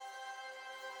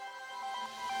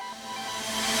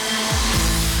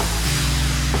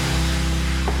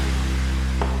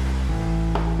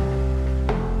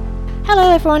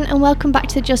everyone, and welcome back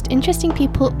to the Just Interesting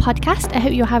People podcast. I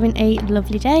hope you're having a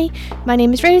lovely day. My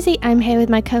name is Rosie. I'm here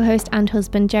with my co-host and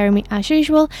husband Jeremy as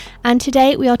usual, and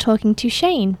today we are talking to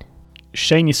Shane.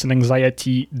 Shane is an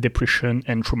anxiety, depression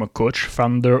and trauma coach,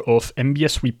 founder of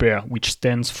MBS Repair, which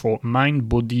stands for Mind,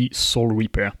 Body, Soul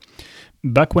Repair.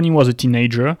 Back when he was a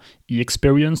teenager, he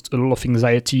experienced a lot of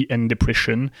anxiety and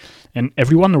depression, and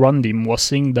everyone around him was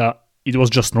saying that it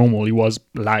was just normal, it was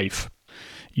life.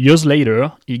 Years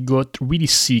later, he got really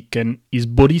sick and his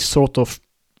body sort of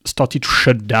started to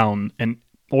shut down and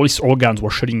all his organs were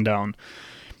shutting down.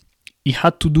 He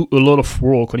had to do a lot of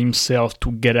work on himself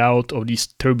to get out of this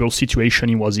terrible situation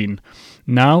he was in.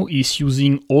 Now he's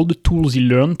using all the tools he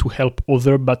learned to help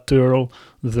others battle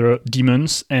their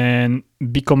demons and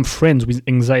become friends with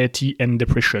anxiety and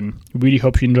depression. Really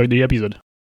hope you enjoyed the episode.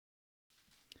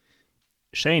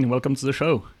 Shane, welcome to the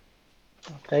show.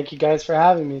 Thank you guys for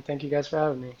having me.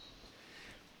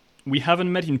 We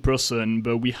haven't met in person,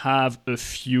 but we have a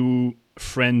few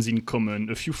friends in common.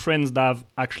 A few friends that have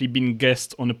actually been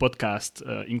guests on the podcast,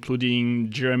 including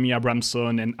Jeremy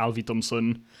Abramson and Alvy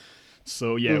Thompson.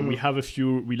 So we have a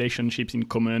few relationships in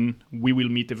common. We will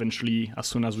meet eventually as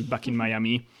soon as we're back in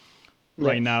Miami. Yes.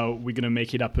 Right now, we're going to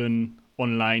make it happen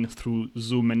online through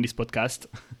Zoom and this podcast.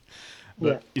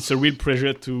 But It's a real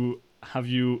pleasure to have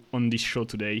you on this show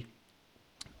today.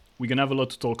 We're going to have a lot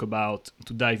to talk about,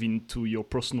 to dive into your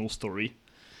personal story.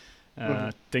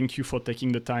 Thank you for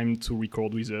taking the time to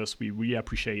record with us. We really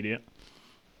appreciate it.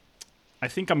 I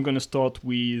think I'm going to start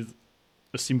with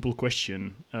a simple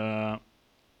question.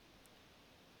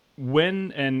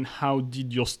 When and how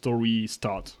did your story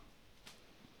start?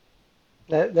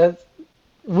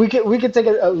 We could take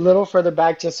it a little further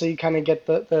back just so you kind of get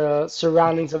the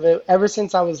surroundings of it. Ever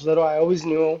since I was little, I always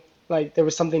knew like there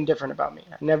was something different about me.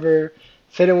 I never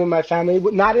fit in with my family,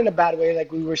 not in a bad way,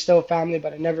 like we were still a family,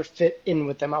 but I never fit in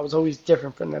with them. I was always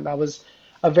different from them. I was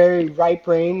a very right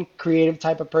brain, creative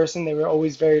type of person. They were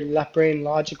always very left brain,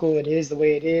 logical. It is the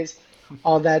way it is,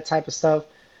 all that type of stuff.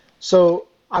 So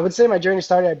I would say my journey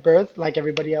started at birth, like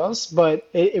everybody else, but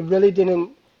it really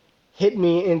didn't hit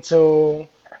me until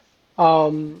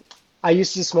I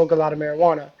used to smoke a lot of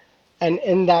marijuana. And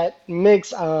in that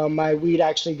mix, my weed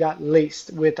actually got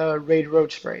laced with a Raid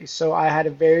Roach spray. So I had a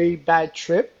very bad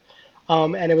trip,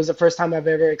 and it was the first time I've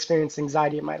ever experienced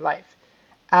anxiety in my life.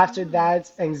 After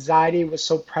that, anxiety was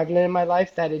so prevalent in my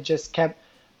life that it just kept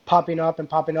popping up and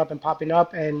popping up and popping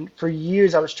up. And for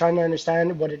years, I was trying to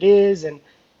understand what it is. And,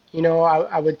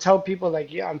 I would tell people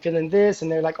like, yeah, I'm feeling this.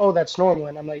 And they're like, oh, that's normal.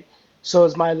 And I'm like, so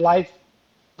is my life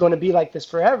going to be like this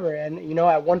forever? And,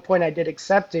 at one point I did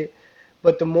accept it.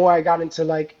 But the more I got into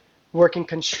like working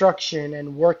construction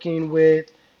and working with,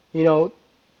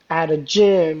 at a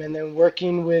gym and then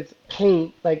working with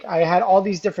paint, like I had all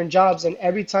these different jobs. And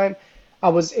every time I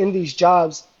was in these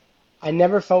jobs, I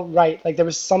never felt right. Like there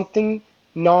was something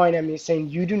gnawing at me saying,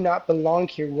 you do not belong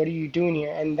here. What are you doing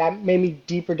here? And that made me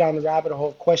deeper down the rabbit hole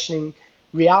of questioning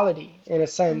reality in a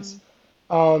sense.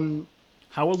 How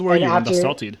old were you when that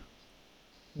started?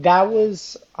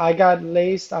 I got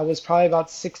laced, I was probably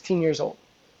about 16 years old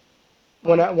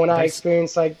when I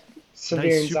experienced like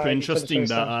severe anxiety. That's super interesting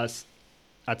that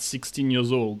at 16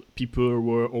 years old, people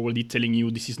were already telling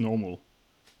you this is normal.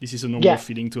 This is a normal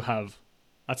feeling to have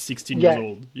at 16 years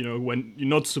old. When you're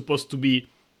not supposed to be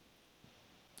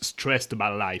stressed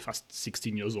about life at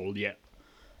 16 years old yet.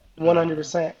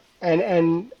 100%.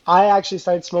 And I actually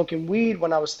started smoking weed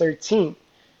when I was 13.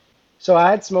 So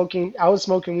I was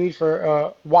smoking weed for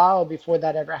a while before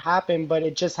that ever happened, but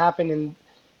it just happened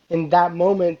in that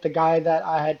moment. The guy that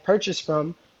I had purchased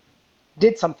from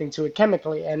did something to it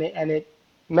chemically, and it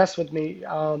messed with me.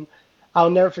 I'll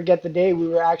never forget the day we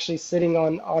were actually sitting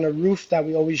on a roof that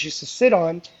we always used to sit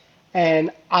on,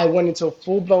 and I went into a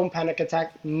full-blown panic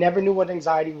attack, never knew what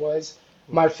anxiety was.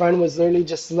 My friend was literally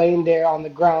just laying there on the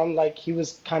ground like he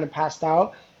was kind of passed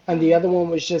out, and the other one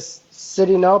was just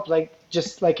sitting up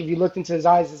just like if you looked into his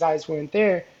eyes weren't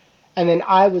there. And then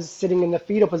I was sitting in the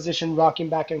fetal position, rocking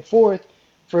back and forth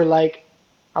for like,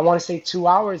 I want to say 2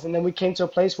 hours. And then we came to a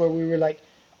place where we were like,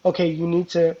 okay, you need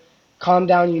to calm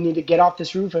down. You need to get off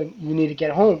this roof and you need to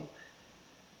get home.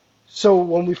 So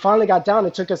when we finally got down,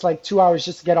 it took us like 2 hours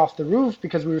just to get off the roof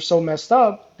because we were so messed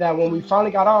up that when we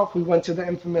finally got off, we went to the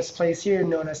infamous place here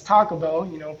known as Taco Bell.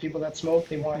 People that smoke,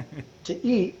 they want to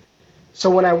eat. So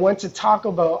when I went to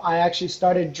Taco Bell, I actually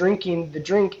started drinking the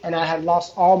drink and I had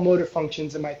lost all motor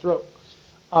functions in my throat.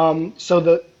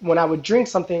 So when I would drink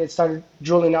something, it started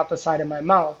drooling out the side of my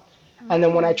mouth. And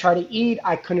then when I tried to eat,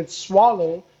 I couldn't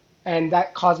swallow, and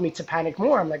that caused me to panic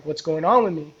more. I'm like, what's going on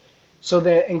with me? So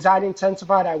the anxiety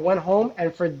intensified. I went home,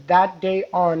 and for that day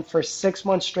on, for 6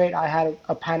 months straight, I had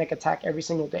a panic attack every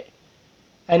single day.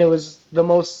 And it was the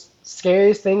most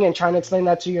scariest thing. And trying to explain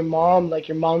that to your mom, like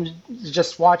your mom's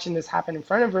just watching this happen in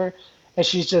front of her, and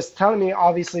she's just telling me,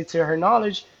 obviously to her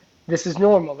knowledge, this is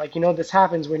normal. Like, this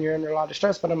happens when you're under a lot of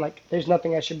stress. But I'm like, there's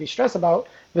nothing I should be stressed about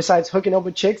besides hooking up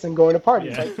with chicks and going to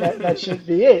parties. Yeah. Like that should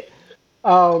be it.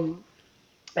 Um,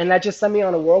 and that just sent me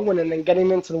on a whirlwind. And then getting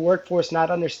into the workforce, not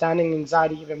understanding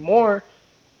anxiety even more,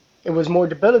 it was more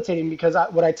debilitating because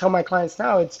what I tell my clients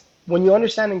now, it's when you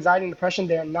understand anxiety and depression,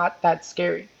 they are not that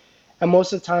scary. And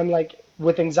most of the time, like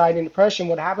with anxiety and depression,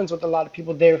 what happens with a lot of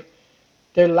people,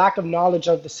 their lack of knowledge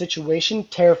of the situation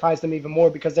terrifies them even more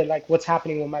because they're like, what's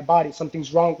happening with my body?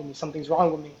 Something's wrong with me. Something's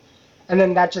wrong with me. And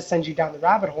then that just sends you down the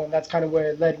rabbit hole. And that's kind of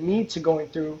where it led me to going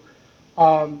through.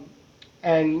 Um,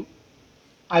 and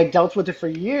I dealt with it for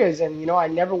years. And, I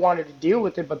never wanted to deal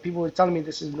with it, but people were telling me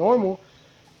this is normal.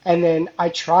 And then I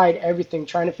tried everything,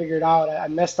 trying to figure it out. I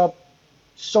messed up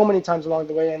so many times along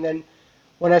the way. And then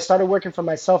when I started working for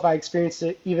myself, I experienced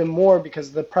it even more because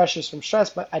of the pressures from stress,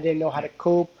 but I didn't know how to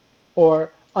cope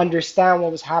or understand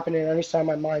what was happening, understand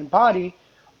my mind, body,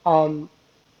 um,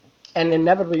 and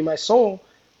inevitably my soul.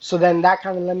 So then that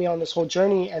kind of led me on this whole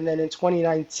journey. And then in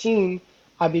 2019,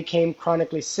 I became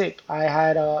chronically sick. I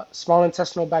had a small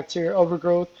intestinal bacterial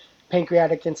overgrowth,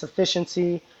 pancreatic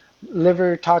insufficiency,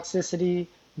 liver toxicity,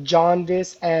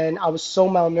 jaundice, and I was so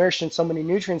malnourished in so many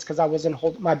nutrients because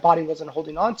my body wasn't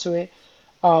holding on to it.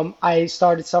 I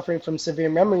started suffering from severe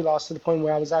memory loss to the point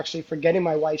where I was actually forgetting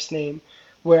my wife's name,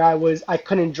 where I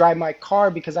couldn't drive my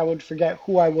car because I would forget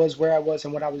who I was, where I was,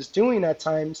 and what I was doing at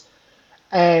times.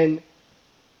 And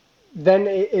then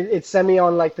it sent me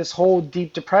on like this whole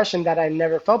deep depression that I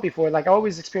never felt before. Like I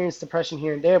always experienced depression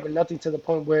here and there, but nothing to the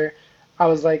point where I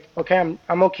was like, okay,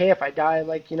 I'm okay if I die.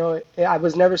 Like, I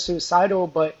was never suicidal,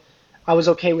 but I was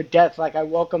okay with death. Like I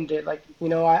welcomed it. Like,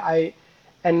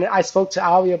 and I spoke to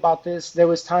Ali about this. There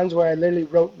was times where I literally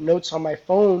wrote notes on my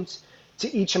phones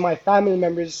to each of my family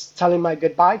members telling my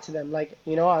goodbye to them. Like,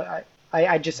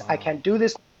 I just I Wow. can't do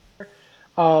this.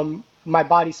 My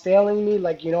body's failing me.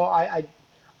 Like,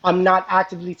 I'm not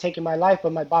actively taking my life,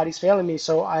 but my body's failing me.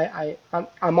 So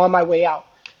I'm on my way out.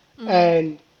 Mm.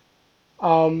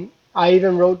 And I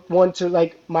even wrote one to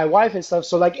like my wife and stuff.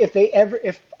 So like if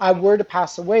I were to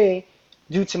pass away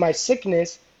due to my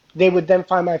sickness, they would then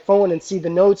find my phone and see the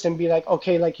notes and be like,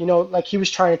 okay, like like he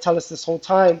was trying to tell us this whole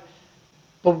time,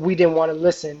 but we didn't want to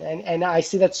listen. And I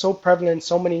see that so prevalent in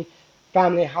so many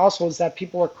family households that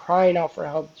people are crying out for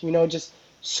help, just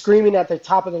screaming at the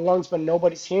top of the lungs, but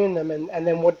nobody's hearing them. And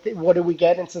then what do we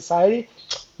get in society?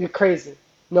 You're crazy.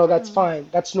 No, that's Mm. fine.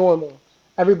 That's normal.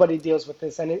 Everybody deals with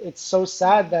this. And it's so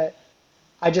sad that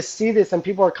I just see this and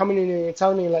people are coming to me and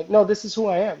telling me like, no, this is who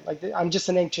I am. Like I'm just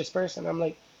an anxious person. I'm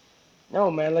like, no,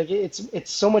 man, like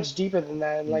it's so much deeper than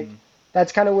that. And like Mm.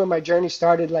 that's kind of where my journey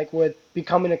started, like with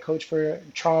becoming a coach for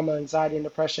trauma, anxiety, and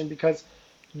depression. Because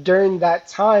during that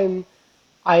time,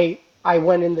 I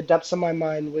went in the depths of my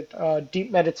mind with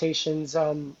deep meditations,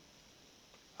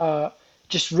 uh,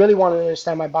 just really wanted to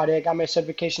understand my body. I got my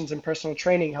certifications in personal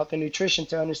training, health and nutrition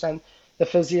to understand the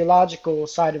physiological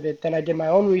side of it. Then I did my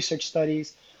own research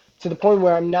studies to the point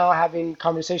where I'm now having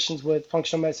conversations with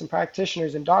functional medicine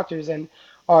practitioners and doctors, and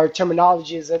our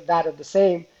terminology is that of the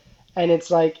same. And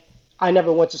it's like, I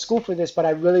never went to school for this, but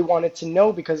I really wanted to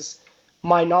know because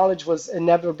my knowledge was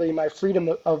inevitably my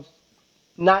freedom of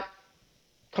not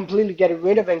completely getting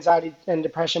rid of anxiety and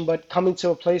depression, but coming to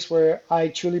a place where I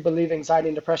truly believe anxiety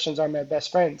and depressions are my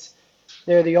best friends.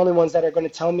 They're the only ones that are going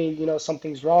to tell me,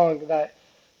 something's wrong, that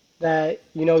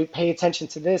pay attention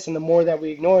to this, and the more that we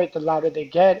ignore it, the louder they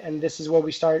get. And this is where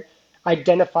we start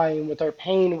identifying with our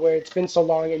pain, where it's been so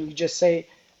long, and you just say,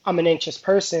 I'm an anxious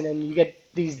person, and you get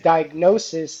these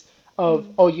diagnoses of,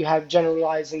 Mm. oh, you have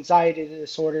generalized anxiety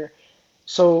disorder.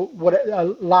 So what a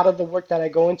lot of the work that I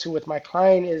go into with my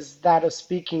client is that of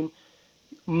speaking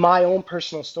my own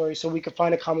personal story so we could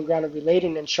find a common ground of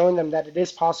relating and showing them that it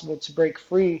is possible to break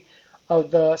free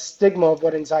of the stigma of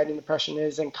what anxiety and depression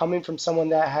is. And coming from someone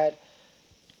that had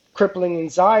crippling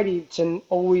anxiety to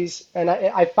always, and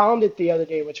I found it the other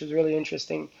day, which was really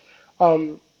interesting,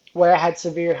 where I had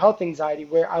severe health anxiety,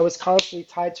 where I was constantly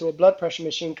tied to a blood pressure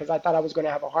machine because I thought I was going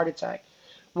to have a heart attack,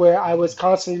 where I was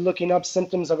constantly looking up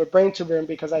symptoms of a brain tumor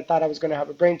because I thought I was going to have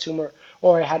a brain tumor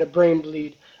or I had a brain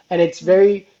bleed. And it's Mm.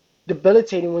 very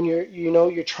debilitating when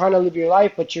you're trying to live your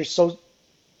life, but you're so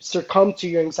succumb to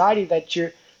your anxiety that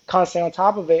you're constantly on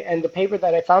top of it. And the paper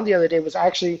that I found the other day was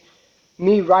actually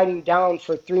me writing down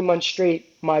for 3 months straight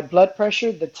my blood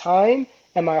pressure, the time,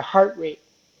 and my heart rate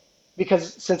because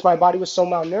since my body was so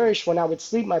malnourished, when I would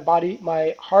sleep, my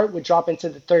heart would drop into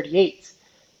the 38s.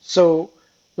 So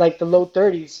like the low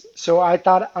 30s. So I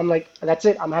thought, I'm like, that's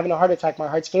it. I'm having a heart attack. My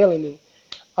heart's failing me.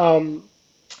 Um,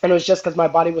 and it was just because my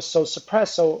body was so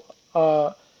suppressed. So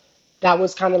that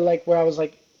was kind of like where I was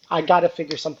like, I gotta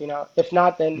figure something out. If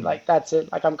not, then Mm. like that's it.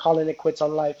 Like I'm calling it quits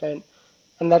on life. And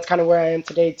that's kind of where I am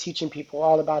today, teaching people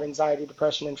all about anxiety,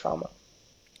 depression, and trauma.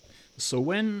 So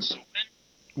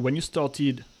when you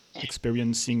started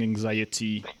experiencing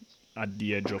anxiety at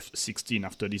the age of 16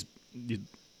 after this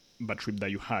bad trip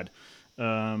that you had,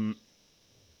 um,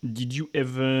 did you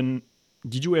even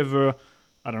did you ever,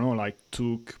 I don't know, like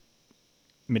took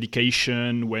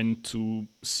medication, went to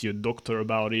see a doctor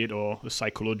about it or a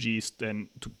psychologist, and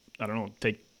to, I don't know,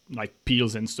 take like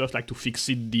pills and stuff, like to fix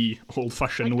it the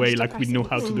old-fashioned Like way, like we know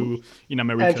how to antidepressants. do in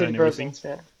America and everything?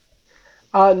 Antidepressants,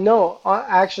 yeah. No,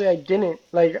 actually, I didn't.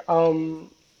 Like,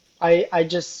 I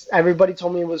just everybody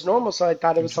told me it was normal, so I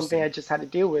thought it was something I Interesting. just had to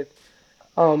deal with.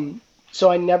 Um, so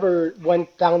I never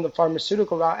went down the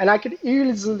pharmaceutical route, and I could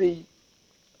easily,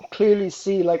 clearly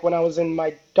see, like when I was in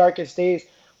my darkest days,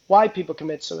 why people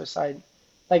commit suicide.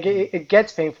 Like it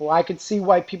gets painful. I could see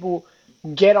why people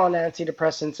get on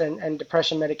antidepressants and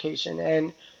depression medication.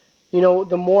 And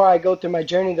the more I go through my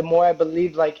journey, the more I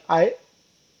believe. Like I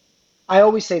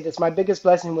always say this, my biggest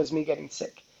blessing was me getting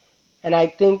sick. And I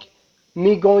think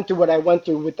me going through what I went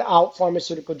through without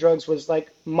pharmaceutical drugs was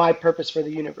like my purpose for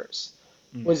the universe.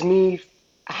 Mm. Was me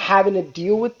having to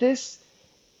deal with this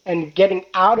and getting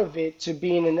out of it to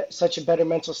being in such a better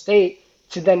mental state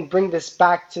to then bring this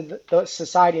back to the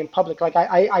society and public. Like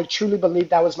I truly believe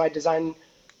that was my design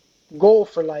goal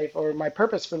for life or my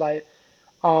purpose for life.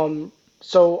 Um,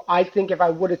 so I think if I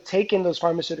would have taken those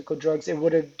pharmaceutical drugs, it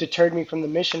would have deterred me from the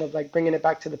mission of like bringing it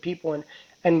back to the people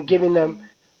and giving them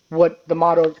what the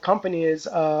motto of the company is,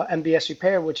 MBS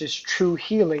Repair, which is true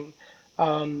healing,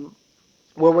 um,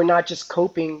 where we're not just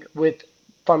coping with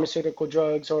pharmaceutical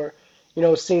drugs or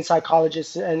seeing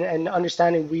psychologists and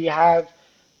understanding we have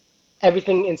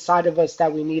everything inside of us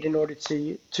that we need in order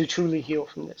to truly heal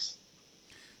from this.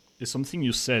 There's something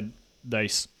you said that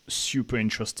is super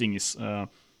interesting is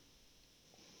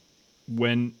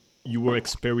when you were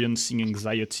experiencing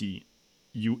anxiety,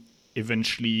 you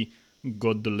eventually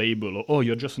got the label of, oh,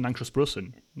 you're just an anxious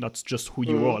person. That's just who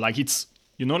you Hmm. are. Like it's,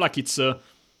 like it's a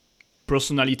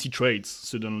personality traits.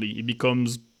 Suddenly it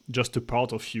becomes just a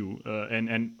part of you.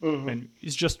 Hmm. And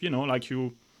it's just, like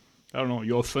you, I don't know,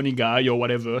 you're a funny guy or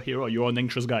whatever here, or you're an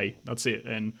anxious guy. That's it.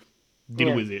 And deal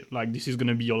Yeah. with it. Like this is going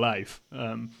to be your life.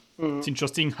 Hmm. It's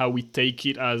interesting how we take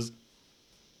it as,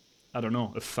 I don't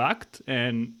know, a fact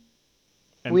and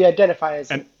We identify as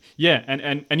and it. yeah,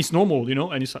 and it's normal,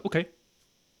 and it's like, okay,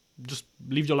 just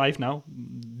live your life now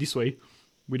this way.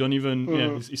 We don't even, yeah,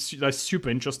 Hmm. that's super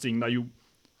interesting that you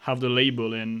have the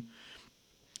label. And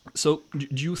so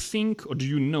do you think, or do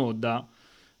you know that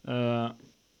uh,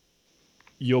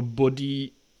 your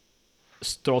body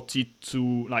started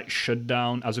to like shut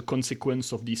down as a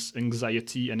consequence of this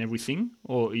anxiety and everything,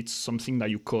 or it's something that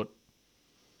you caught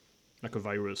like a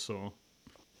virus? Or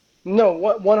No,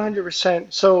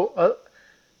 100%. So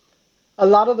a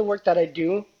lot of the work that I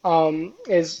do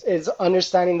is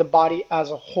understanding the body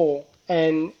as a whole,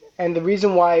 and the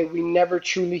reason why we never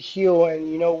truly heal, and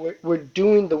we're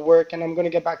doing the work, and I'm going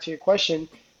to get back to your question,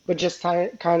 but just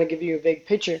kind of give you a vague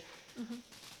picture.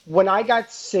 When I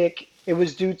got sick, it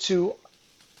was due to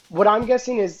what I'm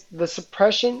guessing is the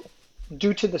suppression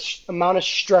due to the amount of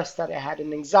stress that I had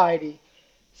and anxiety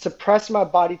suppressed my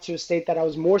body to a state that I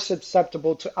was more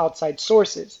susceptible to outside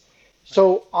sources.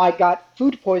 So I got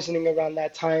food poisoning around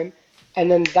that time,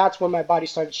 and then that's when my body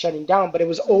started shutting down. But it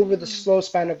was over the slow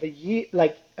span of a year,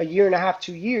 like a year and a half,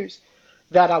 2 years,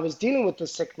 that I was dealing with the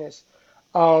sickness.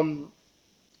 Um,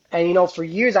 and for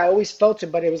years I always felt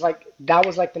it, but it was like that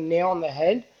was like the nail on the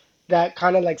head that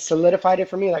kind of like solidified it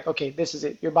for me. Like, okay, this is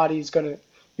it. Your body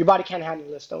can't handle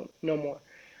this, don't no more.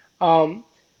 Um,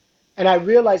 and I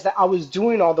realized that I was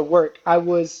doing all the work. I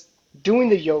was doing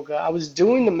the yoga. I was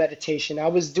doing the meditation. I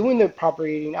was doing the proper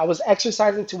eating. I was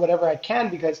exercising to whatever I can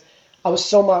because I was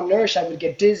so malnourished. I would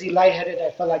get dizzy, lightheaded.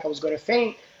 I felt like I was going to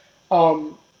faint.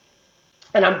 Um,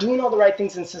 and I'm doing all the right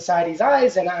things in society's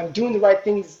eyes, and I'm doing the right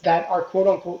things that are quote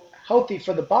unquote healthy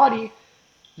for the body.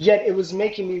 Yet it was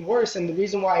making me worse. And the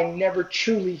reason why I never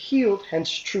truly healed, hence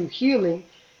true healing,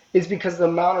 is because of the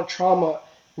amount of trauma.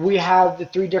 We have the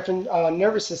three different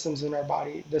nervous systems in our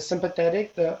body: the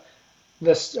sympathetic, the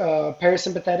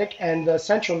parasympathetic, and the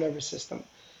central nervous system.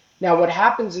 Now, what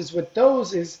happens is with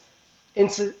those is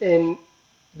in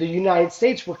the United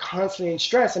States, we're constantly in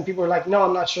stress, and people are like, "No,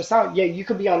 I'm not stressed out." Yeah, you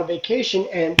could be on a vacation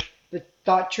and the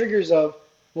thought triggers of,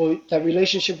 well, that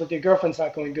relationship with your girlfriend's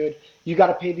not going good. You got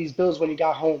to pay these bills when you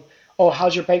got home. Oh,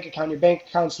 how's your bank account? Your bank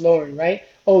account's lowering, right?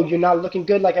 Oh, you're not looking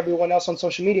good like everyone else on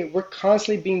social media. We're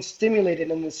constantly being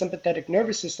stimulated in the sympathetic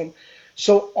nervous system.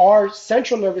 So our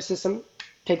central nervous system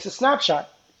takes a snapshot,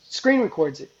 screen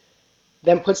records it,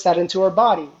 then puts that into our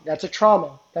body. That's a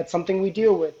trauma. That's something we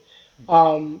deal with.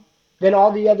 Then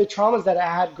all the other traumas that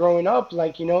I had growing up,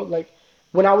 like, like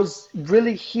when I was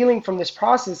really healing from this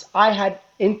process, I had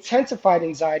intensified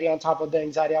anxiety on top of the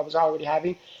anxiety I was already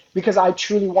having because I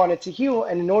truly wanted to heal.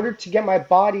 And in order to get my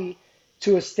body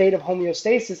to a state of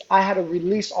homeostasis, I had to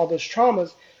release all those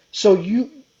traumas. So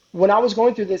when I was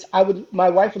going through this, my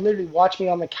wife would literally watch me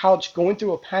on the couch going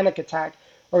through a panic attack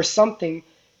or something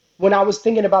when I was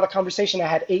thinking about a conversation I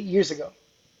had 8 years ago.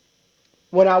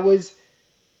 When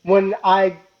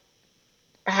I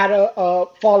had a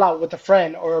fallout with a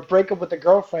friend or a breakup with a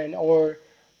girlfriend or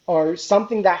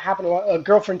something that happened, a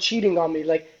girlfriend cheating on me,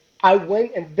 like I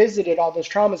went and visited all those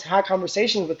traumas, had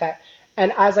conversations with that.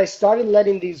 And as I started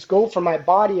letting these go from my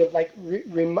body of like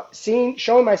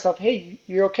showing myself, hey,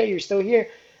 you're okay, you're still here,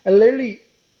 and literally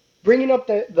bringing up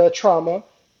the trauma,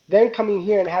 then coming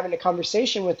here and having a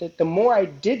conversation with it, the more I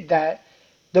did that,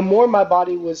 the more my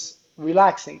body was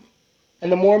relaxing.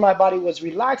 And the more my body was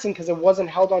relaxing because it wasn't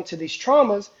held on to these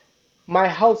traumas, my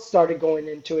health started going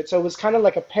into it. So it was kind of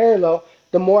like a parallel.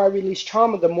 The more I released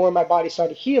trauma, the more my body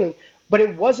started healing. But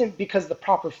it wasn't because the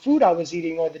proper food I was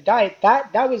eating or the diet.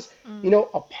 That was,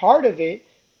 a part of it.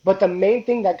 But the main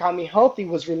thing that got me healthy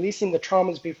was releasing the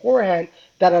traumas beforehand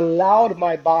that allowed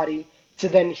my body to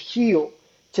then heal,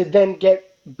 to then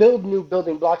build new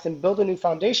building blocks and build a new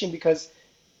foundation because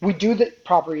we do the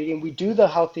proper eating, we do the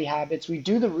healthy habits, we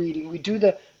do the reading, we do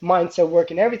the mindset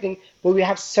work and everything, but we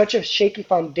have such a shaky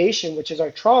foundation, which is our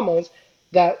traumas,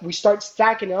 that we start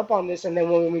stacking up on this. And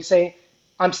then when we say,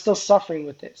 I'm still suffering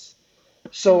with this.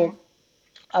 So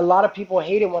a lot of people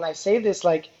hate it when I say this,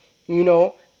 like,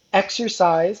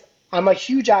 exercise. I'm a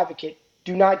huge advocate.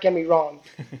 Do not get me wrong.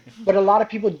 But a lot of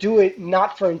people do it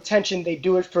not for intention. They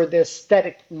do it for the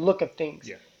aesthetic look of things.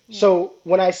 Yeah. So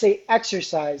when I say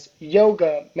exercise,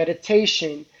 yoga,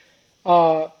 meditation,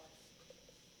 those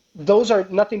are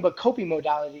nothing but coping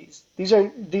modalities.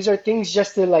 These are things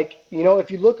just to, like,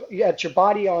 if you look at your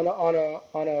body on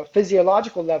a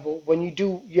physiological level, when you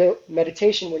do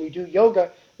meditation, when you do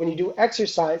yoga, when you do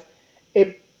exercise,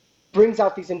 it brings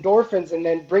out these endorphins and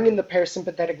then bringing the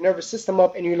parasympathetic nervous system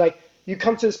up, and you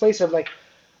come to this place of like,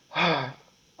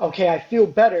 okay, I feel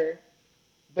better.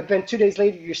 But then 2 days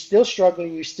later, you're still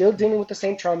struggling, you're still dealing with the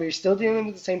same trauma, you're still dealing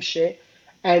with the same shit.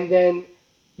 And then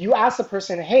you ask the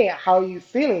person, hey, how are you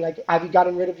feeling? Like, have you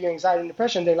gotten rid of your anxiety and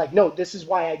depression? They're like, no, this is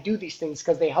why I do these things,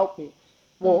 because they help me.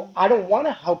 Well, I don't want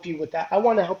to help you with that. I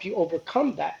want to help you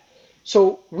overcome that.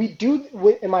 So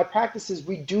in my practices,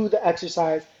 we do the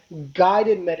exercise,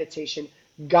 guided meditation,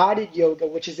 guided yoga,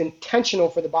 which is intentional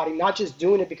for the body, not just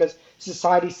doing it because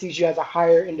society sees you as a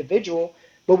higher individual,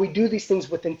 but we do these things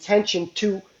with intention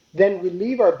to then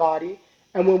relieve our body.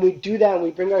 And when we do that and we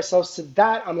bring ourselves to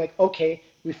that, I'm like, okay,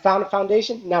 we found a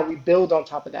foundation. Now we build on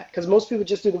top of that. Because most people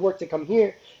just do the work to come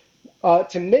here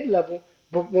to mid-level.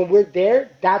 But when we're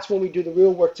there, that's when we do the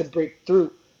real work to break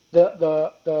through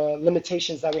the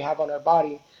limitations that we have on our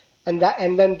body. And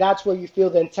then that's where you feel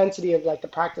the intensity of like the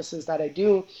practices that I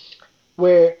do,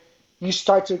 where you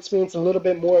start to experience a little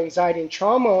bit more anxiety and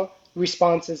trauma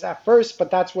responses at first, but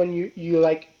that's when you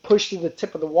like push through the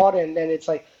tip of the water, and then it's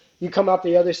like you come out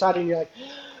the other side and you're like,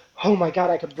 oh my God,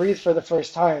 I could breathe for the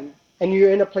first time. And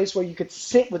you're in a place where you could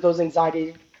sit with those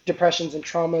anxiety, depressions, and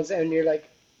traumas, and you're like,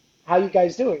 how you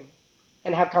guys doing?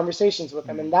 And have conversations with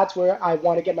them. And that's where I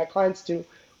want to get my clients to,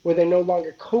 where they're no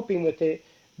longer coping with it,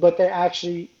 but they're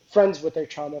actually friends with their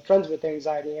trauma, friends with their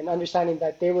anxiety, and understanding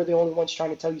that they were the only ones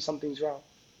trying to tell you something's wrong.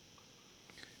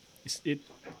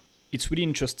 It's really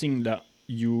interesting that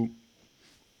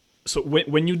so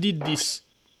when you did this,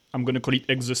 I'm going to call it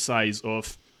exercise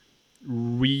of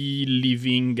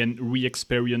reliving and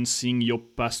re-experiencing your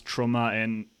past trauma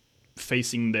and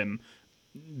facing them,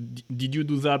 did you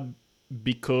do that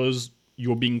because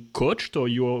you're being coached or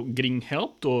you're getting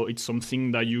helped, or it's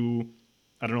something that you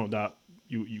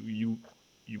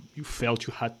felt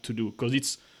you had to do? Because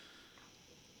it's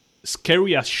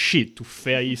scary as shit to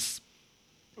face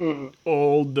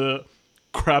all the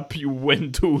crap you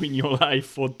went through in your life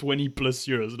for 20 plus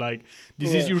years. Like,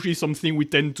 this is usually something we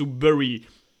tend to bury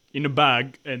in a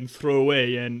bag and throw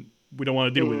away, and we don't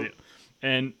want to deal with it.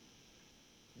 And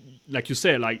like you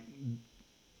said, like,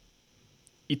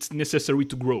 it's necessary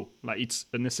to grow. Like, it's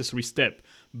a necessary step.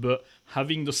 But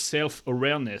having the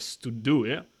self-awareness to do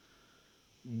it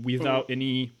without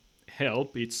any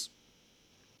help, it's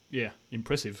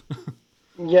impressive.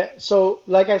 Yeah. So,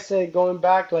 like I said, going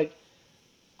back, like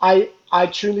I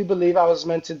truly believe I was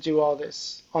meant to do all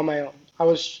this on my own. I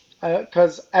was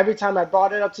because every time I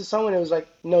brought it up to someone, it was like,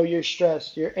 no, you're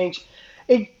stressed, you're anxious.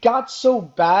 It got so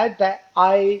bad that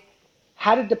I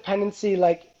had a dependency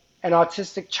like an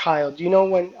autistic child. You know,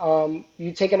 when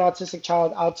you take an autistic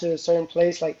child out to a certain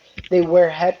place, like they wear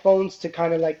headphones to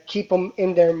kind of like keep them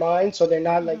in their mind so they're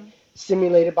not like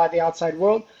stimulated by the outside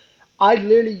world. I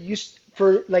literally used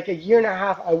for like a year and a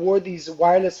half, I wore these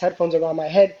wireless headphones around my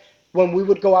head. When we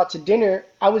would go out to dinner,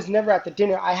 I was never at the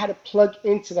dinner. I had to plug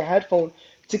into the headphone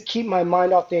to keep my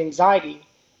mind off the anxiety.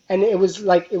 And it was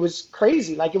like, it was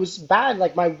crazy. Like, it was bad.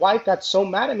 Like, my wife got so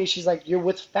mad at me. She's like, you're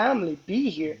with family, be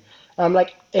here. And I'm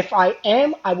like, if I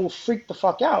am, I will freak the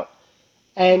fuck out.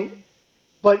 And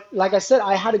but like I said,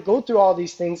 I had to go through all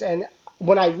these things. And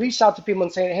when I reached out to people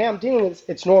and saying, hey, I'm dealing with this,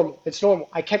 it's normal. It's normal.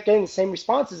 I kept getting the same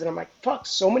responses. And I'm like, fuck,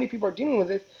 so many people are dealing with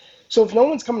it. So if no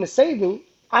one's coming to save me,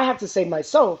 I have to save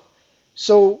myself.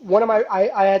 So one of my,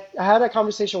 I had a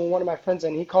conversation with one of my friends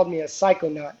and he called me a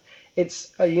psychonaut.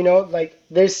 It's, like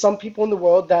there's some people in the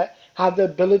world that have the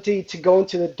ability to go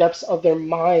into the depths of their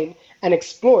mind and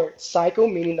explore. Psycho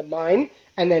meaning the mind,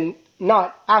 and then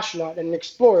not astronaut and an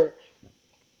explorer.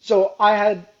 So I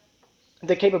had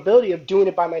the capability of doing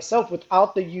it by myself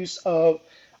without the use of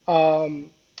um,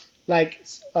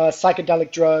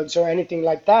 psychedelic drugs or anything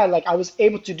like that. Like I was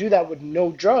able to do that with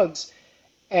no drugs.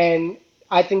 And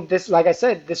I think this, like I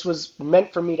said, this was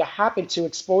meant for me to happen to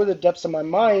explore the depths of my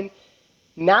mind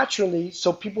naturally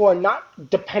so people are not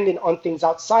dependent on things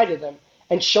outside of them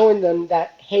and showing them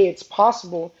that, hey, it's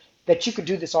possible that you could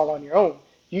do this all on your own.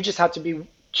 You just have to be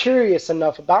curious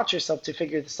enough about yourself to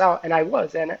figure this out. And I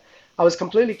was, and I was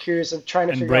completely curious of trying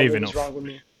to And figure out brave what was enough. wrong with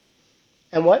me.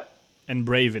 And what? And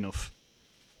brave enough.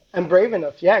 I'm brave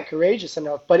enough, yeah, courageous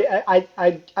enough. But I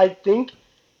think,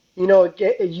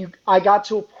 I got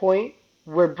to a point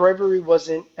where bravery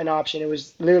wasn't an option. It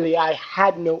was literally, I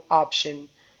had no option.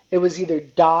 It was either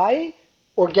die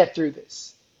or get through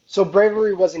this. So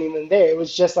bravery wasn't even there. It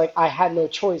was just like I had no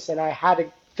choice and I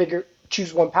had to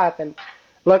choose one path. And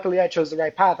luckily I chose the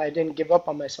right path. I didn't give up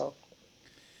on myself.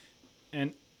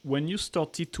 And when you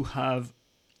started to have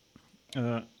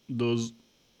those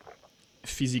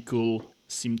physical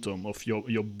symptom of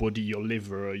your body, your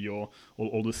liver, your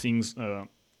all the things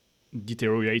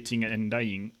deteriorating and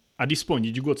dying, at this point,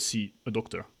 did you go to see a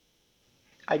doctor?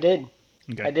 I did.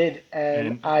 Okay. I did. And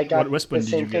And I what got the response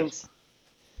did you same get? things.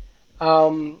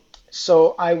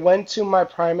 So I went to my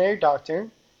primary doctor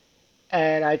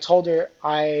and I told her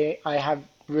I have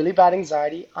really bad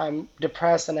anxiety. I'm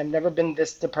depressed and I've never been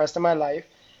this depressed in my life.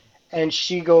 And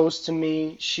she goes to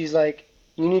me, she's like,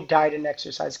 you need diet and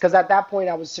exercise. Because at that point,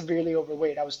 I was severely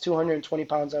overweight. I was 220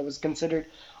 pounds. I was considered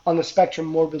on the spectrum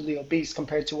morbidly obese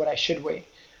compared to what I should weigh.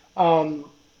 Um,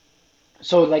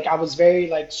 so like I was very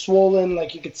like swollen,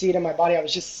 like you could see it in my body. I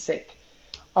was just sick.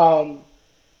 Um,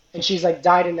 and she's like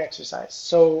diet and exercise.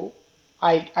 So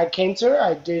I came to her.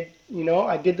 I did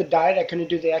the diet. I couldn't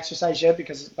do the exercise yet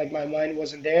because like my mind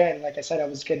wasn't there. And like I said, I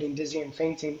was getting dizzy and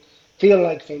fainting, feeling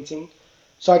like fainting.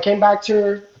 So I came back to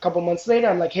her a couple months later.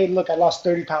 I'm like, hey, look, I lost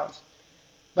 30 pounds,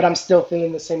 but I'm still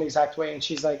feeling the same exact way. And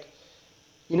she's like,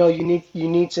 you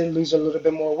need to lose a little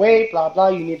bit more weight, blah blah.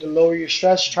 You need to lower your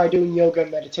stress. Try doing yoga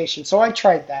and meditation. So I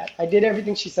tried that. I did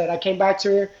everything she said. I came back to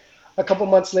her a couple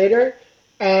months later,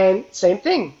 and same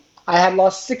thing. I had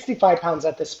lost 65 pounds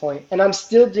at this point, and I'm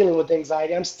still dealing with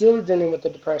anxiety. I'm still dealing with the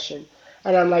depression,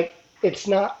 and I'm like, it's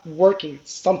not working.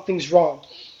 Something's wrong.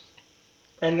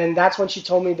 And then that's when she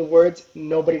told me the words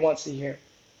nobody wants to hear.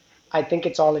 I think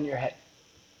it's all in your head.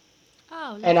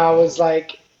 Oh, And I lovely. was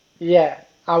like, yeah.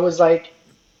 I was like,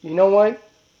 you know what?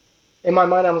 In my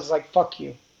mind, I was like, fuck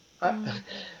you. I,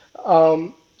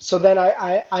 Mm. so then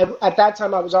at that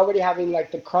time, I was already having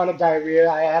like the chronic diarrhea.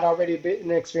 I had already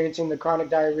been experiencing the chronic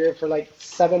diarrhea for like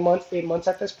 7 months, 8 months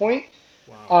at this point.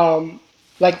 Wow. Um,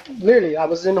 like literally, I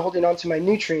wasn't holding on to my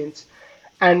nutrients.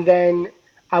 And then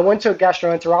I went to a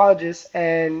gastroenterologist,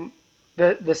 and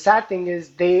the sad thing is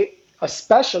a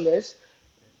specialist,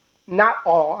 not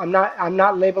all. I'm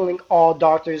not labeling all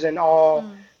doctors and all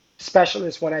Mm.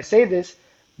 specialists when I say this,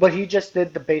 but he just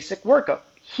did the basic workup.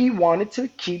 He wanted to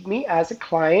keep me as a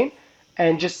client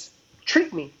and just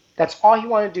treat me. That's all he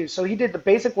wanted to do. So he did the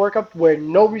basic workup where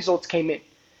no results came in.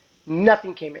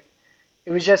 Nothing came in.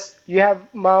 It was just you have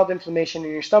mild inflammation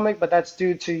in your stomach, but that's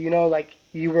due to, like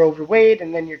you were overweight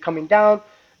and then you're coming down.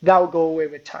 That will go away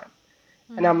with time.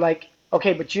 And I'm like,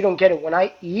 okay, but you don't get it. When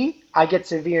I eat, I get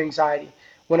severe anxiety.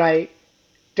 When I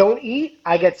don't eat,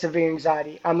 I get severe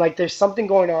anxiety. I'm like, there's something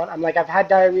going on. I'm like, I've had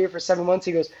diarrhea for 7 months.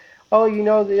 He goes, oh,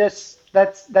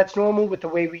 that's normal with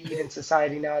the way we eat in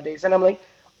society nowadays. And I'm like,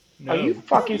 are you No.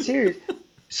 fucking serious?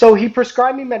 So he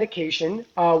prescribed me medication,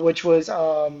 which was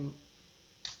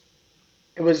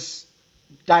it was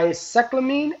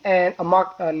diaceclamine and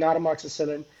not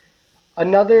amoxicillin,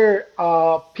 another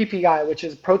PPI, which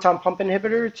is proton pump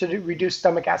inhibitor to reduce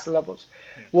stomach acid levels.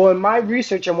 Yeah. Well, in my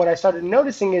research and what I started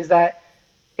noticing is that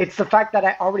it's the fact that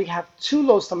I already have too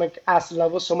low stomach acid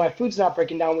levels, so my food's not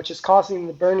breaking down, which is causing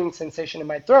the burning sensation in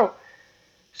my throat.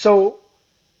 So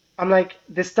I'm like,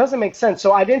 this doesn't make sense. So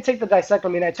I didn't take the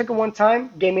dicyclamine. I took it one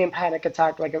time, gave me a panic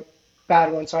attack, like a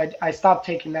bad one. So I stopped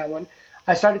taking that one.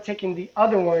 I started taking the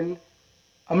other one,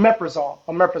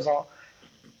 omeprazole.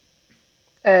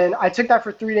 And I took that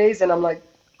for 3 days, and I'm like,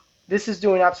 this is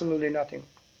doing absolutely nothing.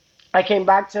 I came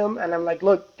back to him, and I'm like,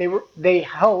 look, they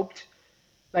helped.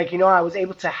 Like, I was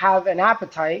able to have an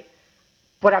appetite,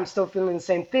 but I'm still feeling the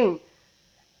same thing.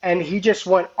 And he just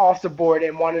went off the board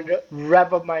and wanted to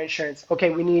rev up my insurance. Okay,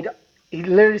 he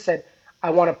literally said, I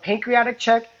want a pancreatic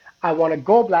check, I want a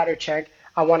gallbladder check,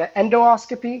 I want an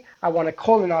endoscopy, I want a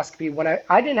colonoscopy. When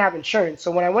I didn't have insurance,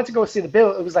 so when I went to go see the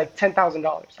bill, it was like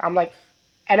 $10,000. I'm like,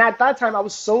 and at that time I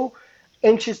was so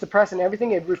anxious, depressed, and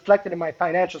everything, it reflected in my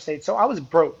financial state. So I was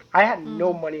broke. I had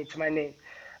no money to my name.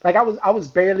 Like I was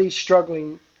barely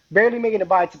struggling, barely making a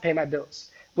buy to pay my bills,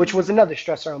 which was another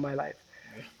stressor on my life.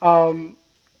 Um,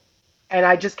 and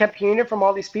I just kept hearing it from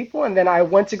all these people. And then I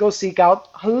went to go seek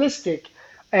out holistic,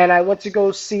 and I went to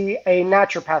go see a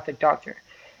naturopathic doctor.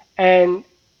 And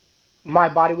my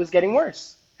body was getting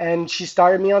worse. And she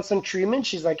started me on some treatment.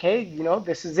 She's like, hey,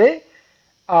 this is it.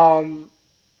 Um,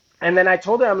 and then I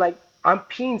told her, I'm like, I'm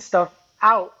peeing stuff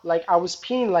out. Like I was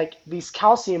peeing like these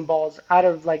calcium balls out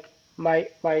of like my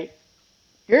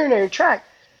urinary tract.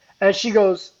 And she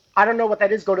goes, I don't know what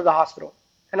that is. Go to the hospital.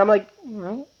 And I'm like,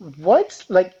 what?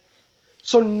 Like,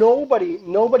 so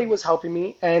nobody was helping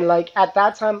me. And like at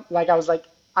that time, like I was like,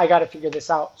 I got to figure this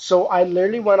out. So I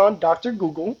literally went on Dr.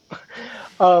 Google,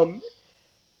 um,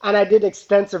 and I did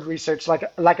extensive research, like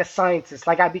a scientist.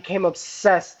 Like I became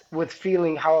obsessed with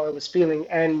feeling how I was feeling.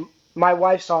 And my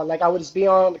wife saw, like I would just be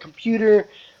on the computer,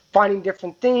 finding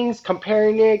different things,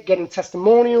 comparing it, getting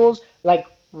testimonials, like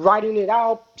writing it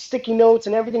out, sticky notes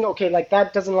and everything. Okay, like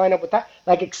that doesn't line up with that.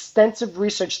 Like extensive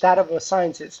research that of a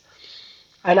scientist.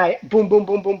 And I boom, boom,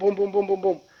 boom, boom, boom, boom, boom, boom,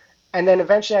 boom. And then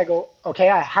eventually I go, okay,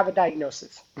 I have a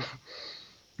diagnosis.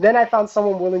 Then I found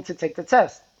someone willing to take the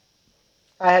test.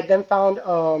 I had then found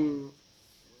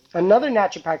another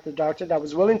naturopathic doctor that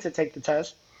was willing to take the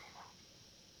test.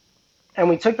 And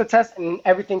we took the test, and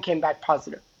everything came back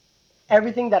positive.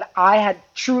 Everything that I had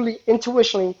truly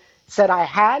intuitionally said I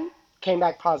had came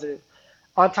back positive.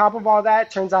 On top of all that,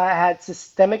 it turns out I had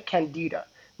systemic candida,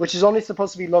 which is only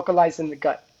supposed to be localized in the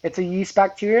gut. It's a yeast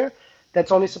bacteria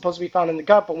that's only supposed to be found in the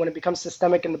gut, but when it becomes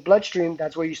systemic in the bloodstream,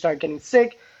 that's where you start getting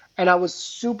sick. And I was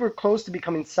super close to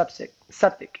becoming septic.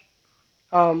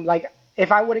 Like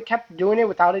if I would have kept doing it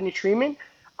without any treatment,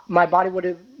 my body would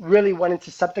have really went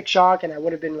into septic shock, and I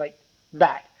would have been like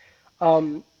bad.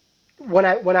 Um, when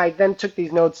I then took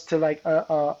these notes to like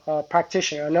a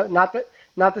practitioner, not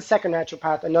the second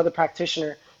naturopath, another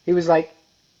practitioner, he was like,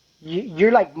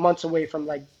 you're like months away from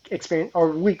like experience or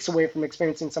weeks away from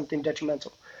experiencing something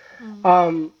detrimental.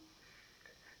 Um,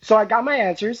 so I got my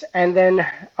answers, and then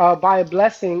by a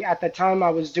blessing, at the time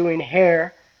I was doing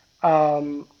hair,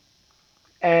 um,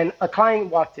 and a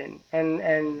client walked in,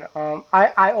 and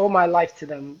I owe my life to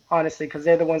them, honestly, because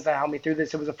they're the ones that helped me through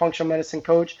this. It was a functional medicine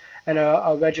coach and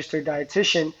a registered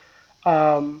dietitian,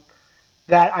 um,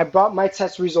 that I brought my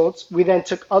test results. We then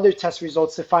took other test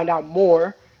results to find out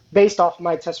more based off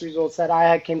my test results that I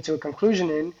had came to a conclusion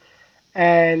in,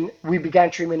 and we began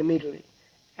treatment immediately.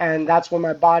 And that's when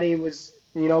my body was,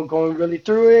 going really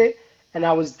through it, and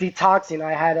I was detoxing.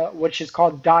 I had which is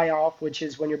called die off, which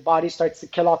is when your body starts to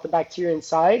kill off the bacteria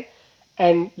inside,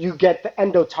 and you get the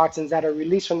endotoxins that are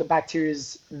released from the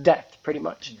bacteria's death, pretty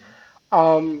much.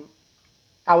 Um,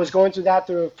 I was going through that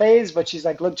through a phase, but she's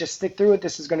like, look, just stick through it.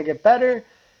 This is going to get better.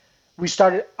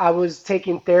 I was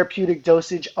taking therapeutic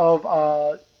dosage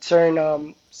of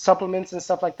certain supplements and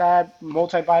stuff like that,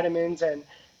 multivitamins, and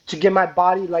to give my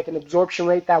body like an absorption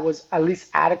rate that was at least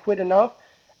adequate enough.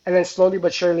 And then slowly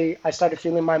but surely, I started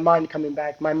feeling my mind coming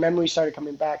back. My memory started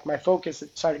coming back. My focus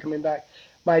started coming back.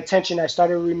 My attention, I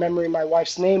started remembering my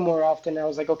wife's name more often. I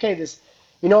was like, okay, it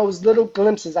was little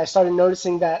glimpses. I started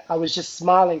noticing that I was just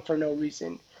smiling for no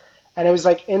reason. And it was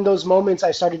like in those moments I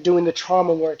started doing the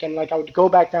trauma work, and like I would go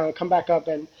back down and come back up,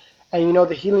 and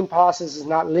the healing process is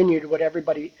not linear to what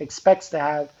everybody expects to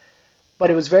have. but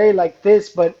it was very like this,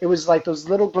 but it was like those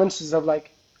little glimpses of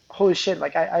like, holy shit,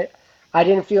 like I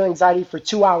didn't feel anxiety for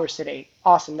 2 hours today.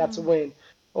 Awesome, that's a win.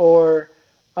 Or,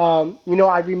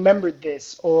 I remembered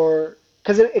this, or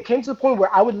because it came to the point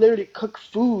where I would literally cook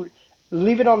food,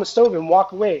 leave it on the stove, and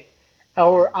walk away.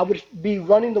 Or I would be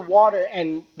running the water,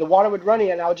 and the water would run in,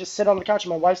 and I would just sit on the couch,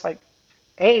 and my wife's like,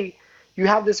 "Hey, you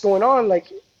have this going on?" Like,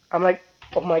 I'm like,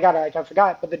 "Oh my God, I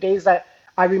forgot." But the days that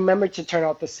I remembered to turn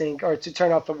off the sink or to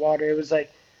turn off the water, it was like,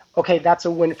 okay, that's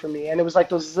a win for me. And it was like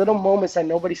those little moments that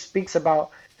nobody speaks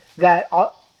about that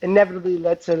inevitably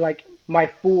led to like my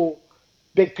full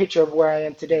big picture of where I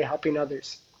am today, helping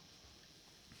others.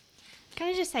 Can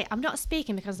I just say, I'm not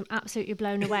speaking because I'm absolutely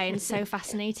blown away and so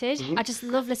fascinated. I just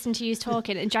love listening to you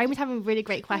talking, and Jeremy's having really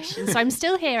great questions. So I'm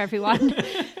still here, everyone.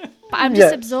 But I'm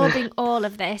just absorbing all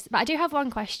of this. But I do have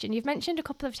one question. You've mentioned a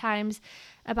couple of times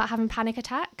about having panic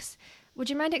attacks. Would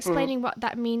you mind explaining what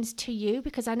that means to you?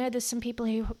 Because I know there's some people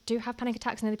who do have panic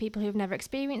attacks and other people who've never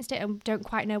experienced it and don't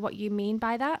quite know what you mean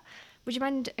by that. Would you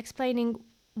mind explaining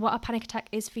what a panic attack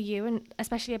is for you, and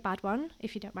especially a bad one,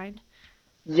 if you don't mind?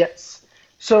 Yes.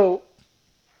 So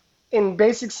in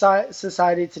basic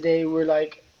society today, we're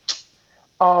like,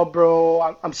 oh,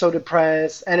 bro, I'm so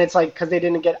depressed. And it's like, because they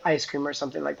didn't get ice cream or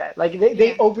something like that. Like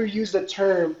they Yeah. overuse the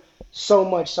term so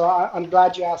much. So I'm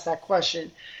glad you asked that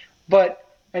question. But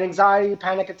an anxiety,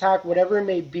 panic attack, whatever it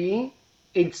may be,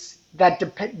 it's that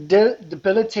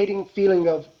debilitating feeling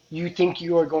of you think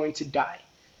you are going to die.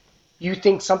 You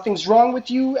think something's wrong with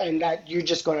you and that you're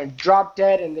just going to drop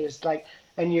dead, and there's like,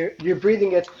 and your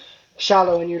breathing gets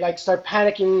shallow, and you like start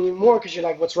panicking more because you're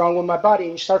like, what's wrong with my body?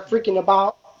 And you start freaking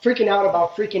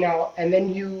out, and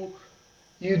then you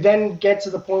then get to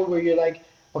the point where you're like,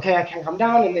 okay, I can't come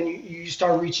down, and then you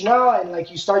start reaching out, and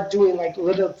like you start doing like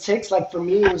little ticks. Like for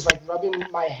me, it was like rubbing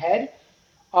my head,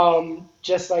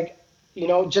 just like,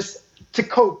 just to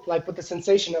cope, like with the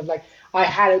sensation of like I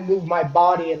had to move my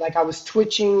body, and like I was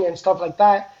twitching and stuff like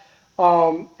that,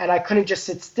 and I couldn't just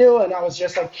sit still, and I was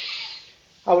just like,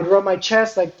 I would rub my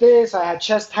chest like this. I had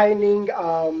chest tightening.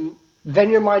 Then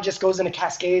your mind just goes in a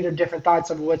cascade of different thoughts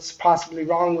of what's possibly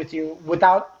wrong with you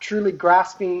without truly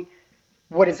grasping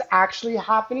what is actually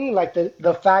happening. Like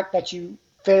the fact that you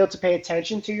failed to pay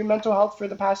attention to your mental health for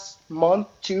the past month,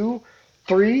 2,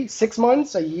 3, 6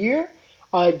 months, a year.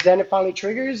 Then it finally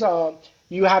triggers.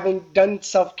 You haven't done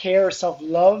self-care or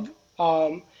self-love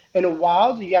in a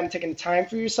while. You haven't taken time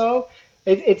for yourself.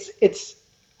 It's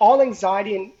all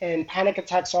anxiety and panic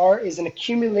attacks are is an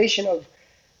accumulation of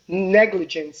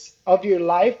negligence of your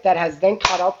life that has then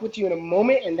caught up with you in a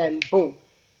moment, and then boom,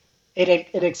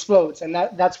 it explodes. And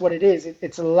that's what it is.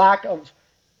 It's a lack of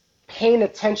paying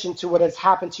attention to what has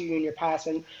happened to you in your past.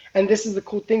 And this is the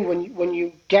cool thing, when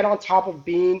you get on top of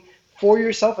being for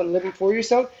yourself and living for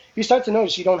yourself, you start to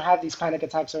notice you don't have these panic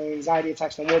attacks or anxiety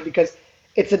attacks no more, because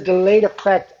it's a delayed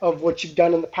effect of what you've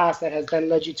done in the past that has then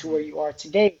led you to where you are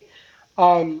today.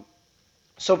 Um,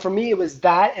 so for me, it was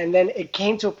that, and then it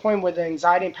came to a point where the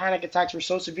anxiety and panic attacks were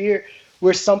so severe,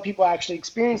 where some people actually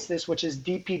experience this, which is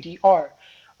DPDR,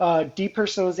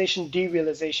 depersonalization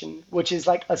derealization, which is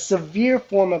like a severe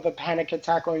form of a panic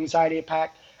attack or anxiety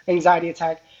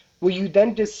attack, where you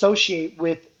then dissociate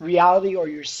with reality or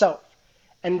yourself.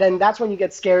 And then that's when you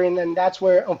get scary, and then that's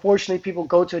where unfortunately people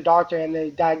go to a doctor and they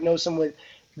diagnose them with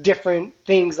different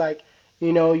things, like,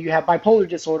 you have bipolar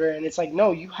disorder, and it's like,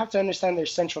 no, you have to understand their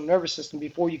central nervous system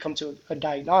before you come to a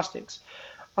diagnostics.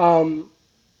 Um,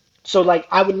 so like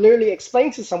I would literally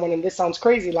explain to someone, and this sounds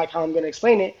crazy, like how I'm going to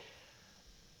explain it.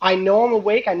 I know I'm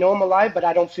awake, I know I'm alive, but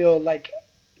I don't feel like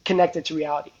connected to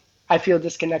reality. I feel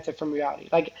disconnected from reality.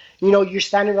 Like, you're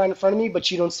standing right in front of me, but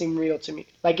you don't seem real to me.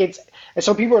 And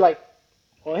so people are like,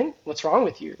 what? What's wrong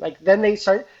with you? Like, then you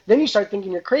start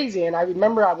thinking you're crazy. And I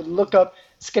remember I would look up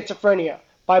schizophrenia,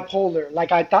 bipolar.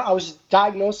 Like, I thought I was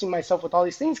diagnosing myself with all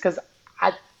these things because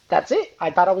that's it. I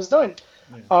thought I was done.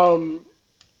 Um,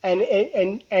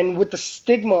 and with the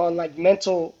stigma on like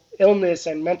mental illness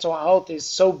and mental health is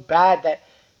so bad that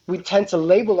we tend to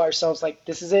label ourselves like,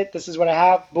 this is it, this is what I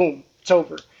have, boom, it's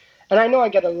over. And I know I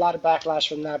get a lot of backlash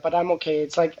from that, but I'm okay.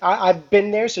 It's like I've been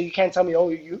there, so you can't tell me, oh,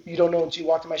 you don't know until you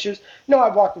walked in my shoes. No,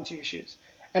 I've walked into your shoes,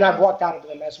 and I've walked out of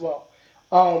them as well.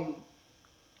 Um,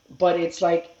 but it's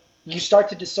like you start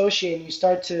to dissociate, and you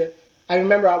start to. I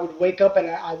remember I would wake up and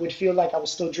I would feel like I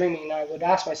was still dreaming, and I would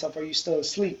ask myself, "Are you still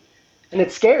asleep?" And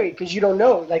it's scary because you don't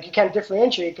know, like you can't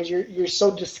differentiate because you're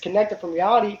so disconnected from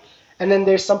reality. And then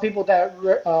there's some people that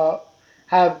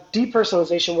have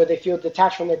depersonalization, where they feel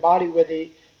detached from their body, where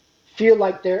they feel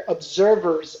like they're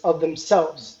observers of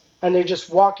themselves, and they're just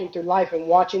walking through life and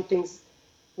watching things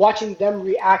watching them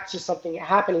react to something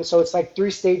happening. So it's like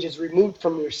three stages removed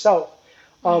from yourself.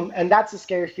 And that's a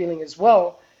scary feeling as well.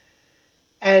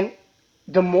 And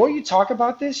the more you talk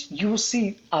about this, you will see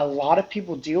a lot of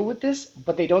people deal with this,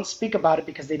 but they don't speak about it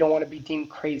because they don't want to be deemed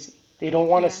crazy. They don't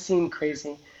want to Yeah. seem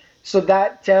crazy. So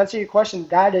that, to answer your question,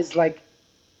 that is like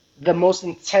the most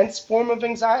intense form of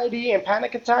anxiety and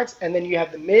panic attacks. And then you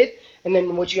have the mid, and then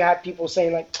what you have people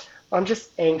saying like, I'm just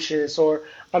anxious or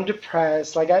I'm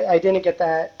depressed. Like I didn't get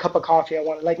that cup of coffee I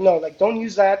wanted. Like no, like don't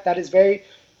use that. That is very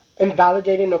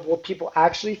invalidating of what people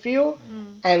actually feel. Mm.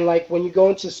 And like when you go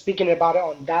into speaking about it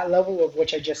on that level of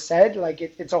which I just said, like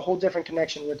it's a whole different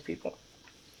connection with people.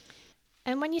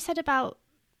 And when you said about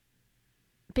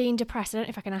being depressed, I don't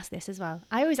know if I can ask this as well.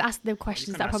 I always ask the You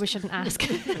questions can that I probably ask. shouldn't ask.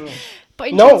 But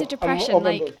in terms of No, I'm depression, open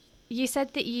like book. you said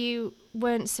that you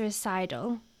weren't suicidal,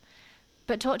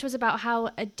 but talk to us about how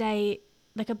a day,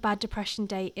 like a bad depression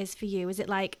day, is for you. Is it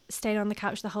like staying on the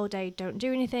couch the whole day, don't do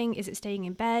anything? Is it staying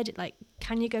in bed? Like,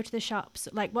 can you go to the shops?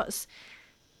 Like, what's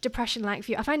depression like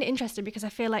for you? I find it interesting because I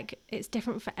feel like it's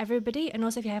different for everybody, and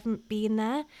also if you haven't been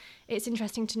there, it's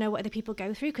interesting to know what other people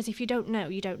go through, because if you don't know,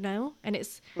 you don't know. And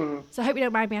it's Mhm. so I hope you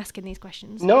don't mind me asking these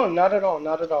questions. No, not at all,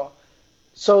 not at all.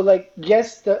 So like yes,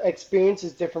 the experience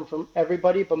is different from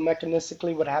everybody, but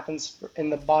mechanistically what happens in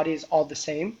the body is all the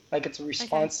same. Like it's a Okay.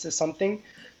 response to something.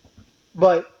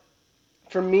 But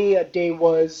for me, a day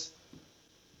was,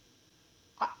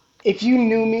 if you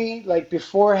knew me like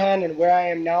beforehand and where I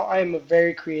am now, I am a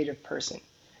very creative person.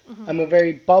 Hmm. I'm a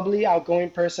very bubbly, outgoing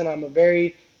person. I'm a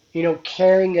very,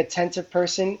 caring, attentive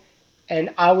person. And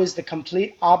I was the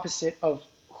complete opposite of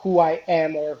who I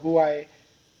am or who I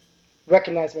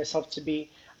recognize myself to be.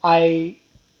 I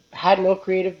had no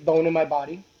creative bone in my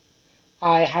body.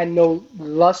 I had no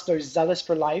lust or zealous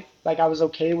for life. Like I was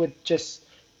okay with just,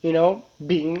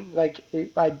 being like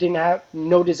I didn't have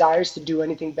no desires to do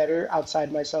anything better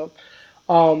outside myself.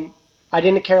 Um, I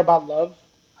didn't care about love.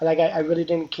 Like I really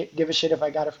didn't give a shit if I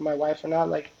got it from my wife or not.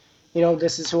 Like,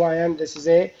 this is who I am. This is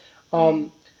it. Mm.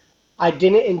 Um, I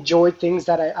didn't enjoy things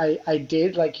that I did,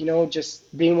 like,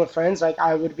 just being with friends. Like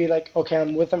I would be like, okay,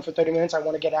 I'm with them for 30 minutes. I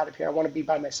want to get out of here. I want to be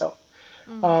by myself.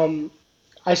 Mm. Um,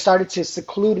 I started to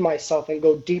seclude myself and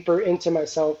go deeper into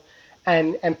myself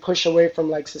and push away from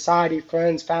like society,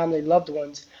 friends, family, loved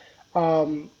ones.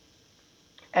 Um,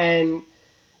 and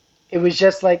it was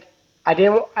just like I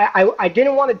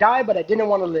didn't want to die, but I didn't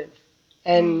want to live.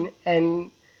 Mm.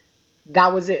 And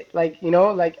that was it. Like,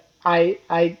 like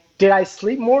I did I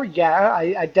sleep more? Yeah,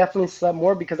 I definitely slept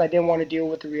more because I didn't want to deal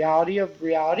with the reality of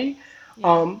reality.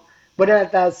 Yeah. Um, but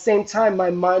at the same time, my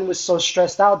mind was so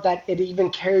stressed out that it even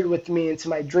carried with me into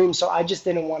my dreams. So I just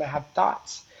didn't want to have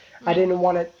thoughts. I Mm. didn't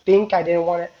want to think. I didn't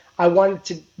want to. I wanted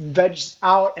to veg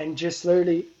out and just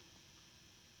literally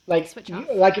like Switch off.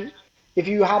 like if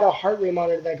you had a heart rate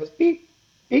monitor that goes beep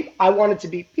beep, I wanted to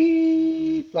be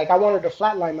beep. Like I wanted to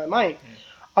flatline my mind.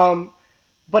 Um,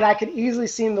 but I could easily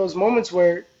see in those moments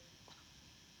where,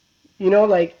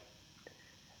 like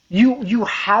you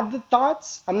had the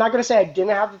thoughts. I'm not gonna say I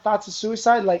didn't have the thoughts of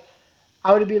suicide. Like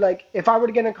I would be like, if I were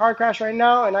to get in a car crash right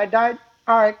now and I died,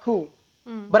 all right, cool.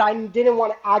 Mm. But I didn't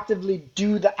want to actively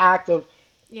do the act of,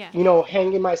 Yeah.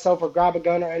 hanging myself or grab a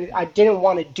gun or anything. I didn't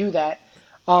want to do that.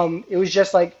 It was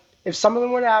just like if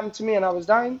something were to happen to me and I was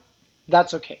dying,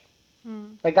 that's okay.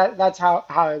 Mm. Like that's how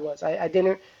I was. I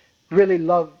didn't really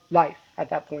love life at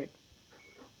that point.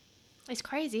 It's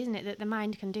crazy, isn't it, that the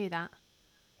mind can do that?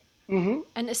 Hmm.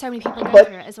 And that so many people go But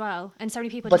through it as well. And so many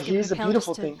people but just give up here's a the pill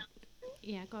beautiful just to, thing.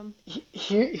 yeah, go on.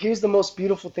 Here's the most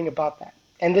beautiful thing about that.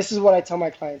 And this is what I tell my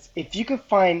clients. If you could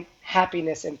find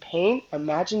happiness in pain,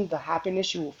 imagine the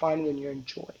happiness you will find when you're in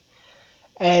joy.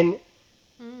 And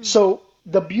Mm. so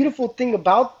the beautiful thing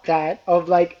about that of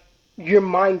like your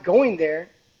mind going there,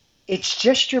 it's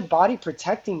just your body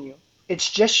protecting you. It's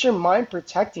just your mind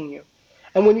protecting you.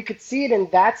 And when you could see it in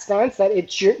that stance, that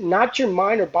it's not your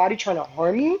mind or body trying to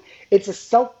harm you, it's a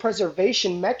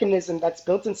self-preservation mechanism that's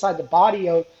built inside the body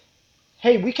of,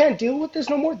 hey, we can't deal with this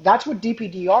no more. That's what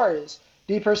DPDR is.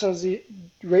 Depersonalization,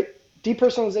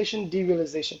 depersonalization,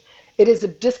 derealization. It is a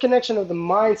disconnection of the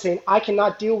mind saying, I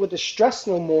cannot deal with the stress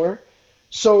no more.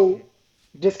 So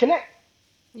disconnect.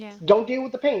 Yeah. Don't deal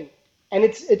with the pain. And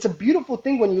it's a beautiful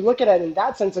thing when you look at it in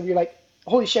that sense of you're like,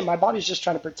 holy shit, my body's just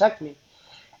trying to protect me.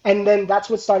 And then that's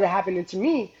what started happening to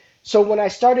me. So when I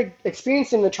started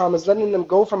experiencing the traumas, letting them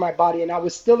go from my body, and I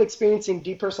was still experiencing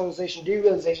depersonalization,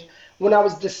 derealization, when I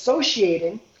was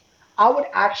dissociating, I would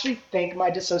actually thank my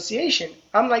dissociation.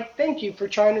 I'm like, thank you for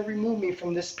trying to remove me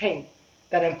from this pain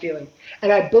that I'm feeling.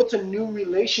 And I built a new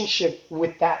relationship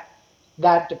with that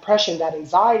depression, that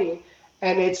anxiety.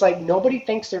 And it's like nobody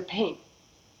thanks their pain.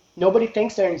 Nobody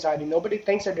thinks they're anxiety. Nobody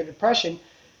thinks they're depression.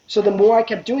 So the more I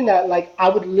kept doing that, like I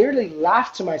would literally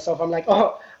laugh to myself. I'm like,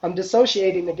 oh, I'm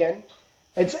dissociating again.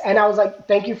 And I was like,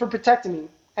 thank you for protecting me.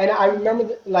 And I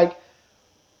remember like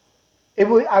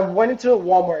I went into a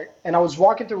Walmart and I was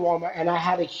walking through Walmart and I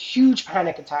had a huge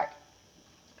panic attack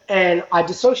and I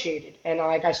dissociated and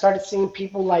like I started seeing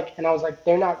people like and I was like,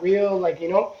 they're not real, like,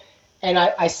 and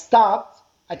I stopped.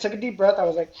 I took a deep breath. I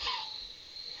was like,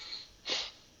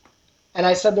 and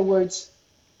I said the words,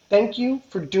 thank you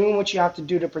for doing what you have to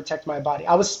do to protect my body.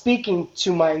 I was speaking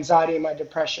to my anxiety and my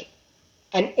depression.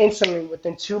 And instantly,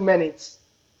 within 2 minutes,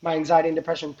 my anxiety and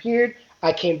depression appeared.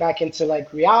 I came back into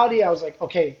like reality. I was like,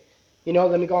 okay,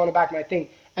 let me go on back my thing.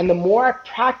 And the more I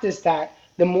practiced that,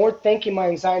 the more thanking my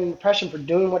anxiety and depression for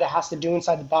doing what it has to do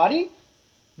inside the body,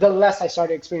 the less I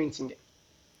started experiencing it.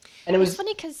 And it It's was,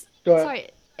 funny because, go ahead. sorry,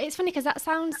 it's funny because that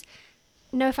sounds,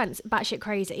 no offense, batshit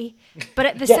crazy, but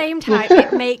at the Yeah. same time,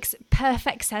 it makes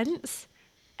perfect sense.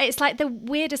 It's like the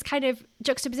weirdest kind of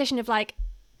juxtaposition of like,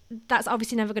 that's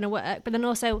obviously never going to work, but then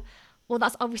also, well,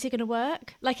 that's obviously going to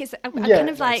work. Like I'm Yeah. kind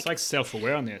of like, It's like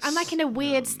self-awareness. I'm like in a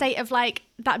weird state of like,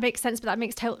 that makes sense, but that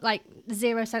makes like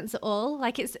zero sense at all.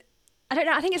 Like I don't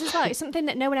know. I think it's as well. It's something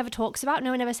that no one ever talks about.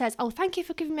 No one ever says, "Oh, thank you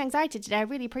for giving me anxiety today. I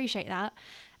really appreciate that."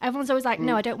 Everyone's always like,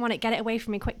 "No, I don't want it. Get it away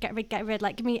from me. Quick, get rid.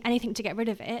 Like, give me anything to get rid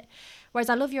of it." Whereas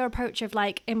I love your approach of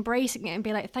like embracing it and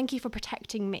be like, "Thank you for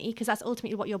protecting me," because that's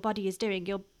ultimately what your body is doing.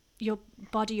 Your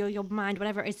body or your mind,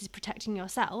 whatever it is protecting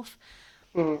yourself.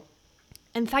 Mhm.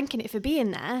 And thanking it for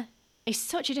being there is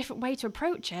such a different way to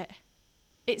approach it.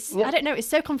 It's Yeah. I don't know. It's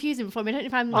so confusing for me. I don't know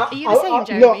if I'm. I, Are you the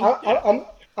same, no, Jeremy?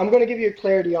 I'm going to give you a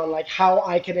clarity on like how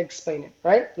I can explain it,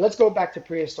 right? Let's go back to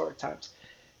prehistoric times.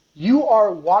 You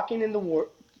are walking in the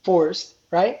forest,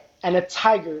 right? And a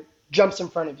tiger jumps in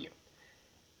front of you.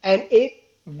 And it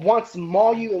wants to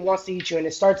maul you and wants to eat you and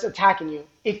it starts attacking you.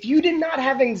 If you did not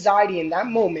have anxiety in that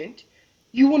moment,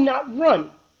 you will not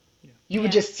run. You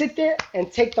would Yeah. just sit there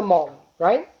and take the mauling,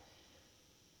 right?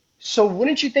 So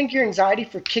wouldn't you think your anxiety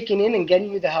for kicking in and getting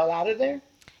you the hell out of there?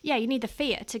 Yeah, you need the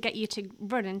fear to get you to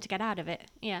run and to get out of it.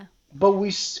 Yeah. But we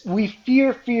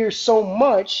fear so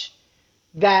much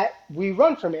that we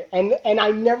run from it. And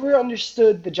I never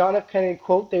understood the John F. Kennedy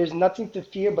quote, there's nothing to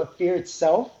fear but fear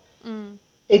itself. Mm.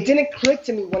 It didn't click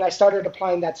to me when I started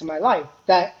applying that to my life,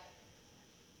 that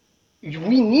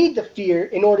we need the fear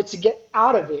in order to get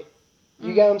out of it.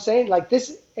 You get what I'm saying? Like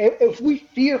this, if we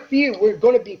fear, we're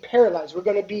going to be paralyzed. We're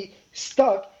going to be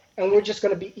stuck and we're just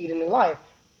going to be eaten alive.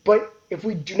 But if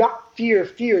we do not fear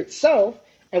itself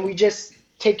and we just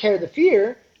take care of the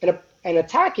fear and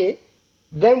attack it,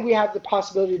 then we have the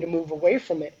possibility to move away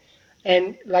from it.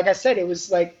 And like I said, it was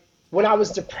like when I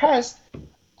was depressed,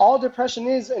 all depression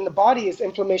is in the body is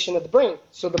inflammation of the brain.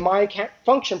 So the mind can't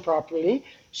function properly.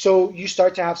 So you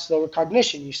start to have slower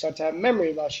cognition. You start to have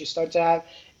memory loss. You start to have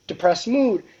depressed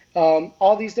mood,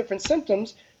 all these different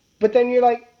symptoms. But then you're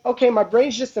like, okay, my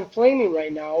brain's just inflaming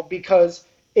right now because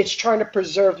it's trying to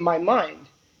preserve my mind.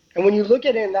 And when you look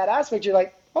at it in that aspect, you're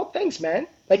like, oh, thanks, man.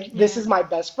 Like, this Yeah. is my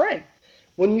best friend.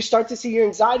 When you start to see your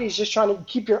anxiety is just trying to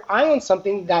keep your eye on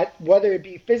something that, whether it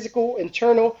be physical,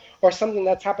 internal, or something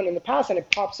that's happened in the past and it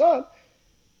pops up,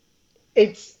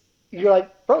 it's you're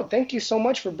like, bro, thank you so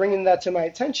much for bringing that to my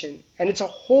attention. And it's a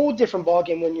whole different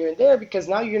ballgame when you're in there because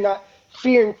now you're not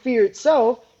fearing fear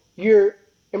itself, you're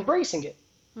embracing it.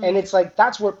 And it's like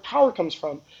that's where power comes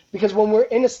from. Because when we're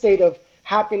in a state of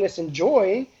happiness and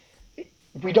joy,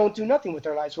 we don't do nothing with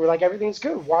our lives. We're like everything's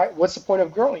good. Why? What's the point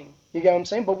of growing? You get what I'm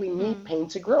saying? But we need pain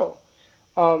to grow.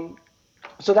 Um,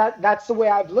 so that's the way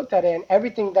I've looked at it, and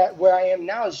everything that where I am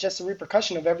now is just a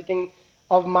repercussion of everything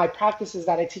of my practices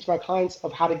that I teach my clients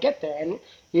of how to get there. And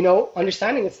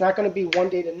understanding it's not going to be one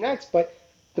day to the next, but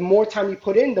the more time you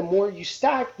put in, the more you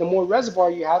stack, the more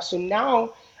reservoir you have. So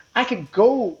now I could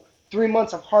go 3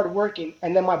 months of hard working,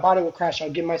 and then my body will crash.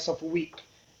 I'll give myself a week.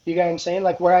 You get what I'm saying?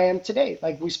 Like where I am today,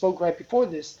 like we spoke right before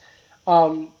this.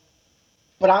 Um,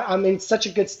 but I'm in such a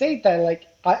good state that like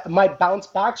my bounce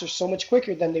backs are so much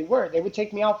quicker than they were. They would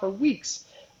take me out for weeks,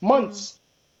 months,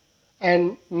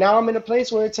 and now I'm in a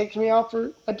place where it takes me out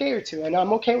for a day or two, and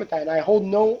I'm okay with that. And I hold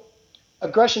no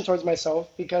aggression towards myself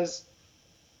because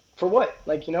for what?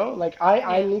 Like like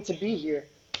I Yeah. need to be here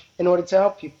in order to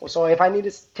help people. So if I need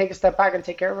to take a step back and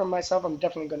take care of myself, I'm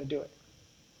definitely going to do it.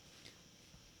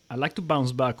 I'd like to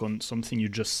bounce back on something you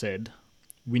just said.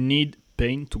 We need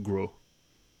pain to grow.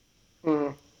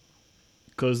 Mhm.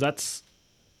 Because that's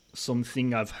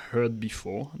something I've heard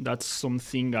before. That's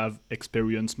something I've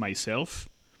experienced myself.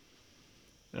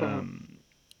 Mhm.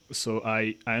 So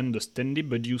I understand it,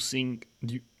 but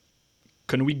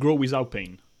can we grow without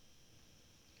pain?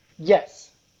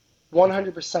 Yes.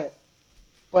 Okay. 100%.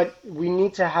 But we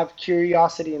need to have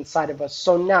curiosity inside of us.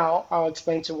 So now I'll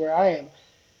explain to where I am.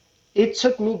 It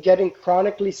took me getting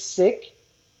chronically sick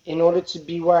in order to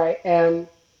be where I am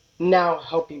now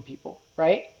helping people,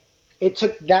 right? It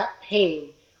took that pain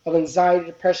of anxiety,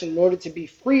 depression in order to be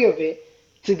free of it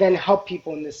to then help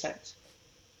people in this sense.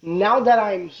 Now that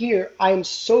I'm here, I am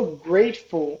so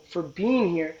grateful for being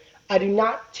here. I do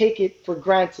not take it for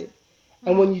granted.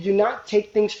 And when you do not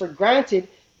take things for granted,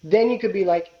 then you could be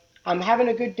like, I'm having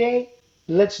a good day,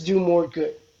 let's do more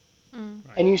good.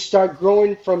 Right. And you start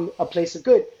growing from a place of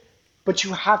good. But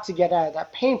you have to get out of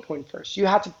that pain point first. You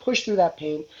have to push through that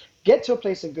pain, get to a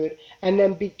place of good, and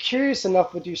then be curious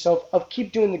enough with yourself of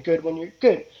keep doing the good when you're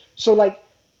good. So like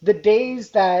the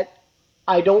days that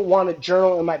I don't want to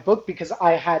journal in my book because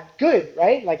I had good,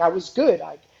 right? Like I was good.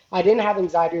 I didn't have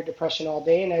anxiety or depression all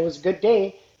day and it was a good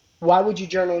day. Why would you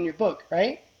journal in your book,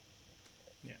 right?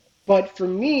 Yeah. But for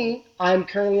me, I'm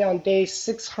currently on day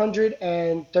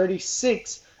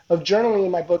 636 of journaling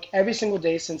in my book every single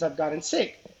day since I've gotten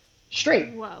sick.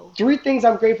 Straight. Whoa. Three things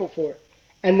I'm grateful for.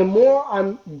 And the more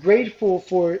I'm grateful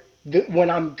for when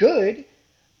I'm good,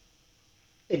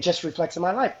 it just reflects in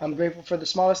my life. I'm grateful for the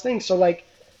smallest things. So like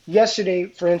yesterday,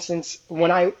 for instance,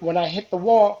 when I hit the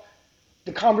wall,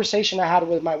 the conversation I had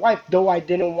with my wife, though I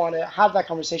didn't want to have that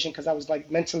conversation because I was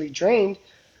like mentally drained,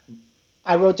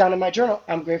 I wrote down in my journal,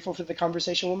 I'm grateful for the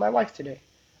conversation with my wife today.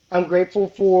 I'm grateful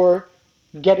for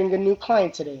getting a new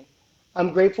client today.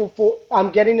 I'm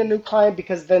getting a new client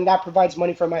because then that provides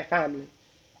money for my family.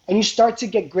 And you start to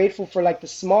get grateful for like the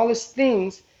smallest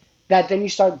things that then you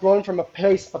start growing from a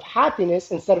place of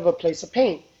happiness instead of a place of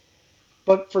pain.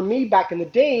 But for me back in the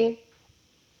day,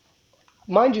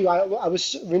 mind you, I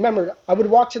was remember I would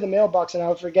walk to the mailbox and I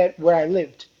would forget where I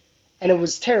lived. And it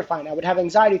was terrifying. I would have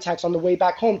anxiety attacks on the way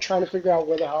back home trying to figure out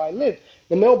where the hell I lived.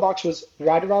 The mailbox was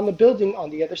right around the building on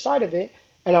the other side of it,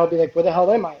 and I would be like, where the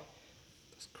hell am I?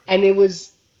 That's And crazy. it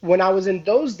was when I was in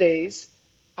those days,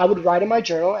 I would write in my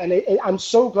journal, and I'm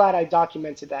so glad I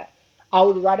documented that. I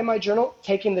would write in my journal,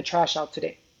 taking the trash out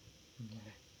today,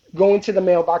 going to the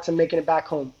mailbox and making it back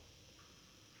home.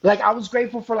 Like I was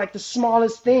grateful for like the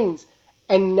smallest things.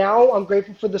 And now I'm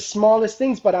grateful for the smallest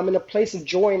things, but I'm in a place of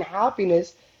joy and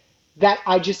happiness that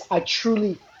I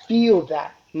truly feel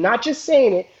that. Not just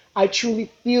saying it, I truly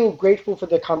feel grateful for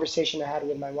the conversation I had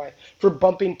with my wife, for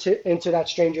bumping into that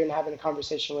stranger and having a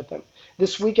conversation with him.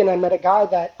 This weekend, I met a guy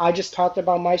that I just talked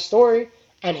about my story,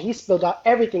 and he spilled out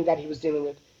everything that he was dealing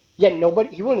with. Yet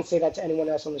nobody, he wouldn't say that to anyone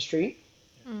else on the street,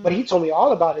 but he told me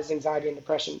all about his anxiety and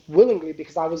depression willingly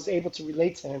because I was able to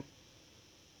relate to him.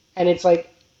 And it's like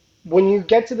when you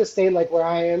get to the state like where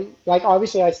I am, like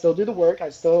obviously I still do the work, I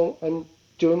still am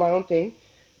doing my own thing,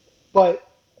 but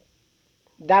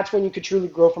that's when you could truly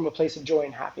grow from a place of joy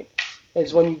and happiness.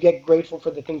 Is when you get grateful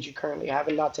for the things you currently have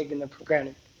and not taking them for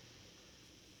granted.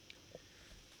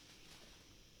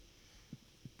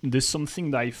 There's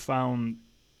something that I found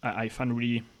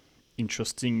really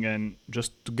interesting, and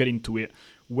just to get into it,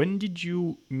 when did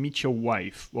you meet your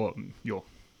wife or your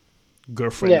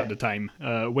girlfriend Yeah, at the time?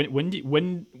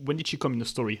 When did she come in the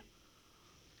story?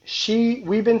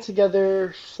 we've been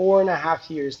together 4.5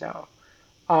 years now.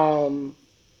 Um,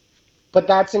 but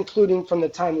that's including from the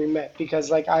time we met because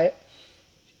like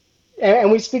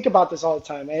and we speak about this all the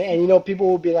time. And you know, people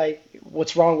will be like,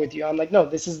 what's wrong with you? I'm like, no,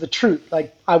 this is the truth.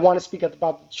 Like, I want to speak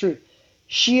about the truth.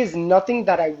 She is nothing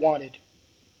that I wanted,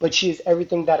 but she is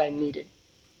everything that I needed,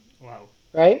 Wow.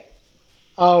 right?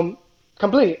 Um,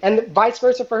 Completely. And vice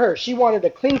versa for her. She wanted a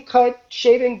clean cut,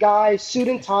 shaven guy, suit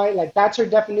and tie. Like, that's her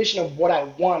definition of what I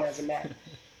want as a man.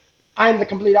 I'm the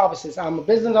complete opposite. I'm a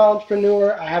business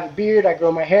entrepreneur. I have a beard. I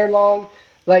grow my hair long.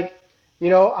 Like,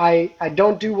 I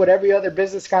don't do what every other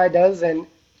business guy does, and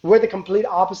we're the complete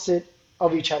opposite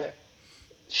of each other.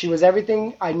 She was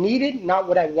everything I needed, not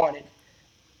what I wanted.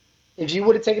 If you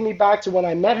would have taken me back to when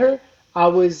I met her, I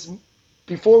was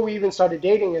before we even started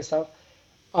dating and stuff.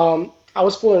 I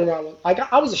was fooling around with.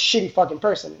 I was a shitty fucking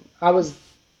person. I was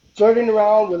flirting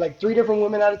around with like three different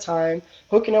women at a time,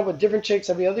 hooking up with different chicks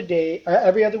every other day,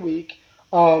 every other week.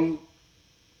 Um,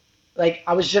 like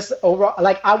I was just over.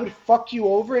 Like I would fuck you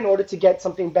over in order to get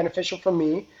something beneficial from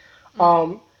me.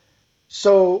 Um,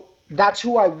 so that's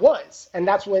who I was, and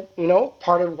that's what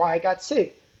part of why I got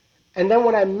sick. And then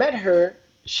when I met her,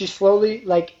 she slowly,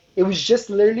 like, it was just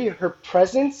literally her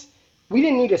presence. We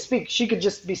didn't need to speak. She could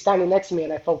just be standing next to me,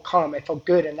 and I felt calm. I felt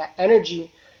good. And that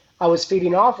energy I was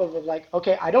feeding off of like,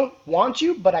 okay, I don't want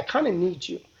you, but I kind of need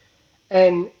you.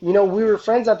 And, we were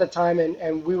friends at the time,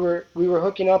 and we were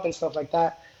hooking up and stuff like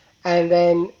that. And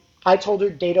then I told her,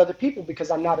 date other people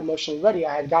because I'm not emotionally ready.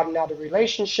 I had gotten out of a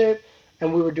relationship,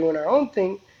 and we were doing our own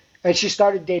thing. And she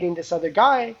started dating this other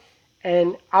guy.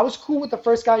 And I was cool with the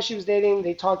first guy she was dating.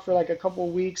 They talked for like a couple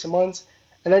of weeks, months.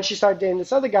 And then she started dating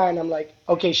this other guy. And I'm like,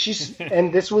 okay,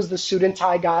 and this was the suit and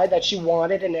tie guy that she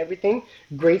wanted and everything,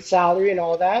 great salary and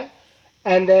all that.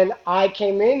 And then I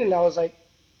came in and I was like,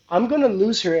 I'm going to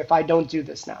lose her if I don't do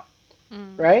this now.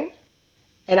 Right?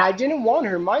 And I didn't want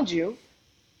her, mind you.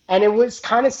 And it was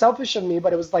kind of selfish of me,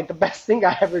 but it was like the best thing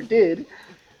I ever did.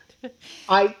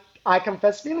 I I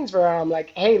confessed feelings for her. I'm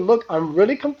like, hey, look, I'm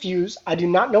really confused. I do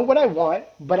not know what I want,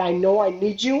 but I know I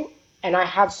need you, and I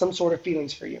have some sort of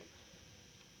feelings for you.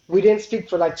 We didn't speak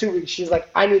for like 2 weeks. She's like,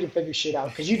 I need to figure shit out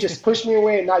because you just pushed me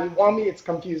away and now you want me. It's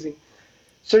confusing.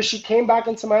 So she came back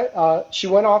into she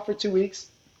went off for 2 weeks.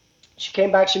 She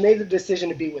came back. She made the decision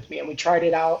to be with me, and we tried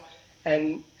it out.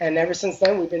 And ever since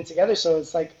then, we've been together. So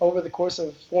it's like over the course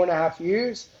of 4.5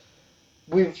 years,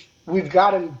 we've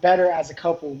gotten better as a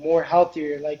couple, more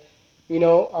healthier. Like,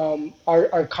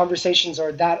 our conversations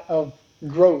are that of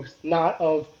growth, not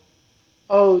of,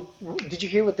 oh, did you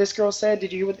hear what this girl said?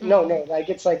 Did you hear what? No, no. Like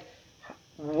it's like,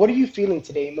 what are you feeling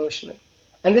today emotionally?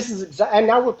 And this is and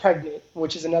now we're pregnant,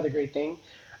 which is another great thing.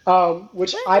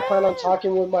 Which I plan on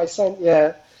talking with my son.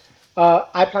 Yeah,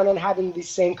 I plan on having these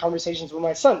same conversations with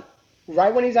my son.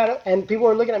 Right when he's out, and people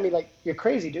are looking at me like, you're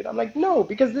crazy, dude. I'm like, no,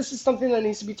 because this is something that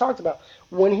needs to be talked about.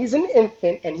 When he's an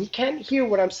infant and he can't hear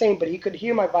what I'm saying, but he could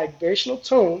hear my vibrational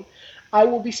tone, I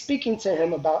will be speaking to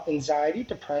him about anxiety,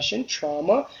 depression,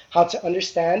 trauma, how to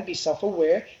understand, be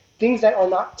self-aware, things that are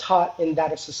not taught in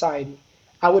that of society.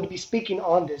 I would be speaking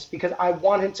on this because I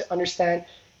want him to understand,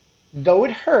 though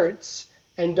it hurts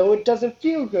and though it doesn't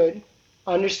feel good,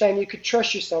 understand you could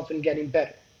trust yourself in getting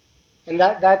better. And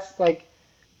that's like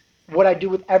what I do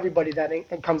with everybody that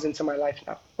comes into my life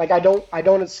now. Like I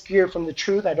don't obscure from the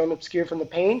truth. I don't obscure from the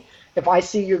pain. If I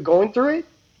see you're going through it,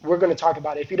 we're going to talk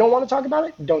about it. If you don't want to talk about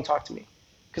it, don't talk to me,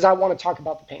 because I want to talk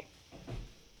about the pain.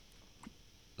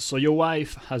 So your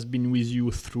wife has been with you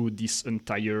through this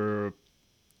entire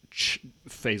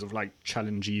phase of like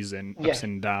challenges and ups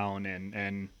and down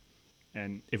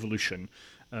and evolution.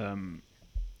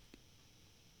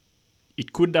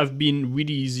 It could have been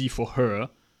really easy for her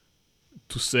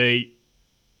to say,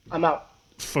 I'm out.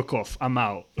 Fuck off, I'm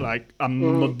out. Like,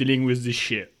 I'm not dealing with this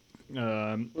shit.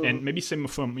 And maybe same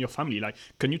from your family. Like,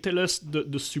 can you tell us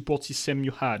the support system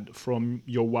you had from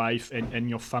your wife and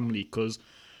your family? Because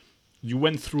you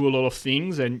went through a lot of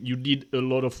things and you did a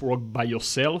lot of work by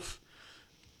yourself.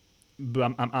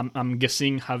 But I'm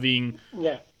guessing having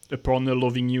a partner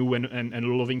loving you and a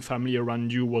loving family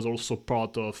around you was also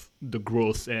part of the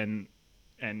growth and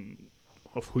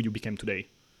of who you became today.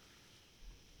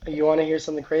 You want to hear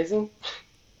something crazy?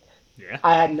 Yeah.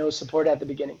 I had no support at the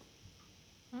beginning.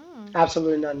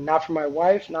 Absolutely none. Not from my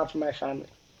wife, not from my family.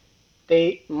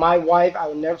 My wife, I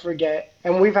will never forget,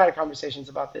 and we've had conversations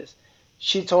about this.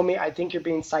 She told me, I think you're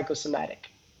being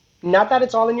psychosomatic. Not that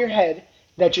it's all in your head,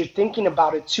 that you're thinking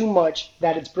about it too much,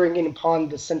 that it's bringing upon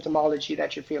the symptomology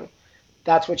that you're feeling.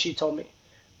 That's what she told me.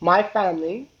 My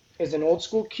family is an old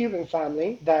school Cuban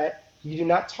family that you do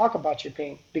not talk about your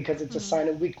pain because it's a sign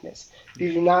of weakness.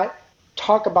 You do not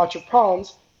talk about your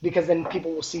problems because then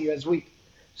people will see you as weak.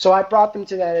 So I brought them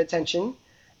to that attention,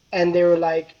 and they were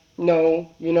like, no,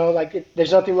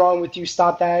 there's nothing wrong with you.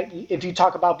 Stop that. If you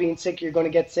talk about being sick, you're going to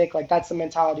get sick. Like, that's the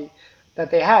mentality that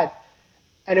they had.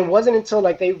 And it wasn't until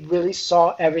like they really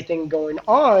saw everything going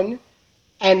on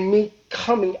and me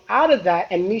coming out of that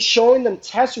and me showing them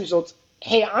test results,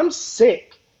 hey, I'm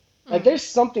sick. Like, there's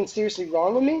something seriously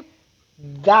wrong with me.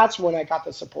 That's when I got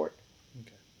the support.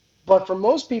 Okay. But for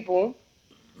most people,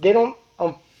 they don't,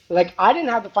 I didn't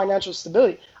have the financial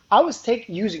stability. I was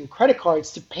using credit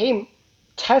cards to pay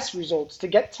test results, to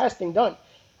get testing done.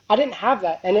 I didn't have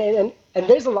that. And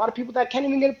there's a lot of people that can't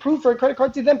even get approved for a credit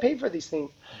card to then pay for these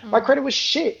things. My credit was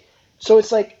shit. So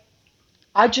it's like,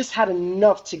 I just had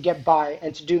enough to get by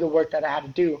and to do the work that I had to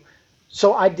do.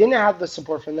 So I didn't have the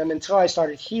support from them until I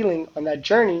started healing on that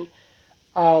journey.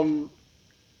 And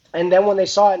then when they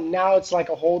saw it, now it's like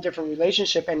a whole different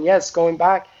relationship. And yes, going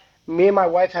back, me and my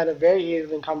wife had a very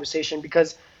healing conversation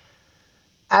because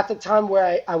at the time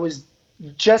where I was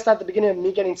just at the beginning of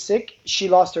me getting sick, she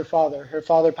lost her father. Her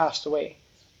father passed away.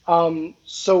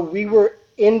 So we were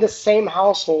in the same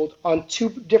household on two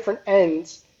different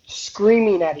ends,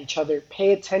 screaming at each other,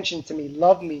 pay attention to me,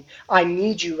 love me, I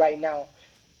need you right now.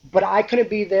 But I couldn't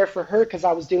be there for her because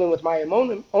I was dealing with my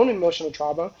own emotional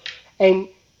trauma. And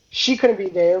she couldn't be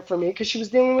there for me because she was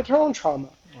dealing with her own trauma.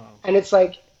 Wow. And it's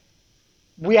like,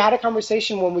 we had a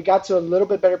conversation when we got to a little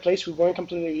bit better place. We weren't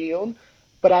completely healed.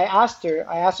 But I asked her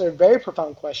a very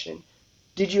profound question.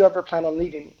 Did you ever plan on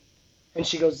leaving me? And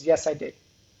she goes, yes, I did.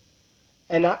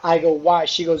 And I go, why?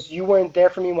 She goes, you weren't there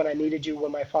for me when I needed you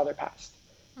when my father passed.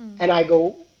 And I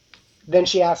go, then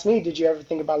she asked me, did you ever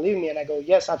think about leaving me? And I go,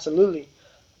 yes, absolutely.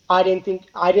 I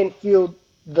didn't feel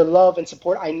the love and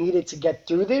support I needed to get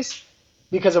through this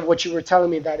because of what you were telling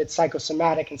me that it's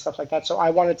psychosomatic and stuff like that. So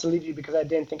I wanted to leave you because I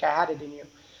didn't think I had it in you.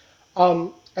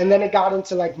 And then it got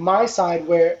into like my side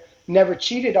where never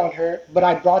cheated on her, but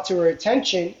I brought to her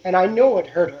attention, and I know it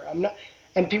hurt her. I'm not,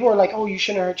 and people are like, "Oh, you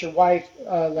shouldn't hurt your wife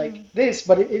like this,"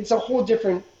 but it's a whole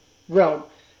different realm.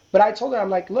 But I told her, I'm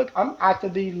like, "Look, I'm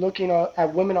actively looking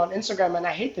at women on Instagram, and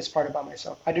I hate this part about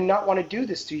myself. I do not want to do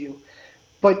this to you,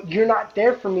 but you're not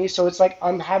there for me, so it's like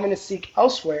I'm having to seek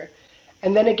elsewhere."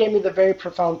 And then it gave me the very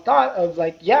profound thought of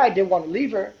like, yeah, I did want to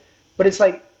leave her, but it's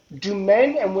like, do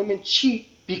men and women cheat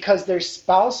because their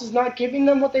spouse is not giving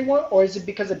them what they want, or is it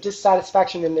because of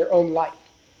dissatisfaction in their own life?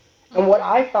 And what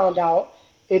I found out,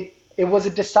 it was a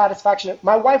dissatisfaction.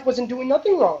 My wife wasn't doing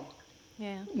nothing wrong,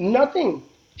 Yeah. nothing.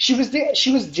 She was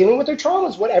dealing with her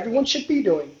traumas, what everyone should be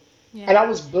doing. And Yeah. I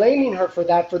was blaming her for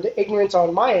that, for the ignorance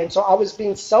on my end. So I was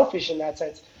being selfish in that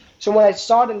sense. So when I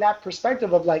saw it in that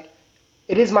perspective of like,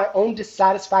 it is my own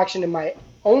dissatisfaction in my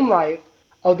own life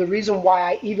of the reason why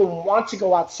I even want to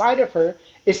go outside of her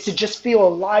is to just feel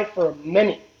alive for a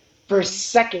minute, for a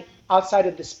second outside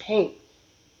of this pain.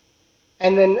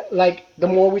 And then like the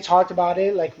more we talked about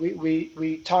it, like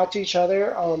we talked to each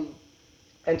other,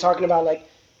 and talking about like,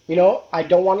 I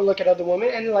don't want to look at other women,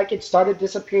 and like it started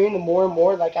disappearing the more and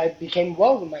more, like I became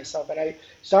well with myself and I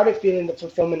started feeling the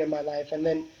fulfillment in my life. And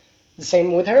then the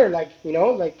same with her, like,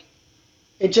 like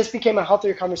it just became a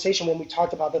healthier conversation when we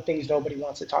talked about the things nobody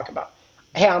wants to talk about.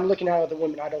 Hey, I'm looking at other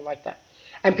women, I don't like that.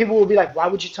 And people will be like, why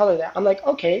would you tell her that? I'm like,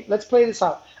 okay, let's play this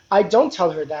out. I don't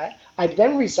tell her that. I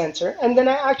then resent her, and then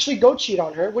I actually go cheat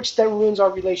on her, which then ruins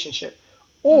our relationship.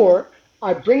 Or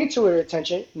I bring it to her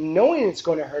attention, knowing it's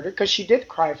going to hurt her, because she did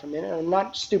cry from it, and I'm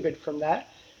not stupid from that,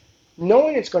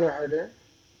 knowing it's going to hurt her,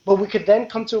 but we could then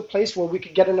come to a place where we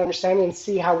could get an understanding and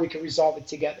see how we could resolve it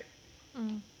together.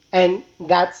 And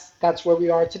that's where we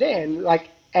are today. And like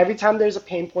every time there's a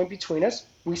pain point between us,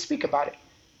 we speak about it.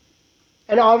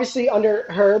 And obviously under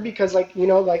her, because like,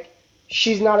 like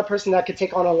she's not a person that could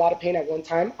take on a lot of pain at one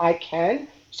time. I can.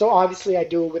 So obviously I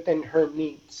do it within her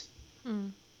means.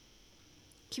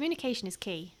 Communication is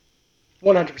key.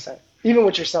 100%. Even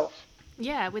with yourself.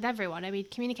 Yeah, with everyone. I mean,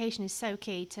 communication is so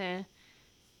key to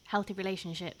healthy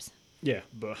relationships. Yeah,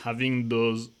 but having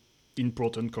those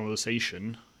important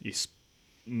conversation is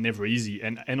never easy,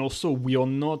 and also we are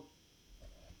not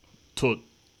taught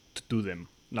to do them.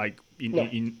 Like No.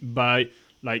 in by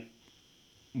like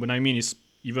when I mean is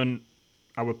even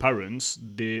our parents,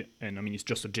 and I mean it's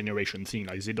just a generation thing.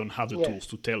 Like they don't have the Yeah. tools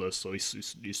to tell us, so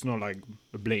it's not like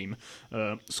a blame.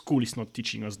 School is not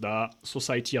teaching us that.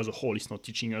 Society as a whole is not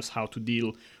teaching us how to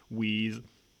deal with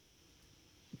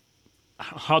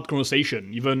hard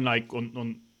conversation, even like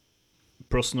on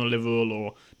personal level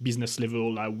or business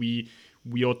level. Like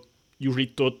we are usually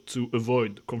taught to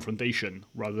avoid confrontation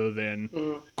rather than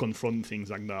confront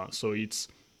things like that. So it's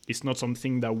not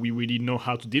something that we really know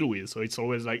how to deal with. So it's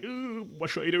always like, what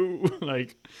should I do?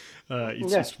 Like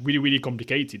it's really really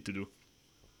complicated to do.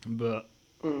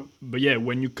 But yeah,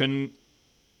 when you can.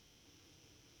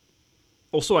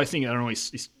 Also, I think I don't know.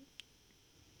 It's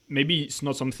maybe it's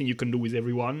not something you can do with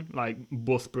everyone. Like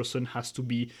both person has to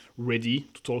be ready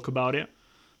to talk about it.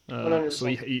 So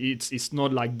 100%. it's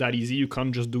not like that easy. You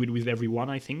can't just do it with everyone,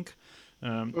 I think.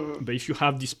 But if you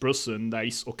have this person that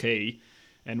is okay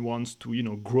and wants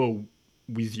to grow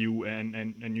with you,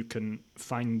 and you can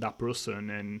find that person,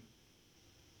 and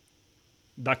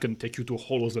that can take you to a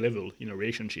whole other level in a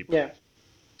relationship. Yeah.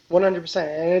 100%.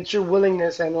 And it's your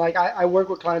willingness. And like I work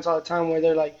with clients all the time where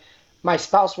they're like, my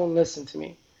spouse won't listen to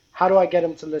me. How do I get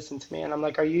him to listen to me? And I'm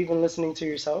like, are you even listening to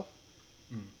yourself?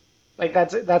 Like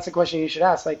that's a question you should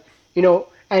ask. Like,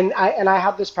 and I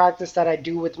have this practice that I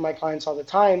do with my clients all the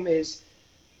time is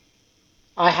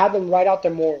I have them write out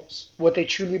their morals, what they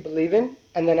truly believe in,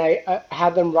 and then I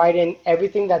have them write in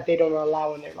everything that they don't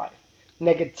allow in their life.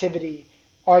 Negativity,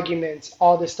 arguments,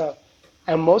 all this stuff.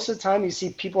 And most of the time you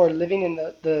see people are living in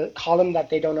the column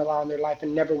that they don't allow in their life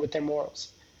and never with their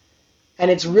morals. And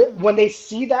it's when they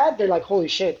see that, they're like, holy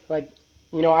shit, like,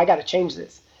 I got to change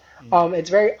this. It's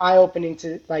very eye-opening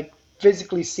to like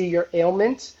physically see your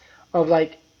ailments of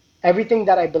like everything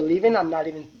that I believe in, I'm not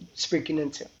even speaking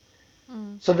into.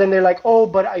 So then they're like, oh,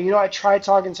 but I tried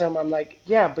talking to them. I'm like,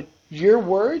 yeah, but your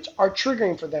words are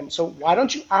triggering for them. So why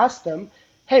don't you ask them,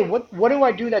 hey, what do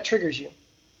I do that triggers you?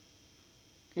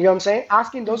 You know what I'm saying?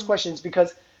 Asking those questions,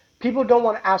 because people don't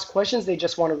want to ask questions, they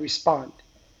just want to respond.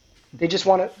 They just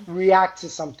want to react to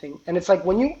something. And it's like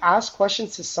when you ask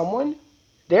questions to someone,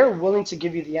 they're willing to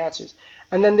give you the answers.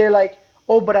 And then they're like,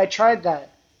 oh, but I tried that.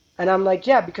 And I'm like,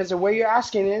 yeah, because the way you're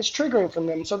asking it is triggering from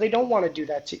them. So they don't want to do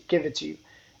that to give it to you.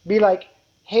 Be like,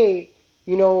 hey,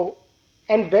 you know,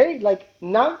 and very like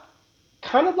not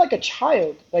kind of like a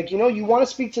child. Like, you know, you want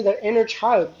to speak to the inner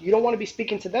child. You don't want to be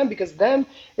speaking to them because them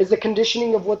is the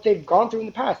conditioning of what they've gone through in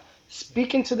the past.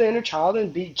 Speaking to the inner child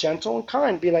and be gentle and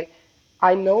kind. Be like,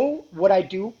 I know what I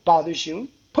do bothers you.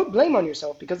 Put blame on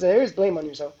yourself because there is blame on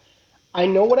yourself. I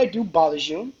know what I do bothers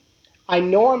you. I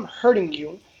know I'm hurting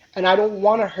you and I don't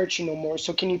want to hurt you no more.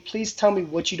 So can you please tell me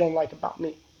what you don't like about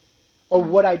me or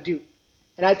what I do?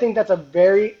 And I think that's a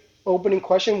very opening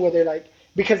question where they're like,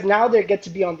 because now they get to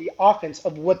be on the offense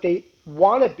of what they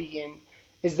want to be in,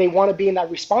 is they want to be in that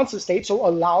responsive state. So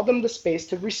allow them the space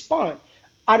to respond.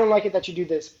 I don't like it that you do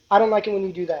this. I don't like it when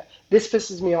you do that. This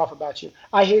pisses me off about you.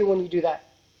 I hate it when you do that.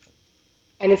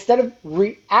 And instead of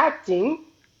reacting,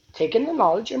 take in the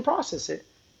knowledge and process it.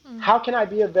 How can I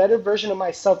be a better version of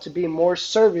myself to be more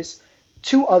service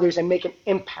to others and make an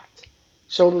impact?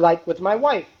 So like with my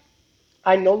wife,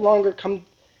 I no longer come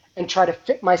and try to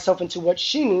fit myself into what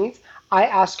she needs. I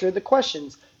ask her the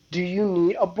questions. Do you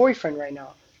need a boyfriend right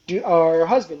now? Or a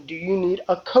husband? Do you need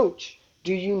a coach?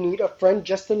 Do you need a friend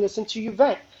just to listen to you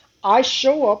vent? I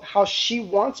show up how she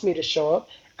wants me to show up,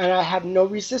 and I have no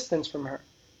resistance from her.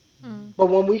 But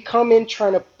when we come in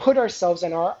trying to put ourselves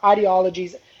in our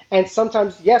ideologies, and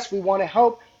sometimes, yes, we want to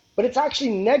help, but it's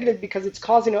actually negative because it's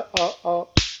causing a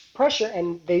pressure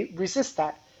and they resist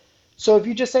that. So if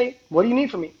you just say, what do you need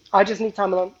from me? I just need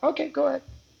time alone. Okay, go ahead.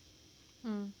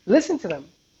 Listen to them.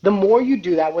 The more you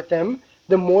do that with them,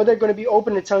 the more they're going to be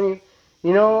open to telling you,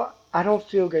 you know, I don't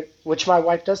feel good, which my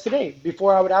wife does today.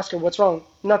 Before I would ask her, what's wrong?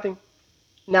 Nothing.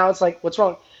 Now it's like, what's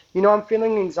wrong? You know, I'm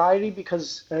feeling anxiety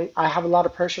because I have a lot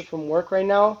of pressure from work right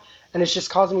now, and it's just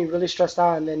causing me really stressed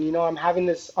out. And then, you know, I'm having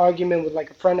this argument with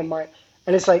like a friend of mine,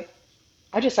 and it's like,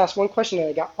 I just asked one question and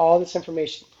I got all this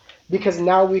information because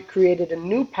now we've created a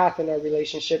new path in our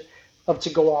relationship of to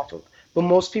go off of. But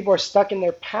most people are stuck in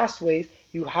their past ways.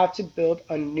 You have to build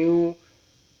a new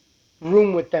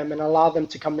room with them and allow them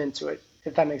to come into it,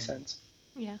 if that makes sense.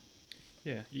 Yeah.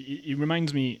 Yeah, it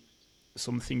reminds me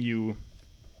something you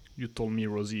told me,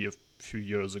 Rosie, a few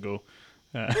years ago.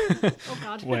 Oh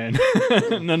God. When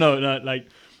no, like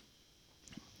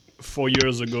 4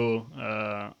 years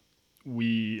ago,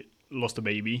 we lost a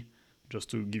baby. Just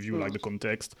to give you like the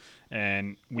context,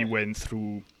 and we went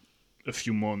through a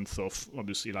few months of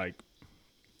obviously like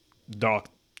dark,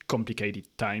 complicated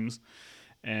times.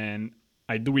 And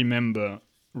I do remember,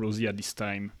 Rosie, at this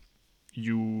time,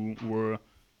 you were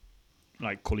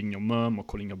like calling your mom or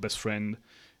calling your best friend,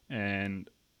 and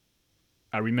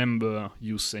I remember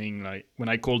you saying like, when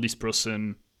I call this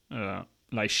person,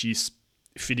 like she's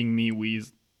feeding me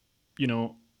with, you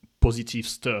know, positive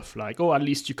stuff, like, oh, at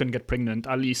least you can get pregnant,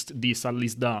 at least this, at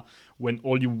least that, when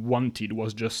all you wanted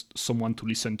was just someone to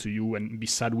listen to you and be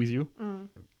sad with you.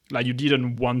 Like you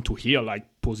didn't want to hear like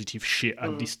positive shit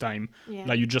at this time. Yeah.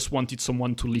 Like you just wanted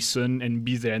someone to listen and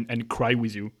be there and cry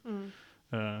with you.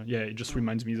 Yeah, it just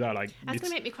reminds me that like That's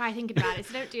gonna make me cry thinking about it,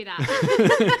 so don't do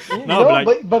that. no, but,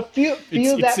 like, but feel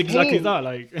it's that exactly pain. that.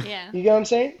 Like Yeah. You get what I'm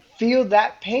saying? Feel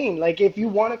that pain. Like if you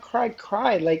want to cry,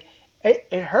 cry. Like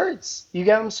it hurts. You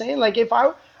get what I'm saying? Like if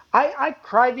I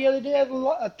cried the other day at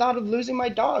the thought of losing my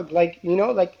dog. Like, you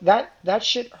know, like that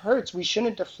shit hurts. We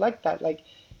shouldn't deflect that. Like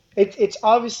it's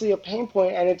obviously a pain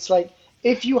point, and it's like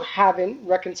if you haven't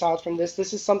reconciled from this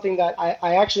is something that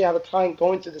I actually have a client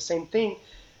going through the same thing,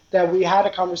 that we had a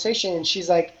conversation and she's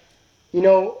like, you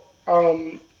know,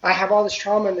 I have all this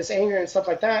trauma and this anger and stuff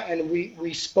like that, and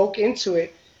we spoke into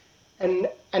it.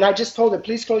 And I just told her,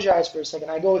 please close your eyes for a second.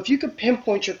 I go, if you could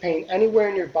pinpoint your pain anywhere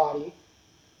in your body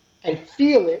and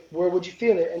feel it, where would you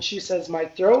feel it? And she says, my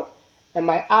throat and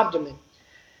my abdomen.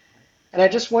 And I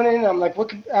just went in and I'm like, what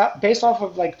could, based off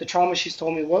of like the trauma she's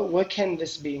told me, what can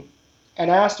this be?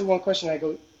 And I asked her one question. I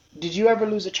go, did you ever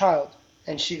lose a child?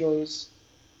 And she goes,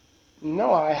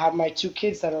 no, I have my 2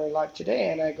 kids that are alive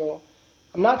today. And I go,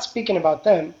 I'm not speaking about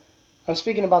them. I'm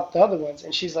speaking about the other ones.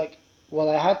 And she's like, well,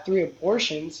 I had 3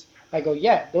 abortions. I go,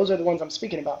 yeah, those are the ones I'm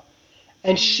speaking about.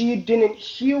 And she didn't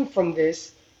heal from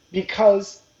this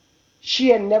because she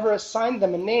had never assigned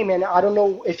them a name. And I don't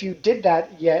know if you did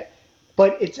that yet,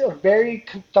 but it's a very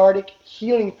cathartic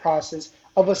healing process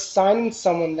of assigning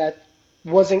someone that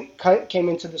came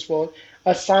into this world,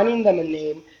 assigning them a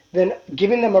name, then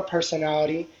giving them a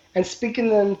personality, and speaking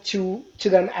them to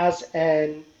them as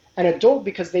an adult,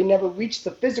 because they never reached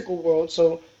the physical world,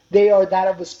 so they are that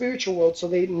of the spiritual world, so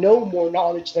they know more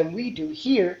knowledge than we do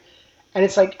here. And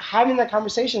it's like having that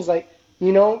conversation is like,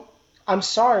 you know, I'm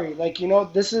sorry. Like,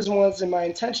 this is wasn't my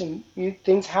intention.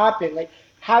 Things happen. Like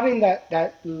having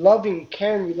that loving,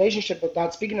 caring relationship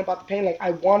about speaking about the pain. Like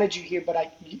I wanted you here, but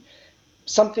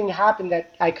something happened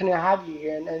that I couldn't have you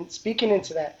here, and speaking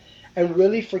into that and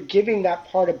really forgiving that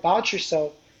part about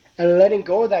yourself and letting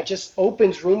go of that just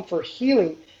opens room for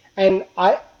healing. And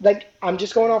I'm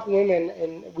just going off women,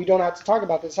 and we don't have to talk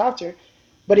about this after,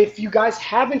 but if you guys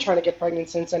have been trying to get pregnant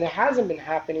since and it hasn't been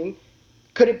happening,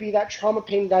 could it be that trauma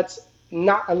pain that's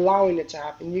not allowing it to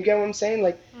happen? You get what I'm saying?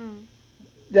 Like Mm.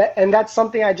 that, and that's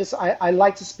something I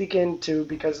like to speak into,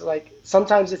 because like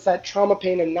sometimes it's that trauma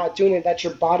pain and not doing it that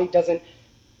your body doesn't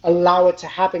allow it to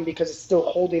happen because it's still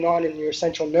holding on in your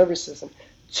central nervous system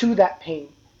to that pain.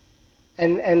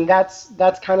 And that's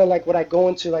kind of like what I go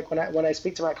into, like when I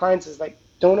speak to my clients, is like,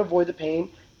 don't avoid the pain,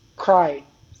 cry,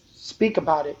 speak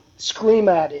about it, scream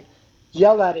at it,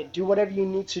 yell at it, do whatever you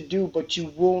need to do, but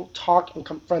you will talk and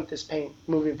confront this pain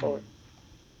moving forward.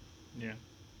 Mm. Yeah.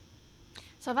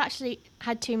 So I've actually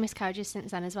had 2 miscarriages since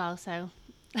then as well, so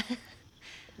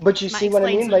But you might see what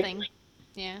I explain mean? Like, something.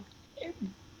 Yeah.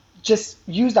 just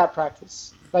use that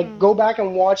practice. Like, Mm. go back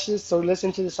and watch this or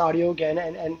listen to this audio again,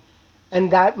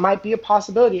 and that might be a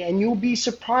possibility. And you'll be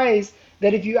surprised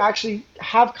that if you actually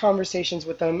have conversations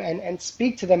with them and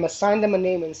speak to them, assign them a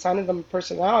name and assign them a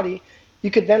personality, you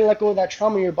could then let go of that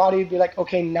trauma. Your body would be like,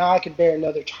 okay, now I could bear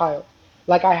another child.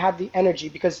 Like I have the energy,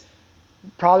 because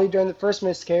probably during the first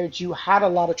miscarriage, you had a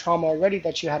lot of trauma already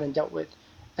that you hadn't dealt with.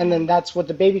 And then Mm. that's what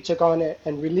the baby took on it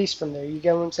and released from there. You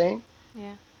get what I'm saying?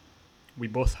 Yeah. We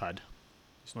both had.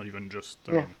 It's not even just.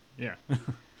 Yeah. Yeah.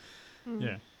 Mm.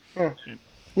 Yeah. Yeah. Yeah.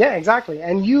 Yeah, exactly.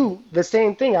 And you, the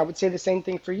same thing. I would say the same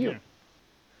thing for you. Yeah.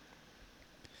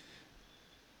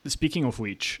 Speaking of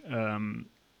which,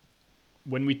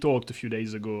 when we talked a few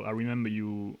days ago, I remember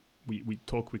we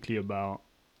talked quickly about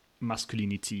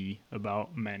masculinity,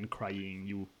 about men crying.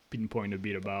 You pinpoint a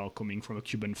bit about coming from a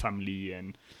Cuban family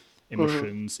and Hmm.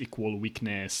 emotions equal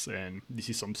weakness, and this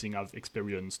is something I've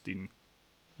experienced in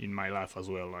my life as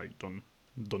well. Like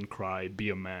don't cry, be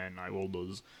a man, like all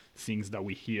those things that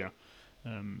we hear.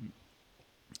 Um,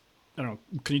 I don't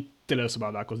know. Can you tell us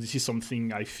about that? Because this is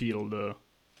something I feel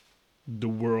the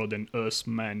world and us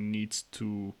men needs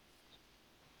to.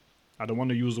 I don't want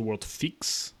to use the word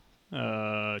fix,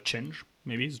 change.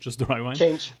 Maybe it's just the right one.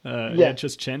 Change. Yeah, Yeah.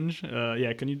 just change.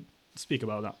 Yeah, can you speak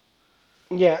about that?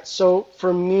 Yeah. So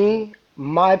for me,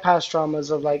 my past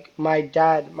traumas of like my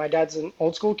dad's an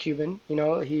old school Cuban.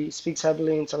 He speaks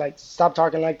heavily into like, stop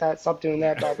talking like that, stop doing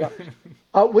that, blah,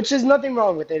 blah. Which is nothing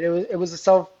wrong with it. It was a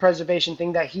self-preservation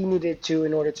thing that he needed to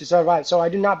in order to survive. So I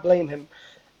do not blame him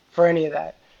for any of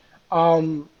that.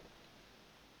 Um,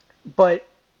 but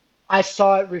I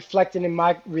saw it reflected in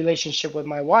my relationship with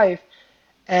my wife.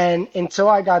 And until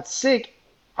I got sick,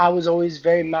 I was always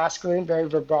very masculine, very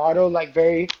vibrato, like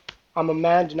very, I'm a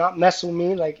man, do not mess with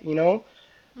me. Like,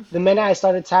 the minute I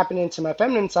started tapping into my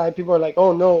feminine side, people are like,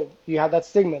 oh no, you have that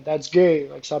stigma, that's gay,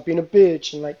 like stop being a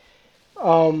bitch. And like,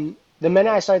 the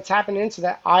minute I started tapping into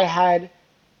that,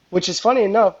 which is funny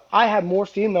enough, I have more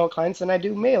female clients than I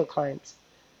do male clients,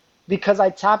 because I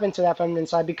tap into that feminine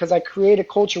side, because I create a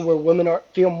culture where women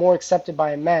feel more accepted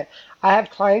by a man. I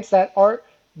have clients that are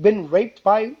been raped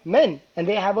by men, and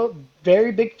they have a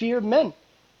very big fear of men,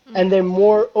 and Mm. they're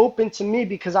more open to me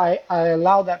because I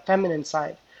allow that feminine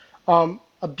side.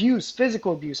 Abuse,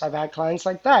 physical abuse. I've had clients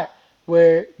like that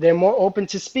where they're more open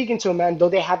to speaking to a man, though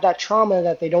they have that trauma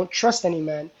that they don't trust any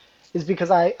man, is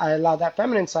because I allow that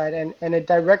feminine side, and it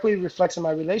directly reflects in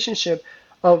my relationship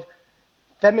of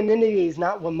femininity is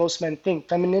not what most men think.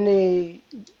 Femininity,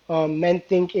 men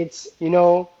think it's,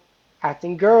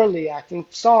 acting girly, acting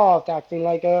soft, acting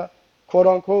like a quote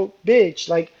unquote bitch.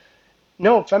 Like,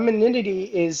 no, femininity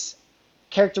is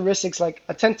characteristics like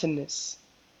attentiveness,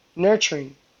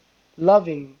 nurturing,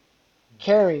 loving,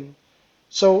 caring.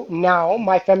 So now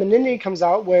my femininity comes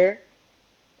out where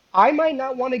I might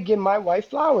not want to give my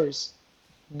wife flowers,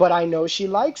 but I know she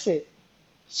likes it.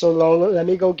 So let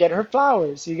me go get her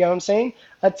flowers. You get what I'm saying?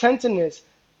 Attentiveness.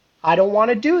 I don't want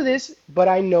to do this, but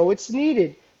I know it's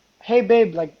needed. Hey,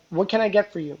 babe, like, what can I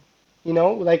get for you?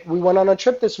 Like we went on a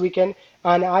trip this weekend,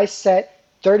 and I set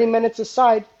 30 minutes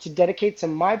aside to dedicate to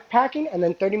my packing, and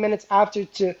then 30 minutes after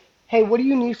to, hey, what do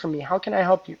you need from me? How can I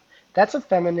help you? That's a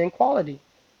feminine quality.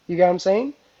 You get what I'm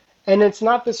saying? And it's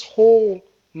not this whole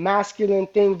masculine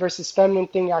thing versus feminine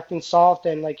thing, acting soft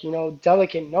and like,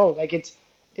 delicate. No, like it's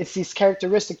these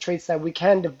characteristic traits that we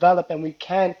can develop and we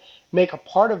can make a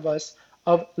part of us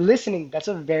of listening. That's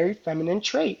a very feminine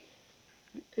trait.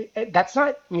 That's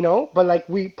not, but like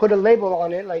we put a label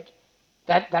on it, like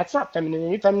That's not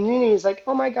femininity. Femininity is like,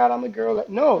 oh my God, I'm a girl. Like,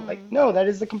 no, like no, that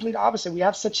is the complete opposite. We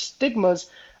have such stigmas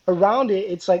around it.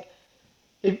 It's like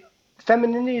if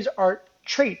femininities are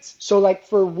traits. So like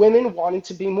for women wanting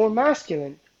to be more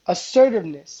masculine,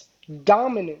 assertiveness,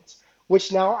 dominance,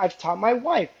 which now I've taught my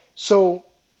wife. So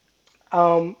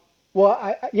um,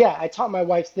 well, yeah, I taught my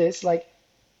wife this. Like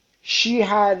she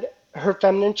had her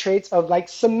feminine traits of like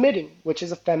submitting, which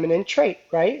is a feminine trait,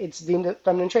 right? It's deemed a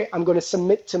feminine trait. I'm going to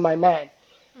submit to my man.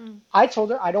 Mm. I told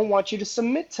her, I don't want you to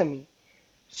submit to me.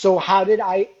 So, how did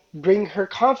I bring her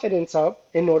confidence up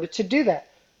in order to do that?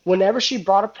 Whenever she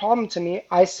brought a problem to me,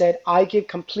 I said, I give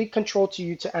complete control to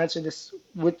you to answer this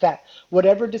with that.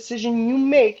 Whatever decision you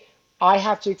make, I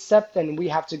have to accept and we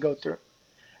have to go through.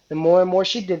 The more and more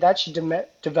she did that, she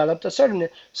developed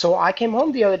assertiveness. So I came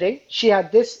home the other day. She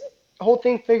had this whole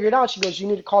thing figured out. She goes, you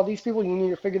need to call these people. You need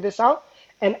to figure this out.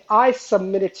 And I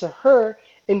submitted to her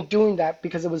in doing that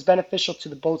because it was beneficial to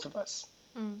the both of us.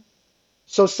 Mm.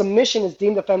 So submission is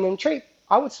deemed a feminine trait.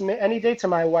 I would submit any day to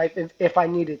my wife if I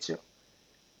needed to,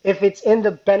 if it's in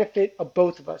the benefit of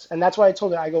both of us. And that's why I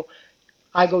told her,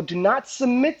 I go, do not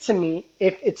submit to me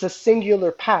if it's a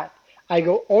singular path. I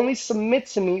go, only submit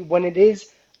to me when it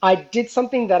is, I did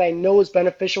something that I know is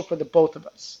beneficial for the both of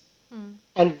us, Mm.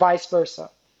 and vice versa.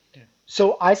 Yeah.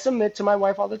 So I submit to my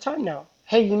wife all the time now.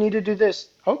 Hey, you need to do this.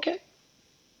 Okay.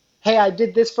 Hey, I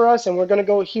did this for us and we're going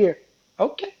to go here.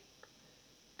 Okay.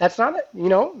 That's not it,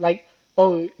 like,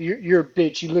 oh, you're a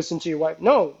bitch, you listen to your wife.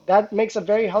 No, that makes a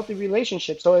very healthy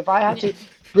relationship. So if I have Yeah. to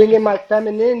bring in my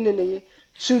femininity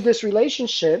to this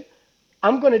relationship,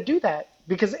 I'm going to do that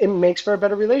because it makes for a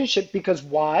better relationship. Because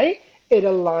why? It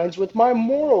aligns with my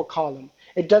moral column.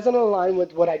 It doesn't align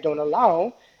with what I don't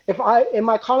allow. If I in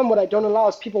my column what I don't allow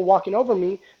is people walking over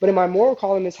me, but in my moral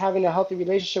column is having a healthy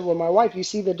relationship with my wife. You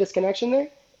see the disconnection there?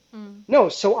 Mm. No,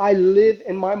 so I live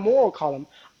in my moral column.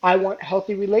 I want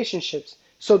healthy relationships.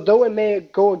 So though it may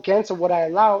go against what I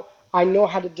allow, I know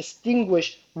how to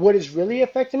distinguish what is really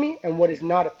affecting me and what is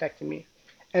not affecting me.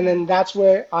 And then Mm. that's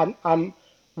where I'm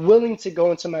willing to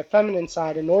go into my feminine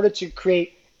side in order to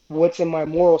create what's in my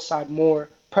moral side more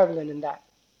prevalent in that.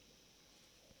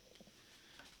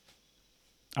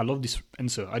 I love this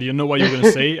answer. I didn't know what you were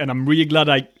gonna say, and I'm really glad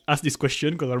I asked this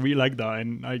question because I really like that,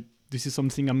 and this is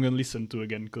something I'm gonna listen to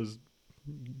again because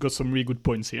got some really good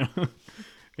points here.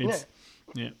 Yeah. It's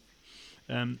yeah.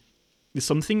 Um, it's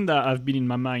something that I've been in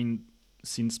my mind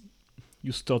since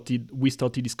we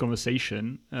started this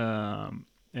conversation,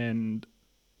 and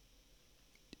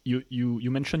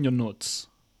you mentioned your notes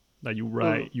that you Mm.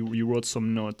 write. You wrote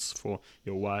some notes for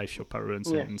your wife, your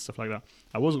parents, Yeah. and stuff like that.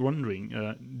 I was wondering,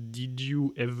 did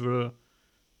you ever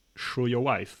show your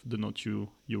wife the note you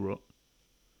wrote?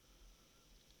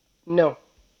 No,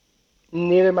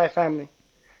 neither my family.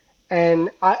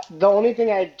 And the only thing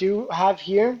I do have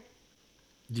here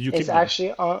Did you is keep them?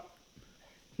 actually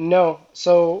no.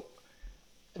 So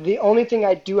the only thing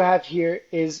I do have here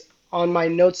is on my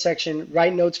notes section,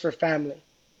 write notes for family.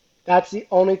 That's the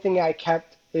only thing I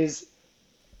kept is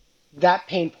that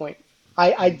pain point.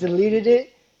 I deleted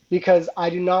it because I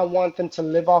do not want them to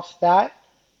live off that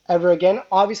ever again.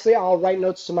 Obviously, I'll write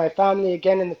notes to my family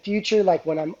again in the future, like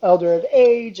when I'm elder of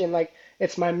age and like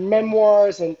it's my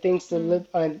memoirs and things to Mm. live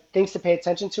and things to pay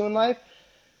attention to in life.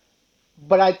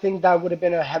 But I think that would have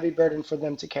been a heavy burden for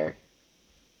them to carry.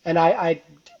 And I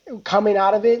coming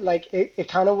out of it, like it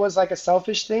kind of was like a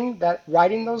selfish thing that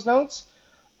writing those notes,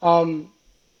 um,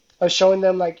 of showing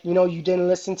them like, you didn't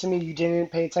listen to me, you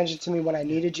didn't pay attention to me when I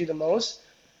Yeah. needed you the most.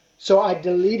 So I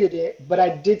deleted it, but I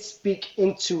did speak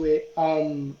into it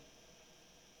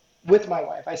with my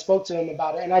wife. I spoke to him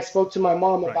about it, and I spoke to my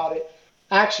mom Right. about it.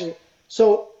 Actually,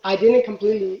 so I didn't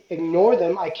completely ignore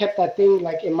them. I kept that thing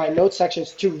like in my notes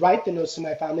sections to write the notes to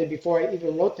my family before I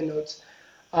even wrote the notes.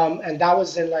 And that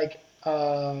was in like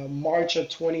March of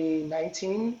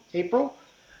 2019, April.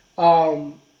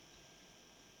 Um,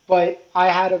 but I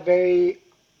had a very,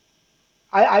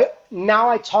 I now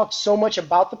I talked so much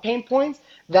about the pain points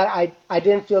that I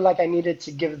didn't feel like I needed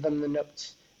to give them the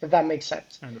notes, if that makes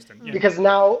sense. I understand. Yeah. Mm. Because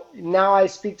now I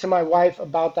speak to my wife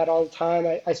about that all the time.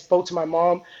 I spoke to my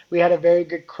mom. We had a very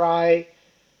good cry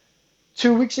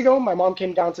 2 weeks ago. My mom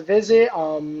came down to visit,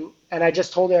 and I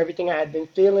just told her everything I had been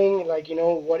feeling, like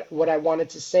what I wanted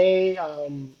to say,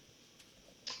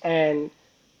 and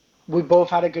we both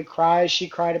had a good cry. She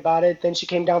cried about it. Then she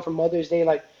came down for Mother's Day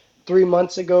like 3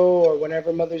 months ago or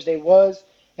whenever Mother's Day was,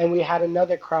 and we had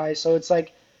another cry. So it's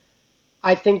like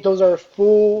I think those are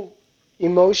full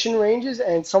emotion ranges.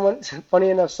 And someone, funny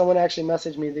enough, someone actually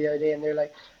messaged me the other day and they're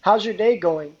like, "How's your day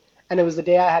going?" And it was the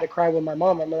day I had to cry with my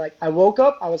mom. I'm like, I woke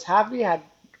up, I was happy, had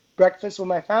breakfast with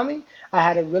my family. I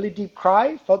had a really deep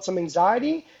cry, felt some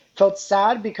anxiety, felt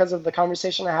sad because of the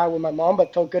conversation I had with my mom,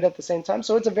 but felt good at the same time.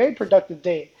 So it's a very productive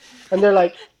day. And they're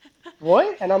like,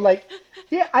 what? And I'm like,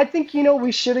 yeah, I think,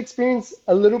 we should experience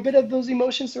a little bit of those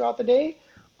emotions throughout the day.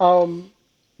 Um,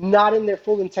 Not in their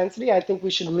full intensity. I think we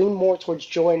should lean more towards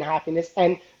joy and happiness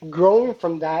and growing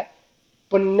from that,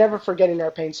 but never forgetting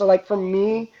our pain. So, like for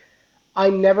me, I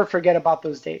never forget about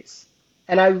those days.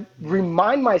 And I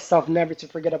remind myself never to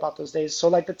forget about those days. So,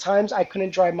 like the times I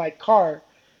couldn't drive my car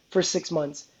for 6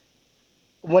 months,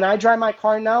 when I drive my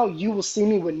car now, you will see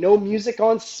me with no music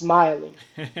on, smiling,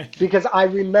 because I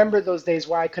remember those days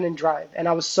where I couldn't drive, and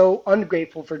I was so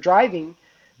ungrateful for driving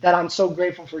that I'm so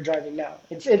grateful for driving now.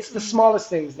 It's the smallest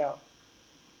things now.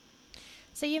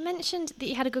 So you mentioned that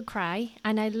you had a good cry,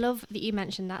 and I love that you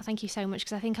mentioned that. Thank you so much,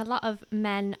 because I think a lot of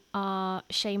men are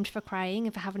shamed for crying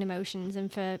and for having emotions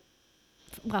and for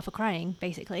crying,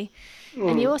 basically.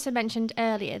 And you also mentioned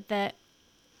earlier that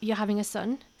you're having a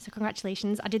son, so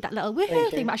congratulations. I did that little woohoo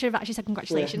Thank thing, you. but I should have actually said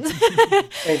congratulations.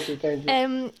 Thank you, thank you.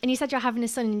 And you said you're having a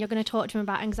son and you're going to talk to him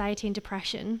about anxiety and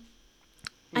depression.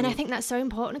 And I think that's so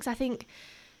important, because I think,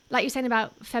 like you're saying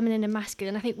about feminine and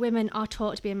masculine, I think women are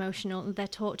taught to be emotional. They're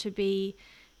taught to be,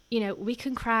 we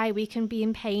can cry, we can be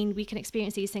in pain, we can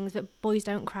experience these things, but boys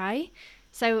don't cry.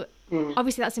 So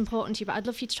obviously that's important to you, but I'd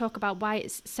love for you to talk about why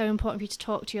it's so important for you to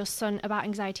talk to your son about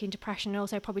anxiety and depression, and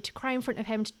also probably to cry in front of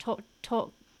him, to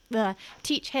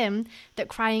teach him that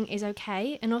crying is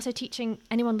okay, and also teaching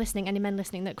anyone listening, any men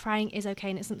listening, that crying is okay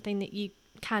and it's something that you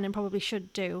can and probably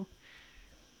should do.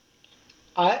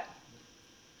 I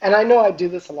and I know I do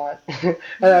this a lot, and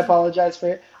I apologize for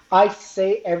it. I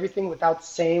say everything without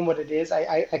saying what it is.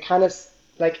 I kind of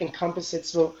like encompass it.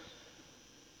 So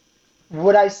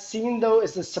what I've seen though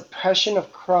is the suppression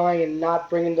of crying and not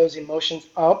bringing those emotions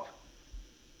up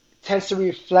tends to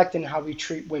reflect in how we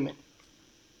treat women.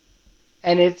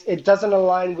 And it doesn't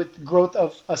align with growth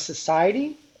of a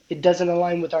society. It doesn't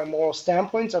align with our moral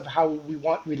standpoints of how we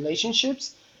want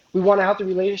relationships. We want a healthy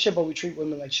relationship, but we treat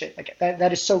women like shit. Like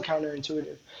that is so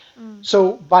counterintuitive.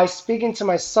 So by speaking to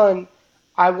my son,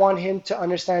 I want him to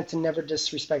understand to never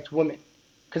disrespect women,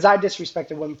 because I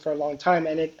disrespected women for a long time,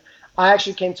 and I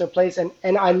actually came to a place,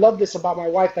 and I love this about my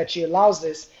wife, that she allows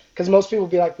this, because most people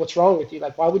be like, "What's wrong with you?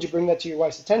 Like, why would you bring that to your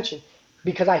wife's attention?"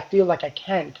 Because I feel like I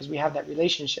can, because we have that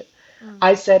relationship.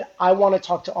 I said I want to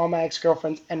talk to all my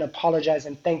ex-girlfriends and apologize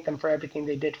and thank them for everything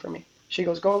they did for me. She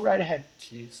goes, "Go right ahead."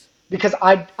 Jeez. Because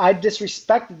I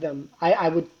disrespected them. I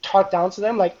would talk down to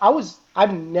them. Like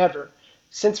I've never,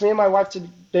 since me and my wife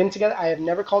have been together, I have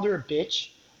never called her a bitch.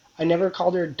 I never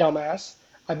called her a dumbass.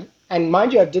 And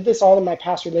mind you, I did this all in my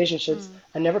past relationships.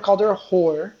 I never called her a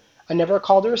whore. I never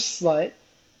called her a slut.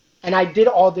 And I did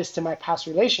all this to my past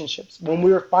relationships. When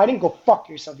we were fighting, go fuck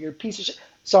yourself. You're a piece of shit.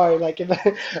 Sorry, like, Yeah,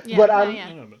 but no, I'm,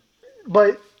 yeah.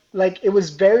 but like it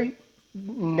was very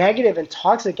negative and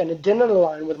toxic, and it didn't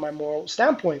align with my moral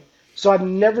standpoint. So I've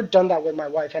never done that with my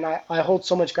wife, and I hold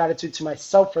so much gratitude to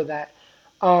myself for that,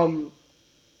 um,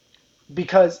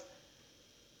 because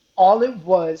all it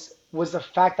was the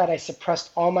fact that I suppressed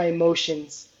all my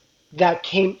emotions that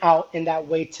came out in that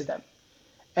way to them.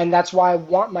 And that's why I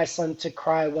want my son to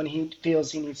cry when he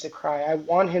feels he needs to cry. I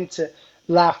want him to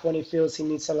laugh when he feels he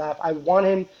needs to laugh. I want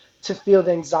him to feel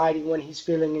the anxiety when he's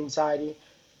feeling anxiety,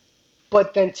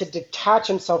 but then to detach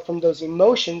himself from those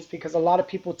emotions, because a lot of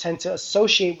people tend to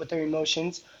associate with their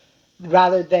emotions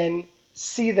rather than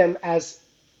see them as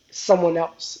someone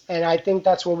else. And I think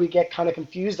that's where we get kind of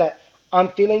confused, that I'm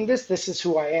feeling this, this is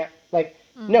who I am. Like,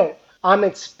 no, I'm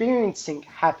experiencing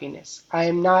happiness. I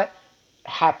am not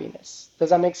happiness.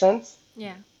 Does that make sense?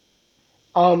 Yeah.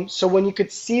 So when you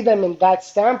could see them in that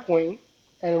standpoint,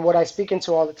 and what I speak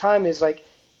into all the time is like,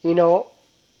 you know,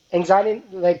 anxiety,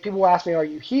 like people ask me, are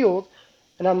you healed?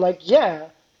 And I'm like, yeah,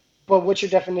 but what's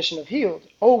your definition of healed?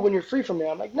 Oh, when you're free from it.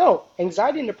 I'm like, no,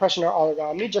 anxiety and depression are all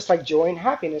around me, just like joy and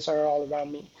happiness are all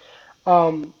around me.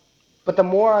 Um, but the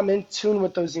more I'm in tune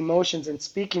with those emotions and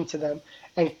speaking to them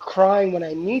and crying when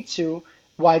I need to,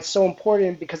 why it's so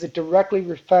important, because it directly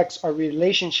reflects our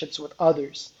relationships with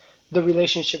others, the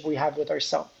relationship we have with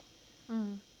ourselves.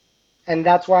 And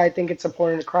that's why I think it's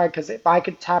important to cry, because if I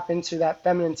could tap into that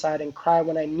feminine side and cry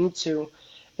when I need to,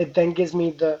 it then gives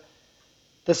me the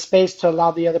space to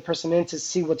allow the other person in to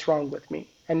see what's wrong with me,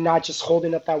 and not just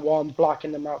holding up that wall and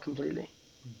blocking them out completely.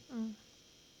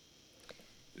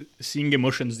 Seeing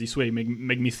emotions this way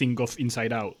make me think of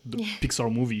Inside Out, the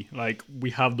Pixar movie. Like,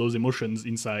 we have those emotions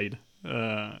inside,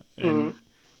 and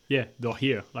yeah, they're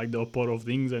here. Like, they're part of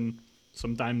things, and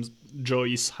sometimes joy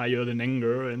is higher than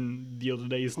anger, and the other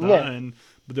day is not. Yeah.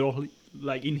 But they're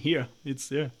like in here.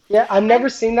 It's yeah. Yeah, I've Um, never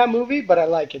seen that movie, but I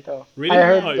like it though. I Really?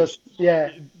 heard Oh, this.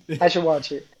 Yeah, I should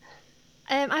watch it.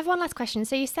 I have one last question.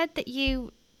 So you said that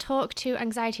you talk to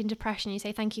anxiety and depression. You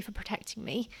say thank you for protecting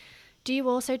me. Do you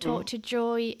also talk to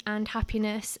joy and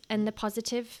happiness and the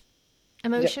positive Yes,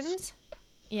 emotions?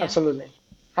 Yeah. absolutely, And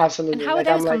absolutely. how are Like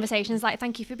I'm those like, conversations? Like,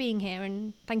 thank you for being here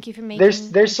and thank you for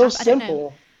making they're me so happy. I don't know.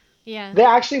 simple. Yeah. They're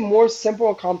actually more simple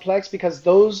and complex because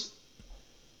those,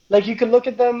 like, you can look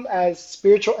at them as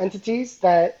spiritual entities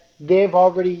that they've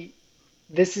already,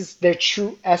 this is their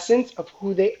true essence of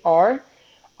who they are.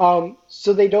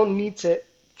 So they don't need to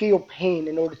feel pain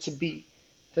in order to be.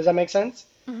 Does that make sense?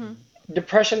 Mm-hmm.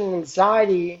 Depression and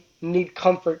anxiety need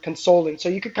comfort, consoling. So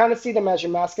you could kind of see them as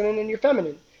your masculine and your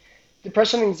feminine.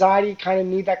 Depression and anxiety kind of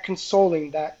need that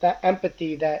consoling, that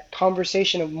empathy, that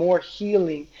conversation of more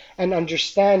healing and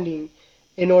understanding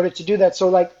in order to do that. So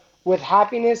like with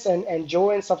happiness and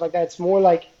joy and stuff like that, it's more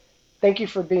like thank you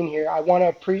for being here. I want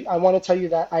to tell you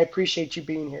that I appreciate you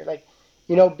being here. Like,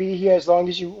 be here as long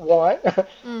as you want.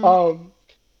 Mm. um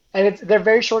and they're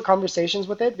very short conversations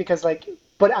with it because like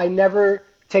but I never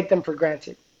take them for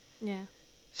granted. Yeah.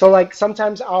 So like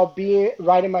sometimes I'll be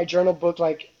writing my journal book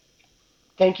like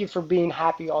thank you for being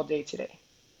happy all day today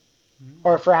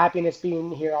or for happiness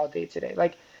being here all day today.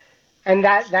 Like and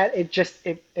that it just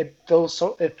it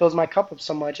fills my cup up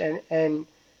so much and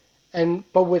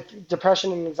but with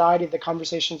depression and anxiety the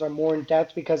conversations are more in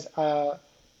depth because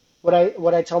what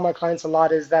I tell my clients a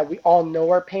lot is that we all know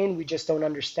our pain, we just don't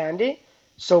understand it.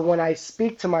 So when I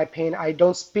speak to my pain, I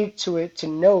don't speak to it to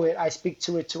know it, I speak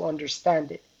to it to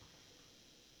understand it.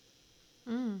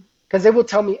 Mm. Because it will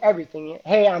tell me everything.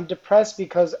 Hey, I'm depressed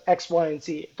because X, Y, and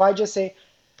Z. If I just say,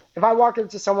 if I walk up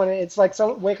to someone, it's like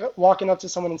walking up to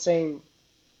someone and saying,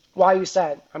 why are you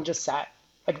sad? I'm just sad.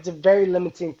 Like it's a very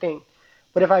limiting thing.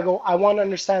 But if I go, I want to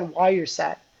understand why you're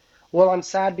sad. Well, I'm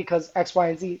sad because X, Y,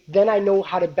 and Z. Then I know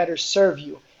how to better serve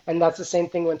you. And that's the same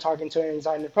thing when talking to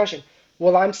anxiety and depression.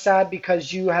 Well, I'm sad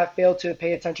because you have failed to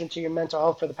pay attention to your mental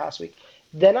health for the past week.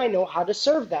 Then I know how to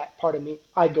serve that part of me.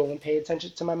 I go and pay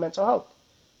attention to my mental health.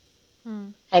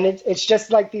 Mm. And it's just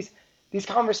like these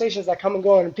conversations that come and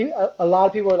go. And a lot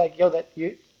of people are like, yo,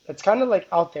 that's kind of like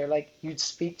out there. Like you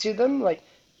speak to them, like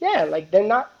yeah, like they're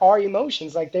not our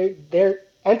emotions. Like they're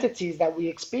entities that we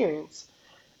experience,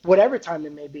 whatever time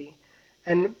it may be.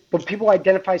 And but people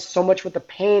identify so much with the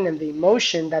pain and the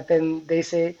emotion that then they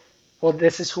say, well,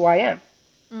 this is who I am.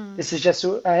 Mm. This is just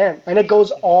who I am. And it goes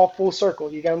all full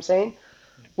circle. You get what I'm saying?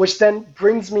 Which then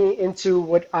brings me into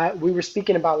what we were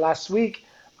speaking about last week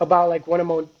about like one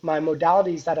of my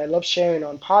modalities that I love sharing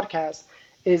on podcasts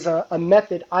is a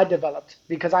method I developed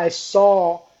because I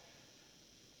saw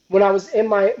when I was in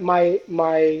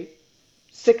my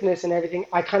sickness and everything,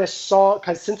 I kind of saw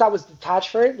because since I was detached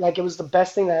from it, like it was the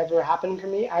best thing that ever happened for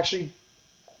me. Actually,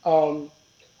 um,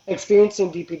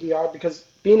 experiencing DPDR because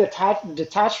being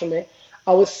detached from it,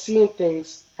 I was seeing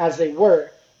things as they were,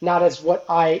 not as what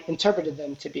I interpreted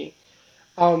them to be.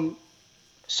 Um,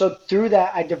 so through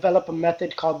that, I developed a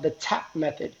method called the TAP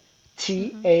method,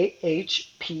 Mm-hmm.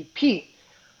 TAHPP.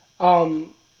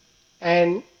 Um,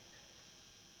 and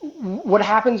what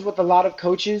happens with a lot of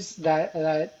coaches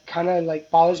that kind of like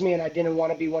bothers me, and I didn't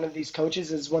want to be one of these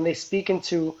coaches, is when they speak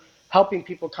into helping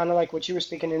people, kind of like what you were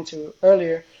speaking into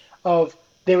earlier, of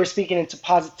they were speaking into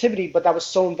positivity, but that was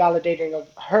so invalidating of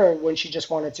her when she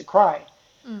just wanted to cry.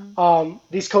 Mm.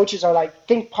 These coaches are like,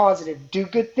 think positive, do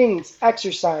good things,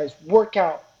 exercise, work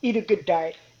out, eat a good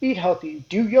diet, eat healthy,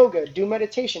 do yoga, do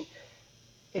meditation.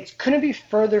 It couldn't be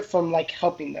further from like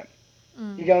helping them. You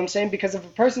Mm. get what I'm saying? Because if a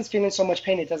person's feeling so much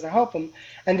pain, it doesn't help them.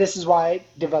 And this is why I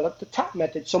developed the TAP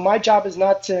method. So my job is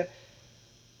not to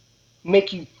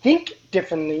make you think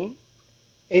differently,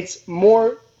 it's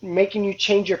more making you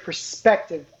change your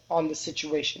perspective on the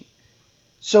situation.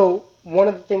 So one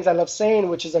of the things I love saying,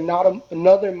 which is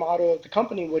another motto of the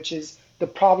company, which is the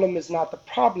problem is not the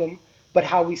problem, but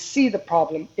how we see the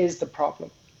problem is the problem.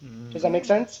 Does that make Mm.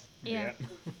 sense? Yeah. Yeah.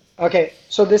 Okay,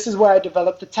 so this is where I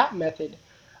developed the TAP method.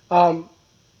 Um,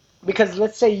 because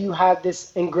let's say you have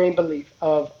this ingrained belief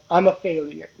of I'm a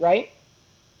failure, right?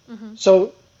 Mm-hmm.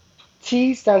 So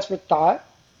T stands for thought,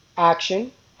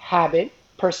 action, habit,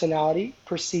 personality,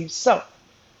 perceived self.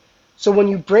 So when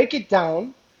you break it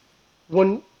down,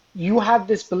 when you have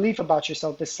this belief about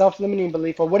yourself, this self-limiting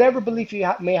belief, or whatever belief you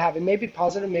may have, it may be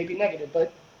positive, may be negative,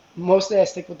 but mostly I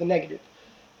stick with the negative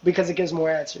because it gives more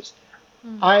answers.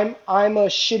 Mm. I'm a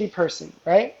shitty person,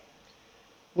 right?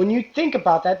 When you think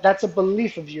about that, that's a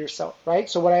belief of yourself, right?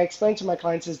 So what I explain to my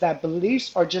clients is that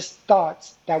beliefs are just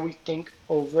thoughts that we think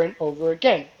over and over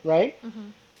again, right? Mm-hmm.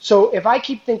 So if I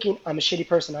keep thinking I'm a shitty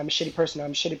person, I'm a shitty person,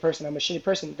 I'm a shitty person, I'm a shitty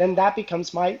person, then that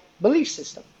becomes my belief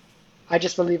system. I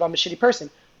just believe I'm a shitty person.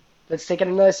 Let's take it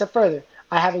another step further.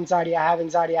 I have anxiety, I have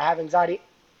anxiety, I have anxiety.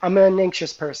 I'm an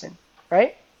anxious person,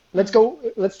 right? Let's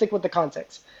stick with the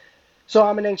context. So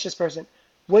I'm an anxious person.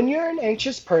 When you're an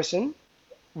anxious person,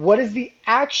 what is the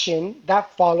action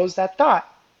that follows that thought?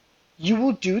 You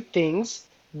will do things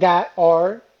that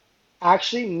are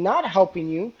actually not helping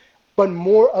you, but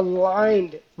more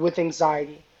aligned with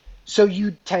anxiety. So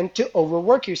you tend to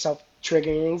overwork yourself,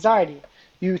 triggering anxiety.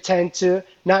 You tend to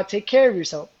not take care of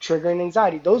yourself, triggering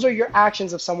anxiety. Those are your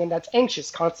actions of someone that's anxious,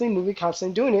 constantly moving,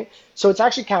 constantly doing it. So it's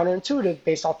actually counterintuitive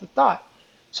based off the thought.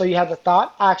 So you have the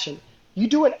thought, action. You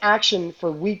do an action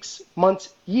for weeks,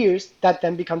 months, years, that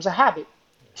then becomes a habit.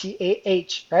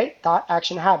 TAH, right? Thought,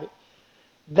 action, habit.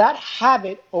 That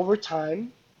habit over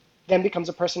time then becomes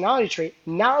a personality trait.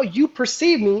 Now you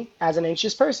perceive me as an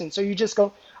anxious person. So you just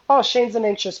go, oh, Shane's an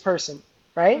anxious person,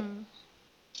 right?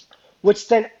 Which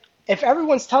then, if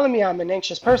everyone's telling me I'm an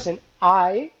anxious person,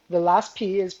 the last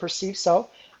P is perceived self,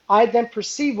 I then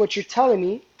perceive what you're telling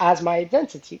me as my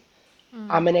identity.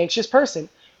 I'm an anxious person,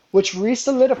 which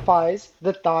re-solidifies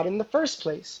the thought in the first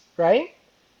place, right?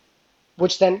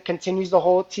 Which then continues the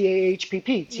whole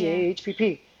TAHPP, Yeah.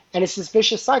 TAHPP. And it's this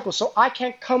vicious cycle. So I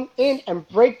can't come in and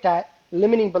break that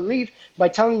limiting belief by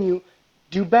telling you,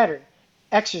 do better,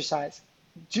 exercise,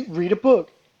 read a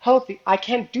book, healthy. I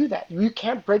can't do that. You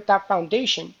can't break that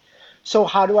foundation. So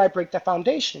how do I break that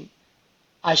foundation?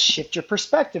 I shift your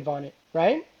perspective on it,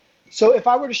 right? So if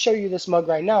I were to show you this mug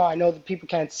right now, I know that people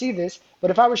can't see this, but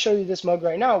if I were to show you this mug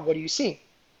right now, what do you see?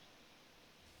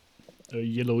 A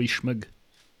yellowish mug.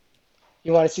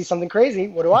 You want to see something crazy?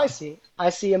 What do I see?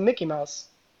 I see a Mickey Mouse.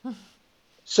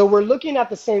 So we're looking at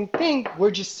the same thing,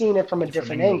 we're just seeing it from a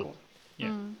different angle.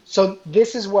 Yeah. So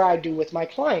this is what I do with my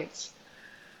clients.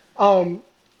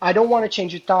 I don't want to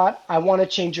change your thought, I want to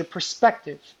change your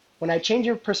perspective. When I change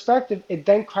your perspective, it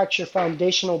then cracks your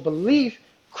foundational belief,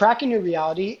 cracking your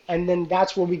reality, and then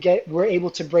that's where we're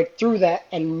able to break through that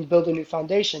and build a new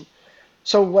foundation.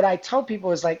 So what I tell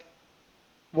people is like,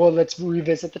 well, let's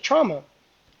revisit the trauma.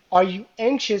 Are you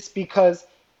anxious because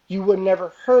you were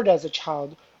never heard as a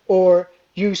child, or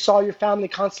you saw your family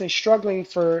constantly struggling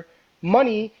for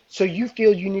money, so you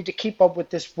feel you need to keep up with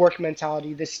this work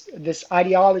mentality, this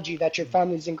ideology that your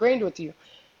family's ingrained with you?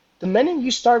 The minute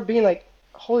you start being like,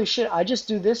 holy shit, I just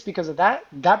do this because of that,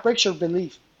 that breaks your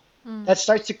belief. That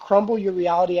starts to crumble your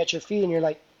reality at your feet, and you're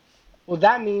like, well,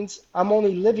 that means I'm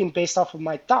only living based off of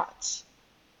my thoughts.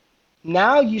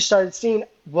 Now you started seeing,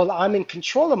 well, I'm in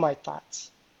control of my thoughts.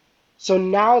 So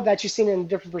now that you've seen it in a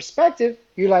different perspective,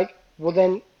 you're like, well,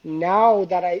 then now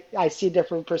that I see a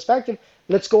different perspective,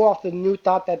 let's go off the new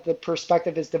thought that the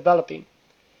perspective is developing.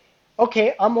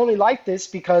 Okay, I'm only like this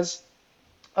because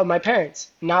of my parents.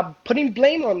 Not putting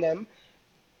blame on them,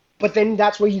 but then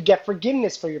that's where you get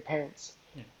forgiveness for your parents.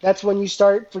 That's when you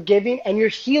start forgiving and you're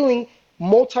healing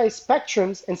multi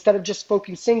spectrums instead of just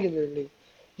focusing singularly.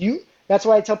 That's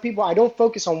why I tell people I don't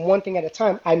focus on one thing at a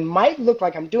time. I might look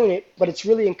like I'm doing it, but it's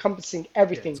really encompassing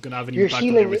everything. It's going to have an You're impact on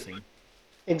healing it everything.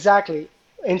 exactly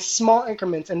in small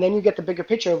increments, and then you get the bigger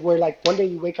picture of where like one day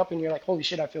you wake up and you're like, holy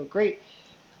shit, I feel great.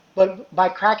 But by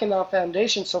cracking that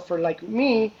foundation, so for like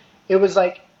me, it was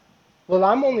like, well,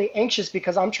 I'm only anxious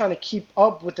because I'm trying to keep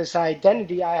up with this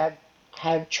identity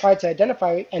have tried to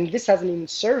identify, and this hasn't even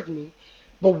served me.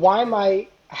 But why am I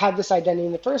have this identity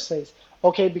in the first place?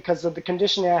 Okay, because of the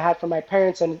conditioning I had from my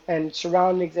parents and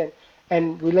surroundings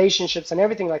and relationships and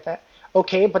everything like that.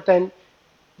 Okay, but then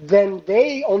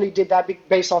they only did that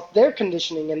based off their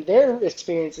conditioning and their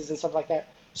experiences and stuff like that.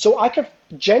 So I could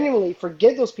genuinely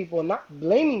forgive those people and not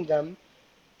blaming them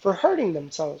for hurting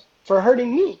themselves, for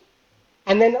hurting me.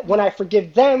 And then when I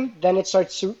forgive them, then it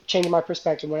starts changing my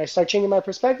perspective. When I start changing my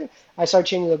perspective, I start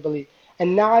changing the belief.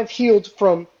 And now I've healed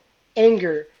from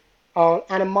anger,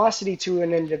 animosity to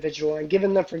an individual, and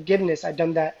given them forgiveness. I've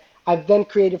done that. I've then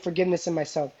created forgiveness in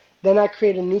myself. Then I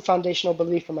create a new foundational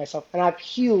belief for myself. And I've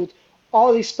healed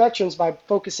all these spectrums by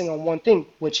focusing on one thing,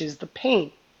 which is the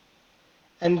pain.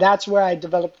 And that's where I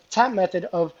developed the TAP method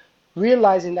of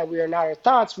realizing that we are not our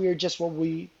thoughts, we are just what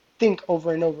we think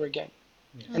over and over again.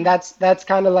 And that's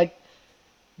kind of like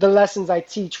the lessons I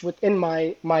teach within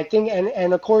my thing.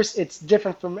 And of course, it's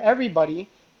different from everybody,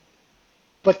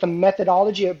 but the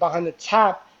methodology behind the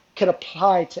TAP could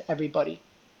apply to everybody.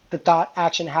 The thought,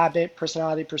 action, habit,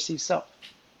 personality, perceived self.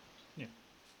 Yeah.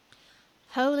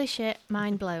 Holy shit,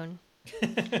 mind blown.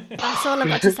 That's all I've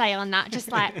got to say on that. Just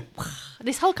like,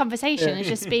 this whole conversation has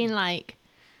just been like,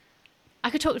 I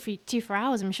could talk to you for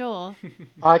hours, I'm sure.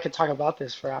 I could talk about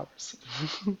this for hours.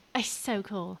 It's so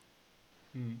cool.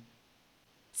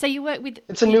 So you work with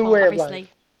It's a new people, way of obviously.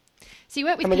 life. So you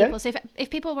work with Come again? people. So if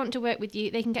people want to work with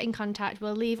you, they can get in contact.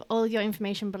 We'll leave all your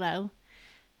information below.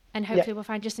 And hopefully we'll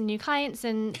find just some new clients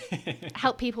and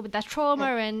help people with their trauma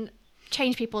and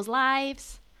change people's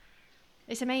lives.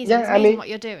 It's amazing. Yeah, It's I amazing mean, what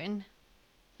you're doing.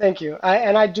 thank you.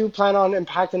 I do plan on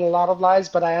impacting a lot of lives,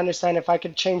 but I understand if I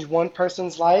could change one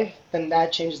person's life, then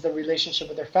that changes the relationship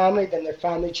with their family, then their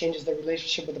family changes the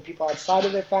relationship with the people outside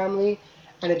of their family,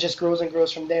 and it just grows and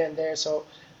grows from there and there. So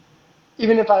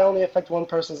even if I only affect one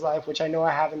person's life, which I know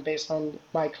I haven't based on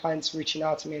my clients reaching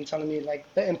out to me and telling me like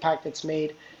the impact it's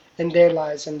made in their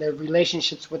lives and their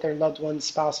relationships with their loved ones,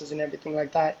 spouses, and everything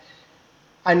like that,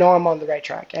 I know I'm on the right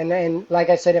track. And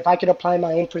like I said, if I could apply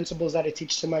my own principles that I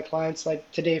teach to my clients,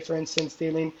 like today, for instance,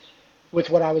 dealing with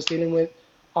what I was dealing with,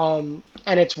 and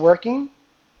it's working,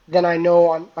 then I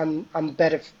know I'm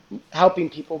better helping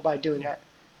people by doing that.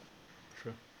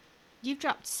 Sure. You've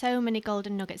dropped so many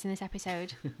golden nuggets in this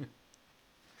episode.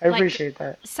 I Like, appreciate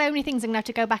that. so many things. I'm going to have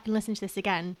to go back and listen to this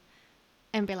again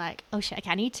and be like, oh shit,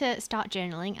 okay, I need to start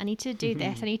journaling. I need to do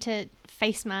this. I need to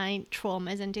face my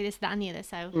traumas and do this, that, and the other.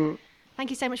 So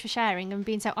thank you so much for sharing and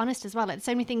being so honest as well. Like,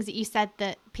 so many things that you said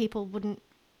that people wouldn't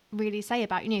really say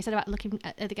about you. You said about looking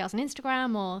at other girls on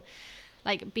Instagram or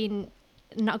like being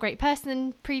not a great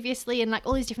person previously and like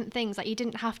all these different things. Like, you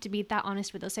didn't have to be that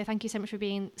honest with us. So thank you so much for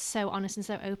being so honest and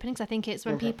so open, because I think it's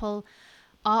when people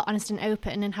are honest and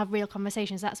open and have real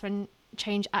conversations, that's when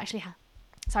change actually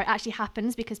actually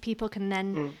happens, because people can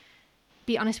then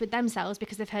be honest with themselves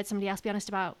because they've heard somebody else be honest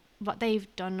about what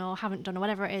they've done or haven't done or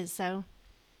whatever it is. So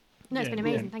no, it's been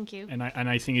amazing. Thank you. And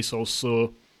I think it's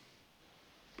also,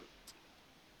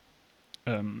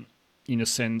 in a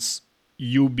sense,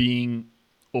 you being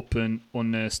open,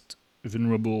 honest,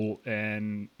 vulnerable,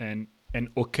 and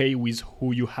okay with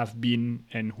who you have been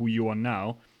and who you are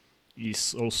now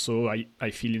is also,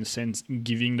 I feel, in a sense,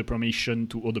 giving the permission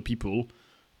to other people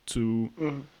to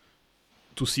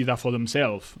see that for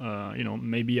themselves.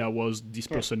 Maybe I was this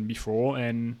person before,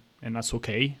 and that's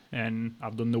okay, and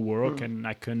I've done the work, and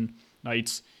I can.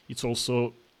 It's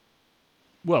also,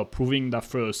 well, proving that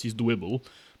first is doable,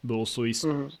 but also is,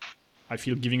 I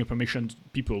feel, giving a permission to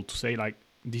people to say like,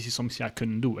 this is something I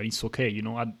can do, and it's okay.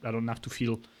 I don't have to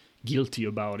feel guilty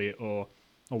about it or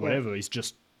whatever. It's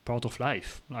just part of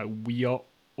life. Like, we are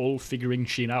all figuring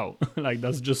shit out. Like,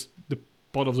 that's just the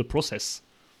part of the process.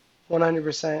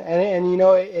 100%.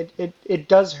 And it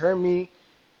does hurt me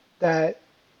that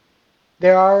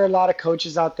there are a lot of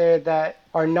coaches out there that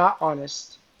are not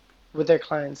honest with their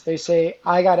clients. They say,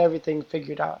 I got everything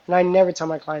figured out. And I never tell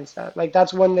my clients that. Like,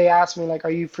 that's when they ask me, like,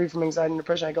 are you free from anxiety and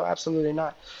depression? I go, absolutely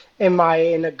not. Am I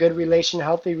in a good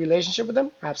healthy relationship with them?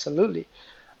 Absolutely.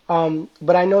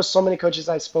 But I know so many coaches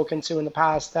I've spoken to in the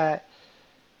past that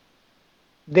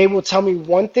they will tell me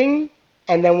one thing,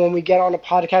 and then when we get on a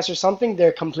podcast or something, they're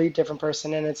a complete different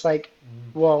person. And it's like,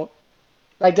 well,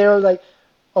 like they're like,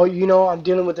 oh, I'm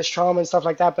dealing with this trauma and stuff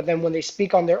like that. But then when they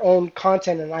speak on their own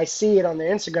content and I see it on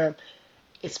their Instagram,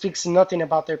 it speaks nothing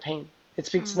about their pain. It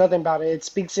speaks nothing about it. It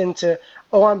speaks into,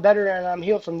 oh, I'm better and I'm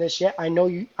healed from this. Yeah, I know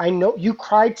you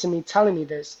cried to me telling me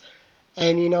this.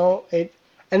 And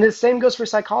and the same goes for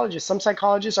psychologists. Some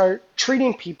psychologists are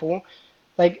treating people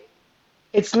like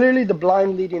it's literally the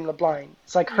blind leading the blind.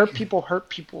 It's like hurt people hurt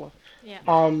people. Yeah.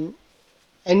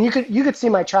 And you could see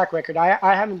my track record.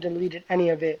 I haven't deleted any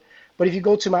of it. But if you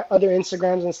go to my other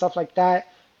Instagrams and stuff like that,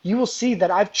 you will see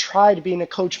that I've tried being a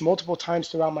coach multiple times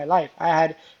throughout my life. I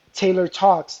had Taylor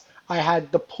Talks. I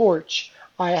had The Porch.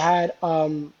 I had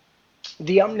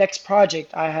the Up Next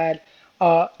Project. I had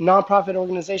a nonprofit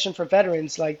organization for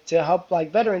veterans, like to help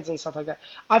like veterans and stuff like that.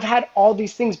 I've had all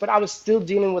these things, but I was still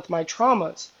dealing with my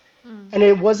traumas. And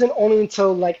it wasn't only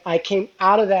until like I came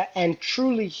out of that and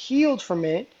truly healed from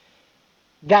it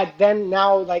that then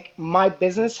now like my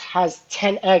business has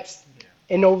 10x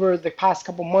in over the past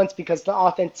couple months, because the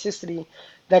authenticity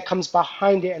that comes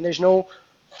behind it, and there's no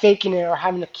faking it or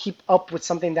having to keep up with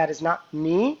something that is not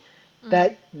me,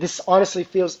 that this honestly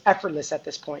feels effortless at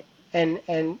this point.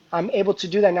 And I'm able to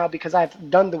do that now because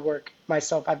I've done the work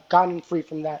myself. I've gotten free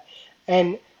from that.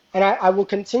 And I will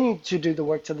continue to do the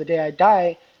work till the day I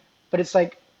die. But it's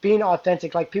like being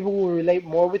authentic. Like, people will relate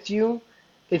more with you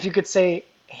if you could say,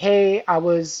 hey, I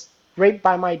was raped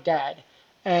by my dad,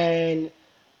 and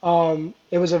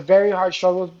it was a very hard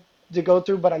struggle to go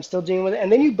through, but I'm still dealing with it.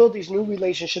 And then you build these new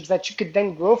relationships that you could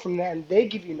then grow from there, and they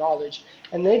give you knowledge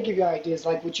and they give you ideas.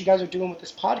 Like what you guys are doing with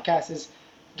this podcast is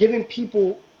giving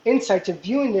people insight to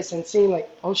viewing this and seeing like,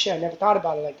 oh shit, I never thought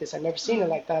about it like this. I've never seen it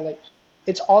like that. Like,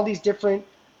 it's all these different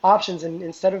options, and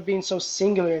instead of being so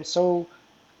singular and so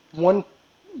one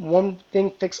one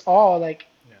thing fix all, like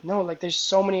no, like there's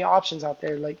so many options out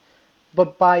there. Like,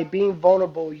 but by being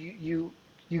vulnerable, you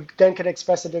then could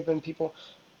express to different people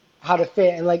how to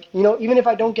fit. And like, even if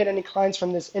I don't get any clients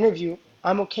from this interview,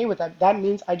 I'm okay with that. That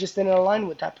means I just didn't align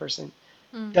with that person.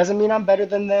 Doesn't mean I'm better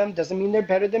than them. Doesn't mean they're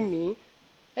better than me.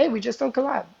 Hey, we just don't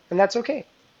collab, and that's okay.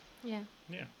 Yeah.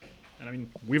 Yeah, and I mean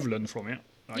we've learned from it.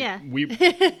 Like, Yeah.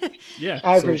 Yeah.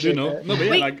 I so, appreciate that. No, but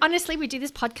yeah, like Honestly, we do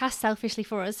this podcast selfishly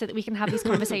for us so that we can have these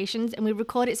conversations, and we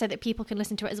record it so that people can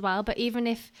listen to it as well. But even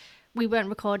if we weren't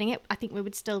recording it, I think we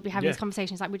would still be having Yeah. these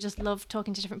conversations. Like, we just love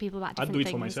talking to different people about I'd different do it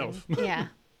things. for myself. and- yeah.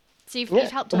 So you've Yeah,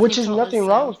 helped us. which you've is taught nothing us,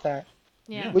 wrong so- with that.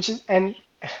 Yeah. Which is, and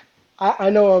I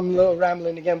know I'm a little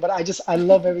rambling again, but I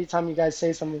love every time you guys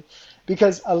say something,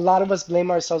 because a lot of us blame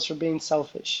ourselves for being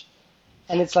selfish.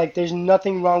 And it's like there's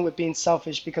nothing wrong with being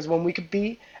selfish, because when we could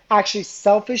be actually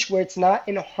selfish where it's not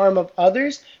in harm of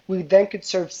others, we then could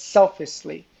serve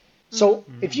selflessly. So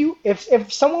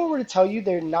if someone were to tell you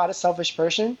they're not a selfish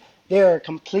person, they're a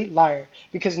complete liar,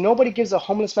 because nobody gives a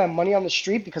homeless man money on the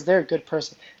street because they're a good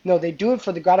person. No, they do it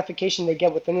for the gratification they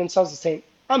get within themselves of saying,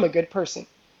 I'm a good person.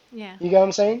 Yeah. You get what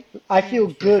I'm saying? I feel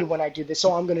good when I do this,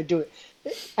 so I'm gonna do it.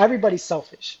 Everybody's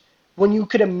selfish. When you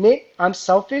could admit I'm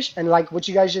selfish, and like what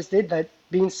you guys just did, that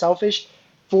being selfish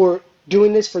for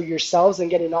doing this for yourselves and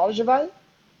getting knowledge about it,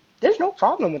 there's no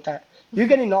problem with that. You're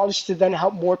getting knowledge to then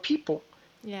help more people.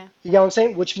 Yeah. You get what I'm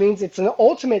saying? Which means it's an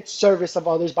ultimate service of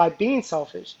others by being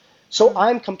selfish. So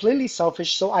I'm completely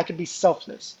selfish so I could be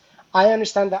selfless. I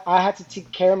understand that I have to take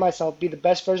care of myself, be the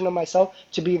best version of myself,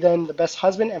 to be then the best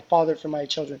husband and father for my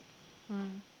children.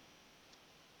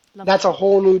 Love That's a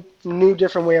whole new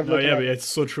different way of no, looking yeah, at but it. it's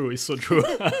so true. It's so true.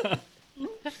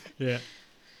 Yeah.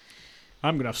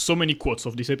 I'm gonna have so many quotes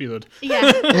of this episode.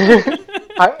 Yeah.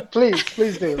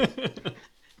 Please do.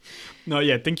 No,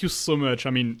 yeah, thank you so much.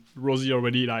 I mean, Rosie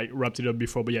already like wrapped it up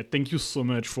before, but yeah, thank you so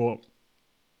much for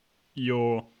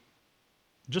your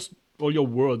just all your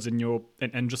words and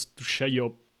and just to share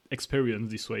your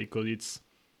experience this way, because it's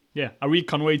I really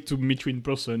can't wait to meet you in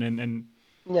person and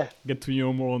Yeah. get to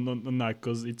know more on that,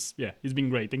 because it's been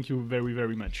great. Thank you very,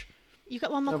 very much. You've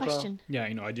got one more No problem. question. Yeah,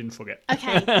 I know, I didn't forget.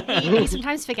 Okay. You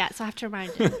sometimes forget, so I have to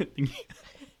remind you.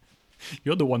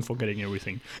 You're the one forgetting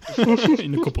everything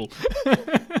in the couple.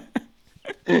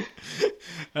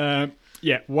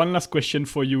 One last question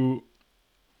for you.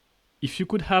 If you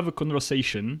could have a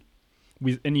conversation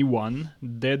with anyone,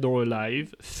 dead or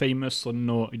alive, famous or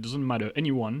no, it doesn't matter,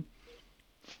 anyone,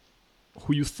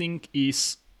 who you think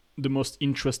is the most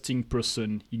interesting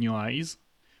person in your eyes,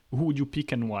 who would you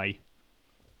pick and why?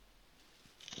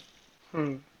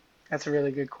 That's a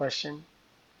really good question.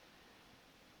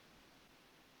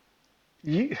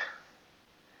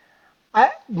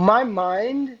 My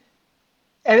mind,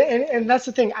 and that's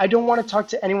the thing. I don't want to talk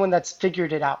to anyone that's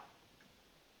figured it out.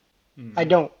 I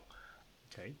don't.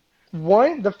 Okay.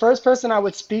 The first person I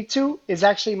would speak to is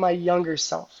actually my younger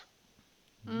self,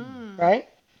 right?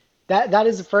 That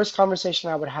is the first conversation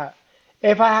I would have.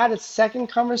 If I had a second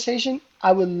conversation,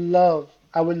 I would love,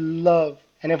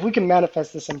 and if we can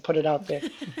manifest this and put it out there,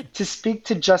 to speak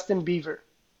to Justin Bieber.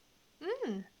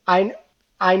 I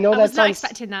I know I that was not sounds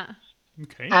expecting that.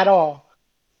 Okay. at all,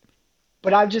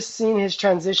 but I've just seen his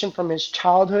transition from his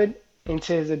childhood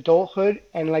into his adulthood,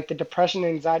 and like the depression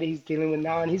and anxiety he's dealing with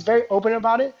now, and he's very open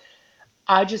about it.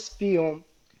 I just feel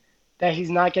that he's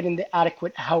not getting the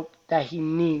adequate help that he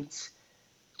needs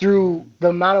through the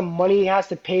amount of money he has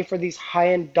to pay for these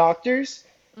high-end doctors.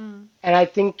 And I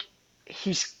think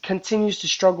he continues to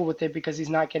struggle with it because he's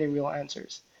not getting real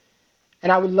answers.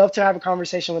 And I would love to have a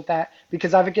conversation with that,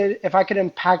 because if I could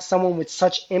impact someone with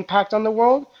such impact on the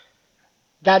world,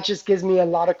 that just gives me a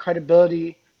lot of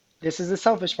credibility. This is the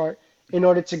selfish part, in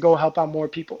order to go help out more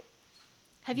people.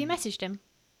 Have you messaged him?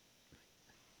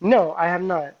 No, I have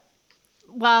not.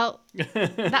 Well,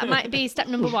 that might be step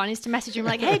number one, is to message him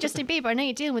like, hey, Justin Bieber, I know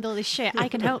you're dealing with all this shit. I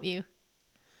can help you.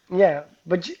 Yeah,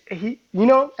 but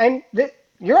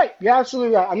you're right. You're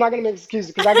absolutely right. I'm not gonna make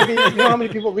excuses, because I could be. You know how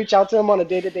many people reach out to him on a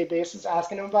day-to-day basis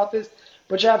asking him about this.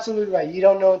 But you're absolutely right. You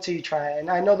don't know until you try it. And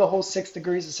I know the whole 6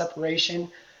 degrees of separation,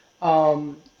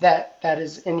 that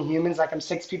is in humans. Like, I'm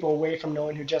 6 people away from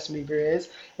knowing who Justin Bieber is.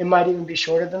 It might even be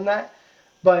shorter than that.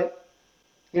 But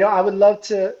I would love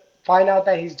to find out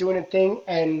that he's doing a thing.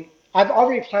 And I've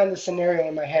already planned the scenario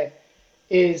in my head.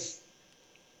 Is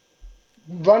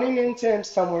running into him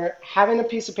somewhere, having a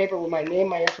piece of paper with my name,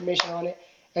 my information on it,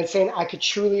 and saying I could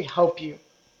truly help you,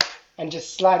 and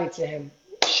just slide it to him,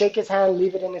 shake his hand,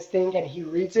 leave it in his thing, and he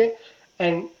reads it,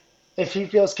 and If he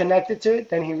feels connected to it,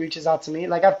 then he reaches out to me.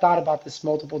 Like I've thought about this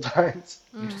multiple times.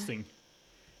 Interesting.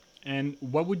 And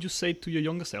what would you say to your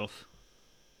younger self?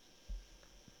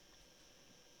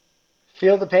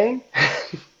 Feel the pain.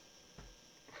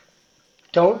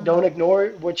 Don't ignore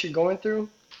what you're going through.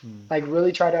 Like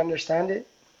really try to understand it.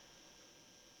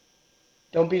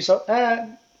 Don't be so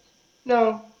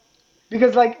no.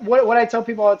 Because like what I tell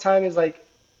people all the time is like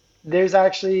there's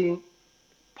actually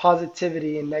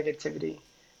positivity and negativity.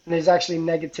 And there's actually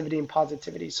negativity and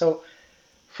positivity. So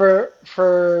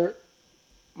for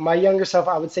my younger self,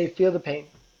 I would say feel the pain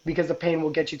because the pain will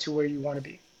get you to where you want to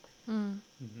be.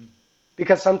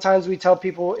 Because sometimes we tell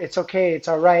people it's okay, it's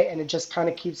all right, and it just kind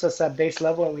of keeps us at base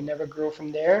level and we never grow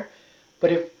from there.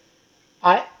 But if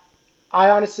I I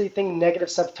honestly think negative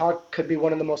self-talk could be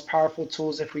one of the most powerful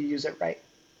tools if we use it right.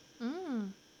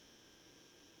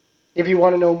 If you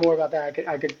want to know more about that,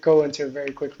 I could go into it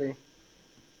very quickly.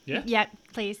 Yeah. Yeah,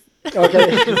 please.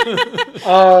 Okay.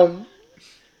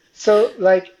 So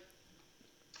like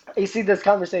you see this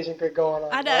conversation could go on,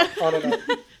 I know. on and on.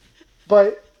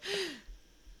 But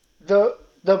the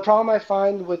problem I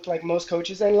find with like most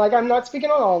coaches, and like I'm not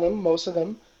speaking on all of them, most of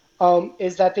them,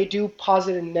 is that they do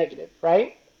positive and negative,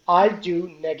 right? I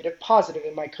do negative positive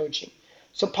in my coaching.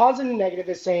 So positive and negative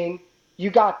is saying, you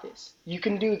got this, you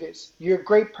can do this, you're a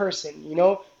great person,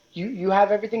 you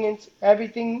have everything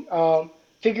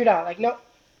figured out. Like no,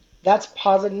 that's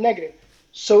positive and negative.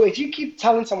 So if you keep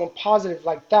telling someone positive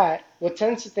like that, what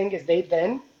tends to think is they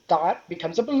then thought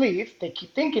becomes a belief. They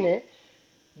keep thinking it.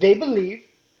 They believe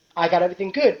I got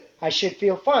everything good. I should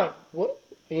feel fine.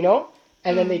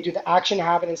 And then they do the action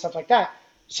habit and stuff like that.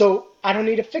 So I don't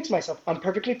need to fix myself. I'm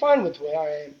perfectly fine with where I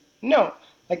am. No,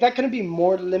 like that couldn't be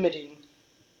more limiting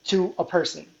to a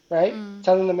person, right?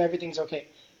 Telling them everything's okay.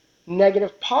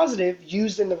 Negative positive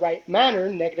used in the right manner,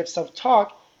 negative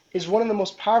self-talk is one of the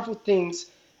most powerful things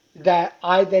that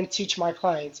I then teach my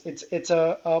clients. It's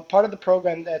a part of the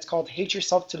program that's called Hate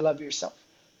Yourself to Love Yourself,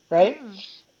 right?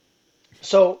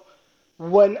 So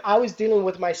when I was dealing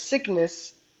with my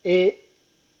sickness,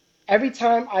 every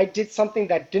time I did something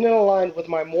that didn't align with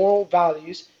my moral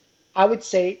values, I would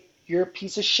say, you're a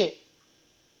piece of shit.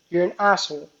 You're an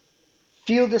asshole.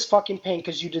 Feel this fucking pain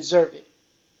because you deserve it,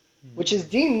 which is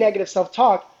deemed negative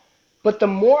self-talk. But the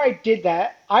more I did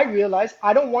that, I realized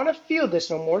I don't want to feel this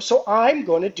no more, so I'm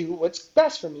going to do what's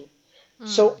best for me.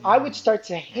 So I would start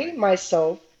to hate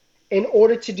myself in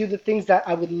order to do the things that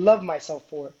I would love myself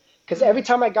for. Because every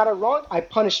time I got it wrong, I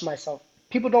punished myself.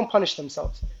 People don't punish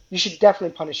themselves. You should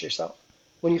definitely punish yourself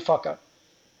when you fuck up.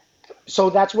 So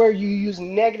that's where you use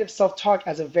negative self-talk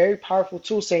as a very powerful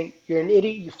tool, saying, you're an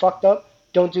idiot, you fucked up,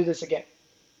 don't do this again.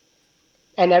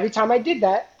 And every time I did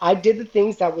that, I did the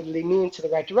things that would lead me into the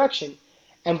right direction.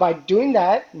 And by doing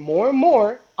that more and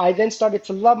more, I then started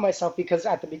to love myself because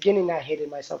at the beginning I hated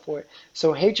myself for it.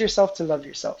 So hate yourself to love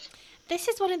yourself. This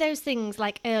is one of those things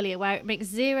like earlier where it makes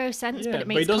zero sense, Yeah, but it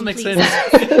makes does make complete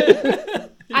sense.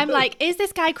 I'm like, is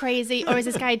this guy crazy or is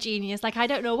this guy a genius? Like, I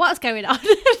don't know what's going on,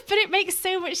 but it makes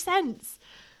so much sense.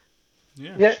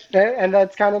 Yeah. And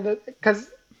that's kind of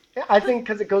because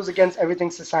it goes against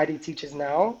everything society teaches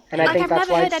now. And I Like, think I've that's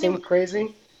never why heard it seems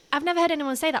crazy. I've never heard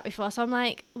anyone say that before, so I'm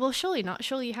like, well, surely not.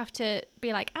 Surely you have to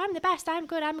be like, I'm the best, I'm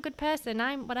good, I'm a good person,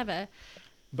 I'm whatever.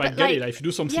 But I But, get like, it. Like, if you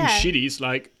do something yeah. shitty, it's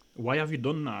like, why have you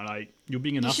done that? Like, you're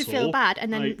being an You asshole. should feel bad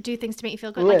and then Like, do things to make you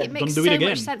feel good. Yeah. Like, it makes Don't do it so again.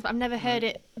 much sense, but I've never heard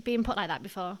it being put like that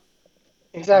before.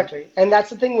 Exactly. And that's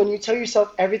the thing, when you tell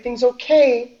yourself everything's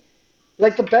okay,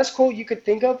 like the best quote you could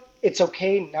think of, it's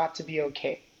okay not to be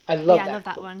okay. I love Yeah, that I love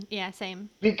that quote. one. Yeah, same.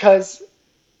 Because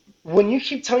when you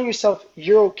keep telling yourself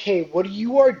you're okay, what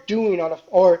you are doing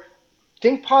or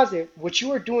think positive, what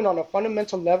you are doing on a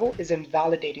fundamental level is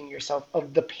invalidating yourself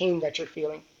of the pain that you're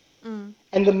feeling.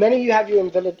 And the minute you have your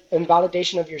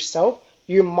invalidation of yourself,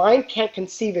 your mind can't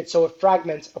conceive it, so it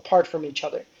fragments apart from each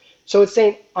other. So it's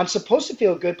saying, I'm supposed to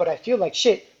feel good, but I feel like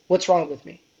shit. What's wrong with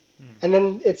me? And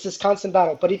then it's this constant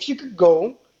battle. But if you could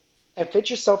go and fit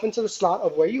yourself into the slot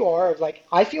of where you are, of like,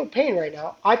 I feel pain right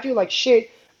now. I feel like shit.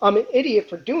 I'm an idiot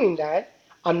for doing that.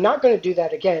 I'm not going to do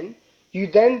that again. You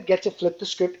then get to flip the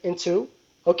script into,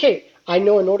 okay, I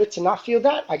know in order to not feel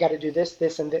that, I got to do this,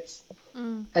 this, and this.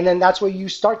 And then that's where you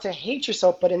start to hate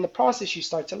yourself, but in the process, you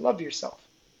start to love yourself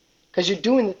because you're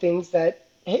doing the things that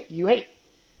you hate.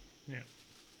 yeah.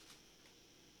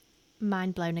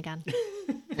 Mind blown again.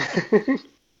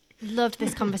 Loved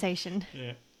this conversation.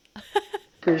 Yeah.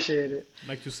 Appreciate it.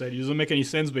 Like you said, it doesn't make any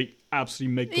sense, but it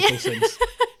absolutely make total sense.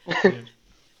 Yeah.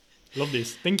 Love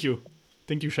this. Thank you.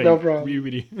 Thank you, Shane. No problem. Really,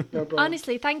 really. No problem.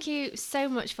 Honestly, thank you so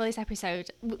much for this episode.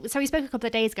 So we spoke a couple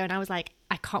of days ago and I was like,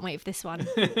 I can't wait for this one.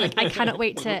 Like, I cannot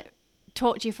wait to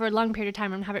talk to you for a long period of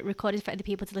time and have it recorded for other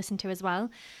people to listen to as well.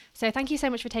 So thank you so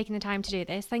much for taking the time to do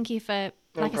this. Thank you for,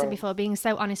 like I said before, being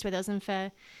so honest with us and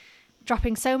for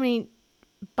dropping so many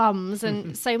bombs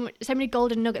and so many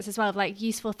golden nuggets as well of like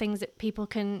useful things that people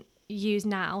can use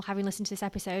now, having listened to this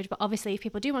episode. But obviously, if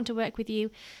people do want to work with you,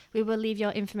 we will leave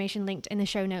your information linked in the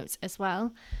show notes as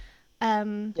well.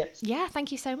 Yes. Yeah,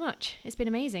 thank you so much. It's been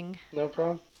amazing. No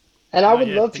problem. And I would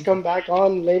love to come back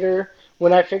on later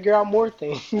when I figure out more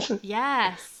things.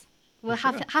 Yes. We'll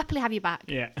happily have you back.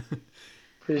 Yeah.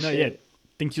 Appreciate it.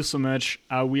 Thank you so much.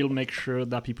 I will make sure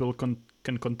that people can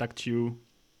contact you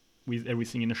with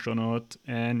everything in the show note.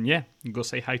 And yeah, go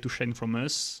say hi to Shane from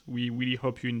us. We really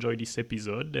hope you enjoyed this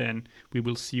episode, and we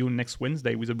will see you next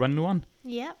Wednesday with a brand new one.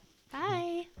 Yep.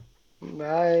 Bye.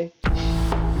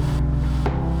 Bye.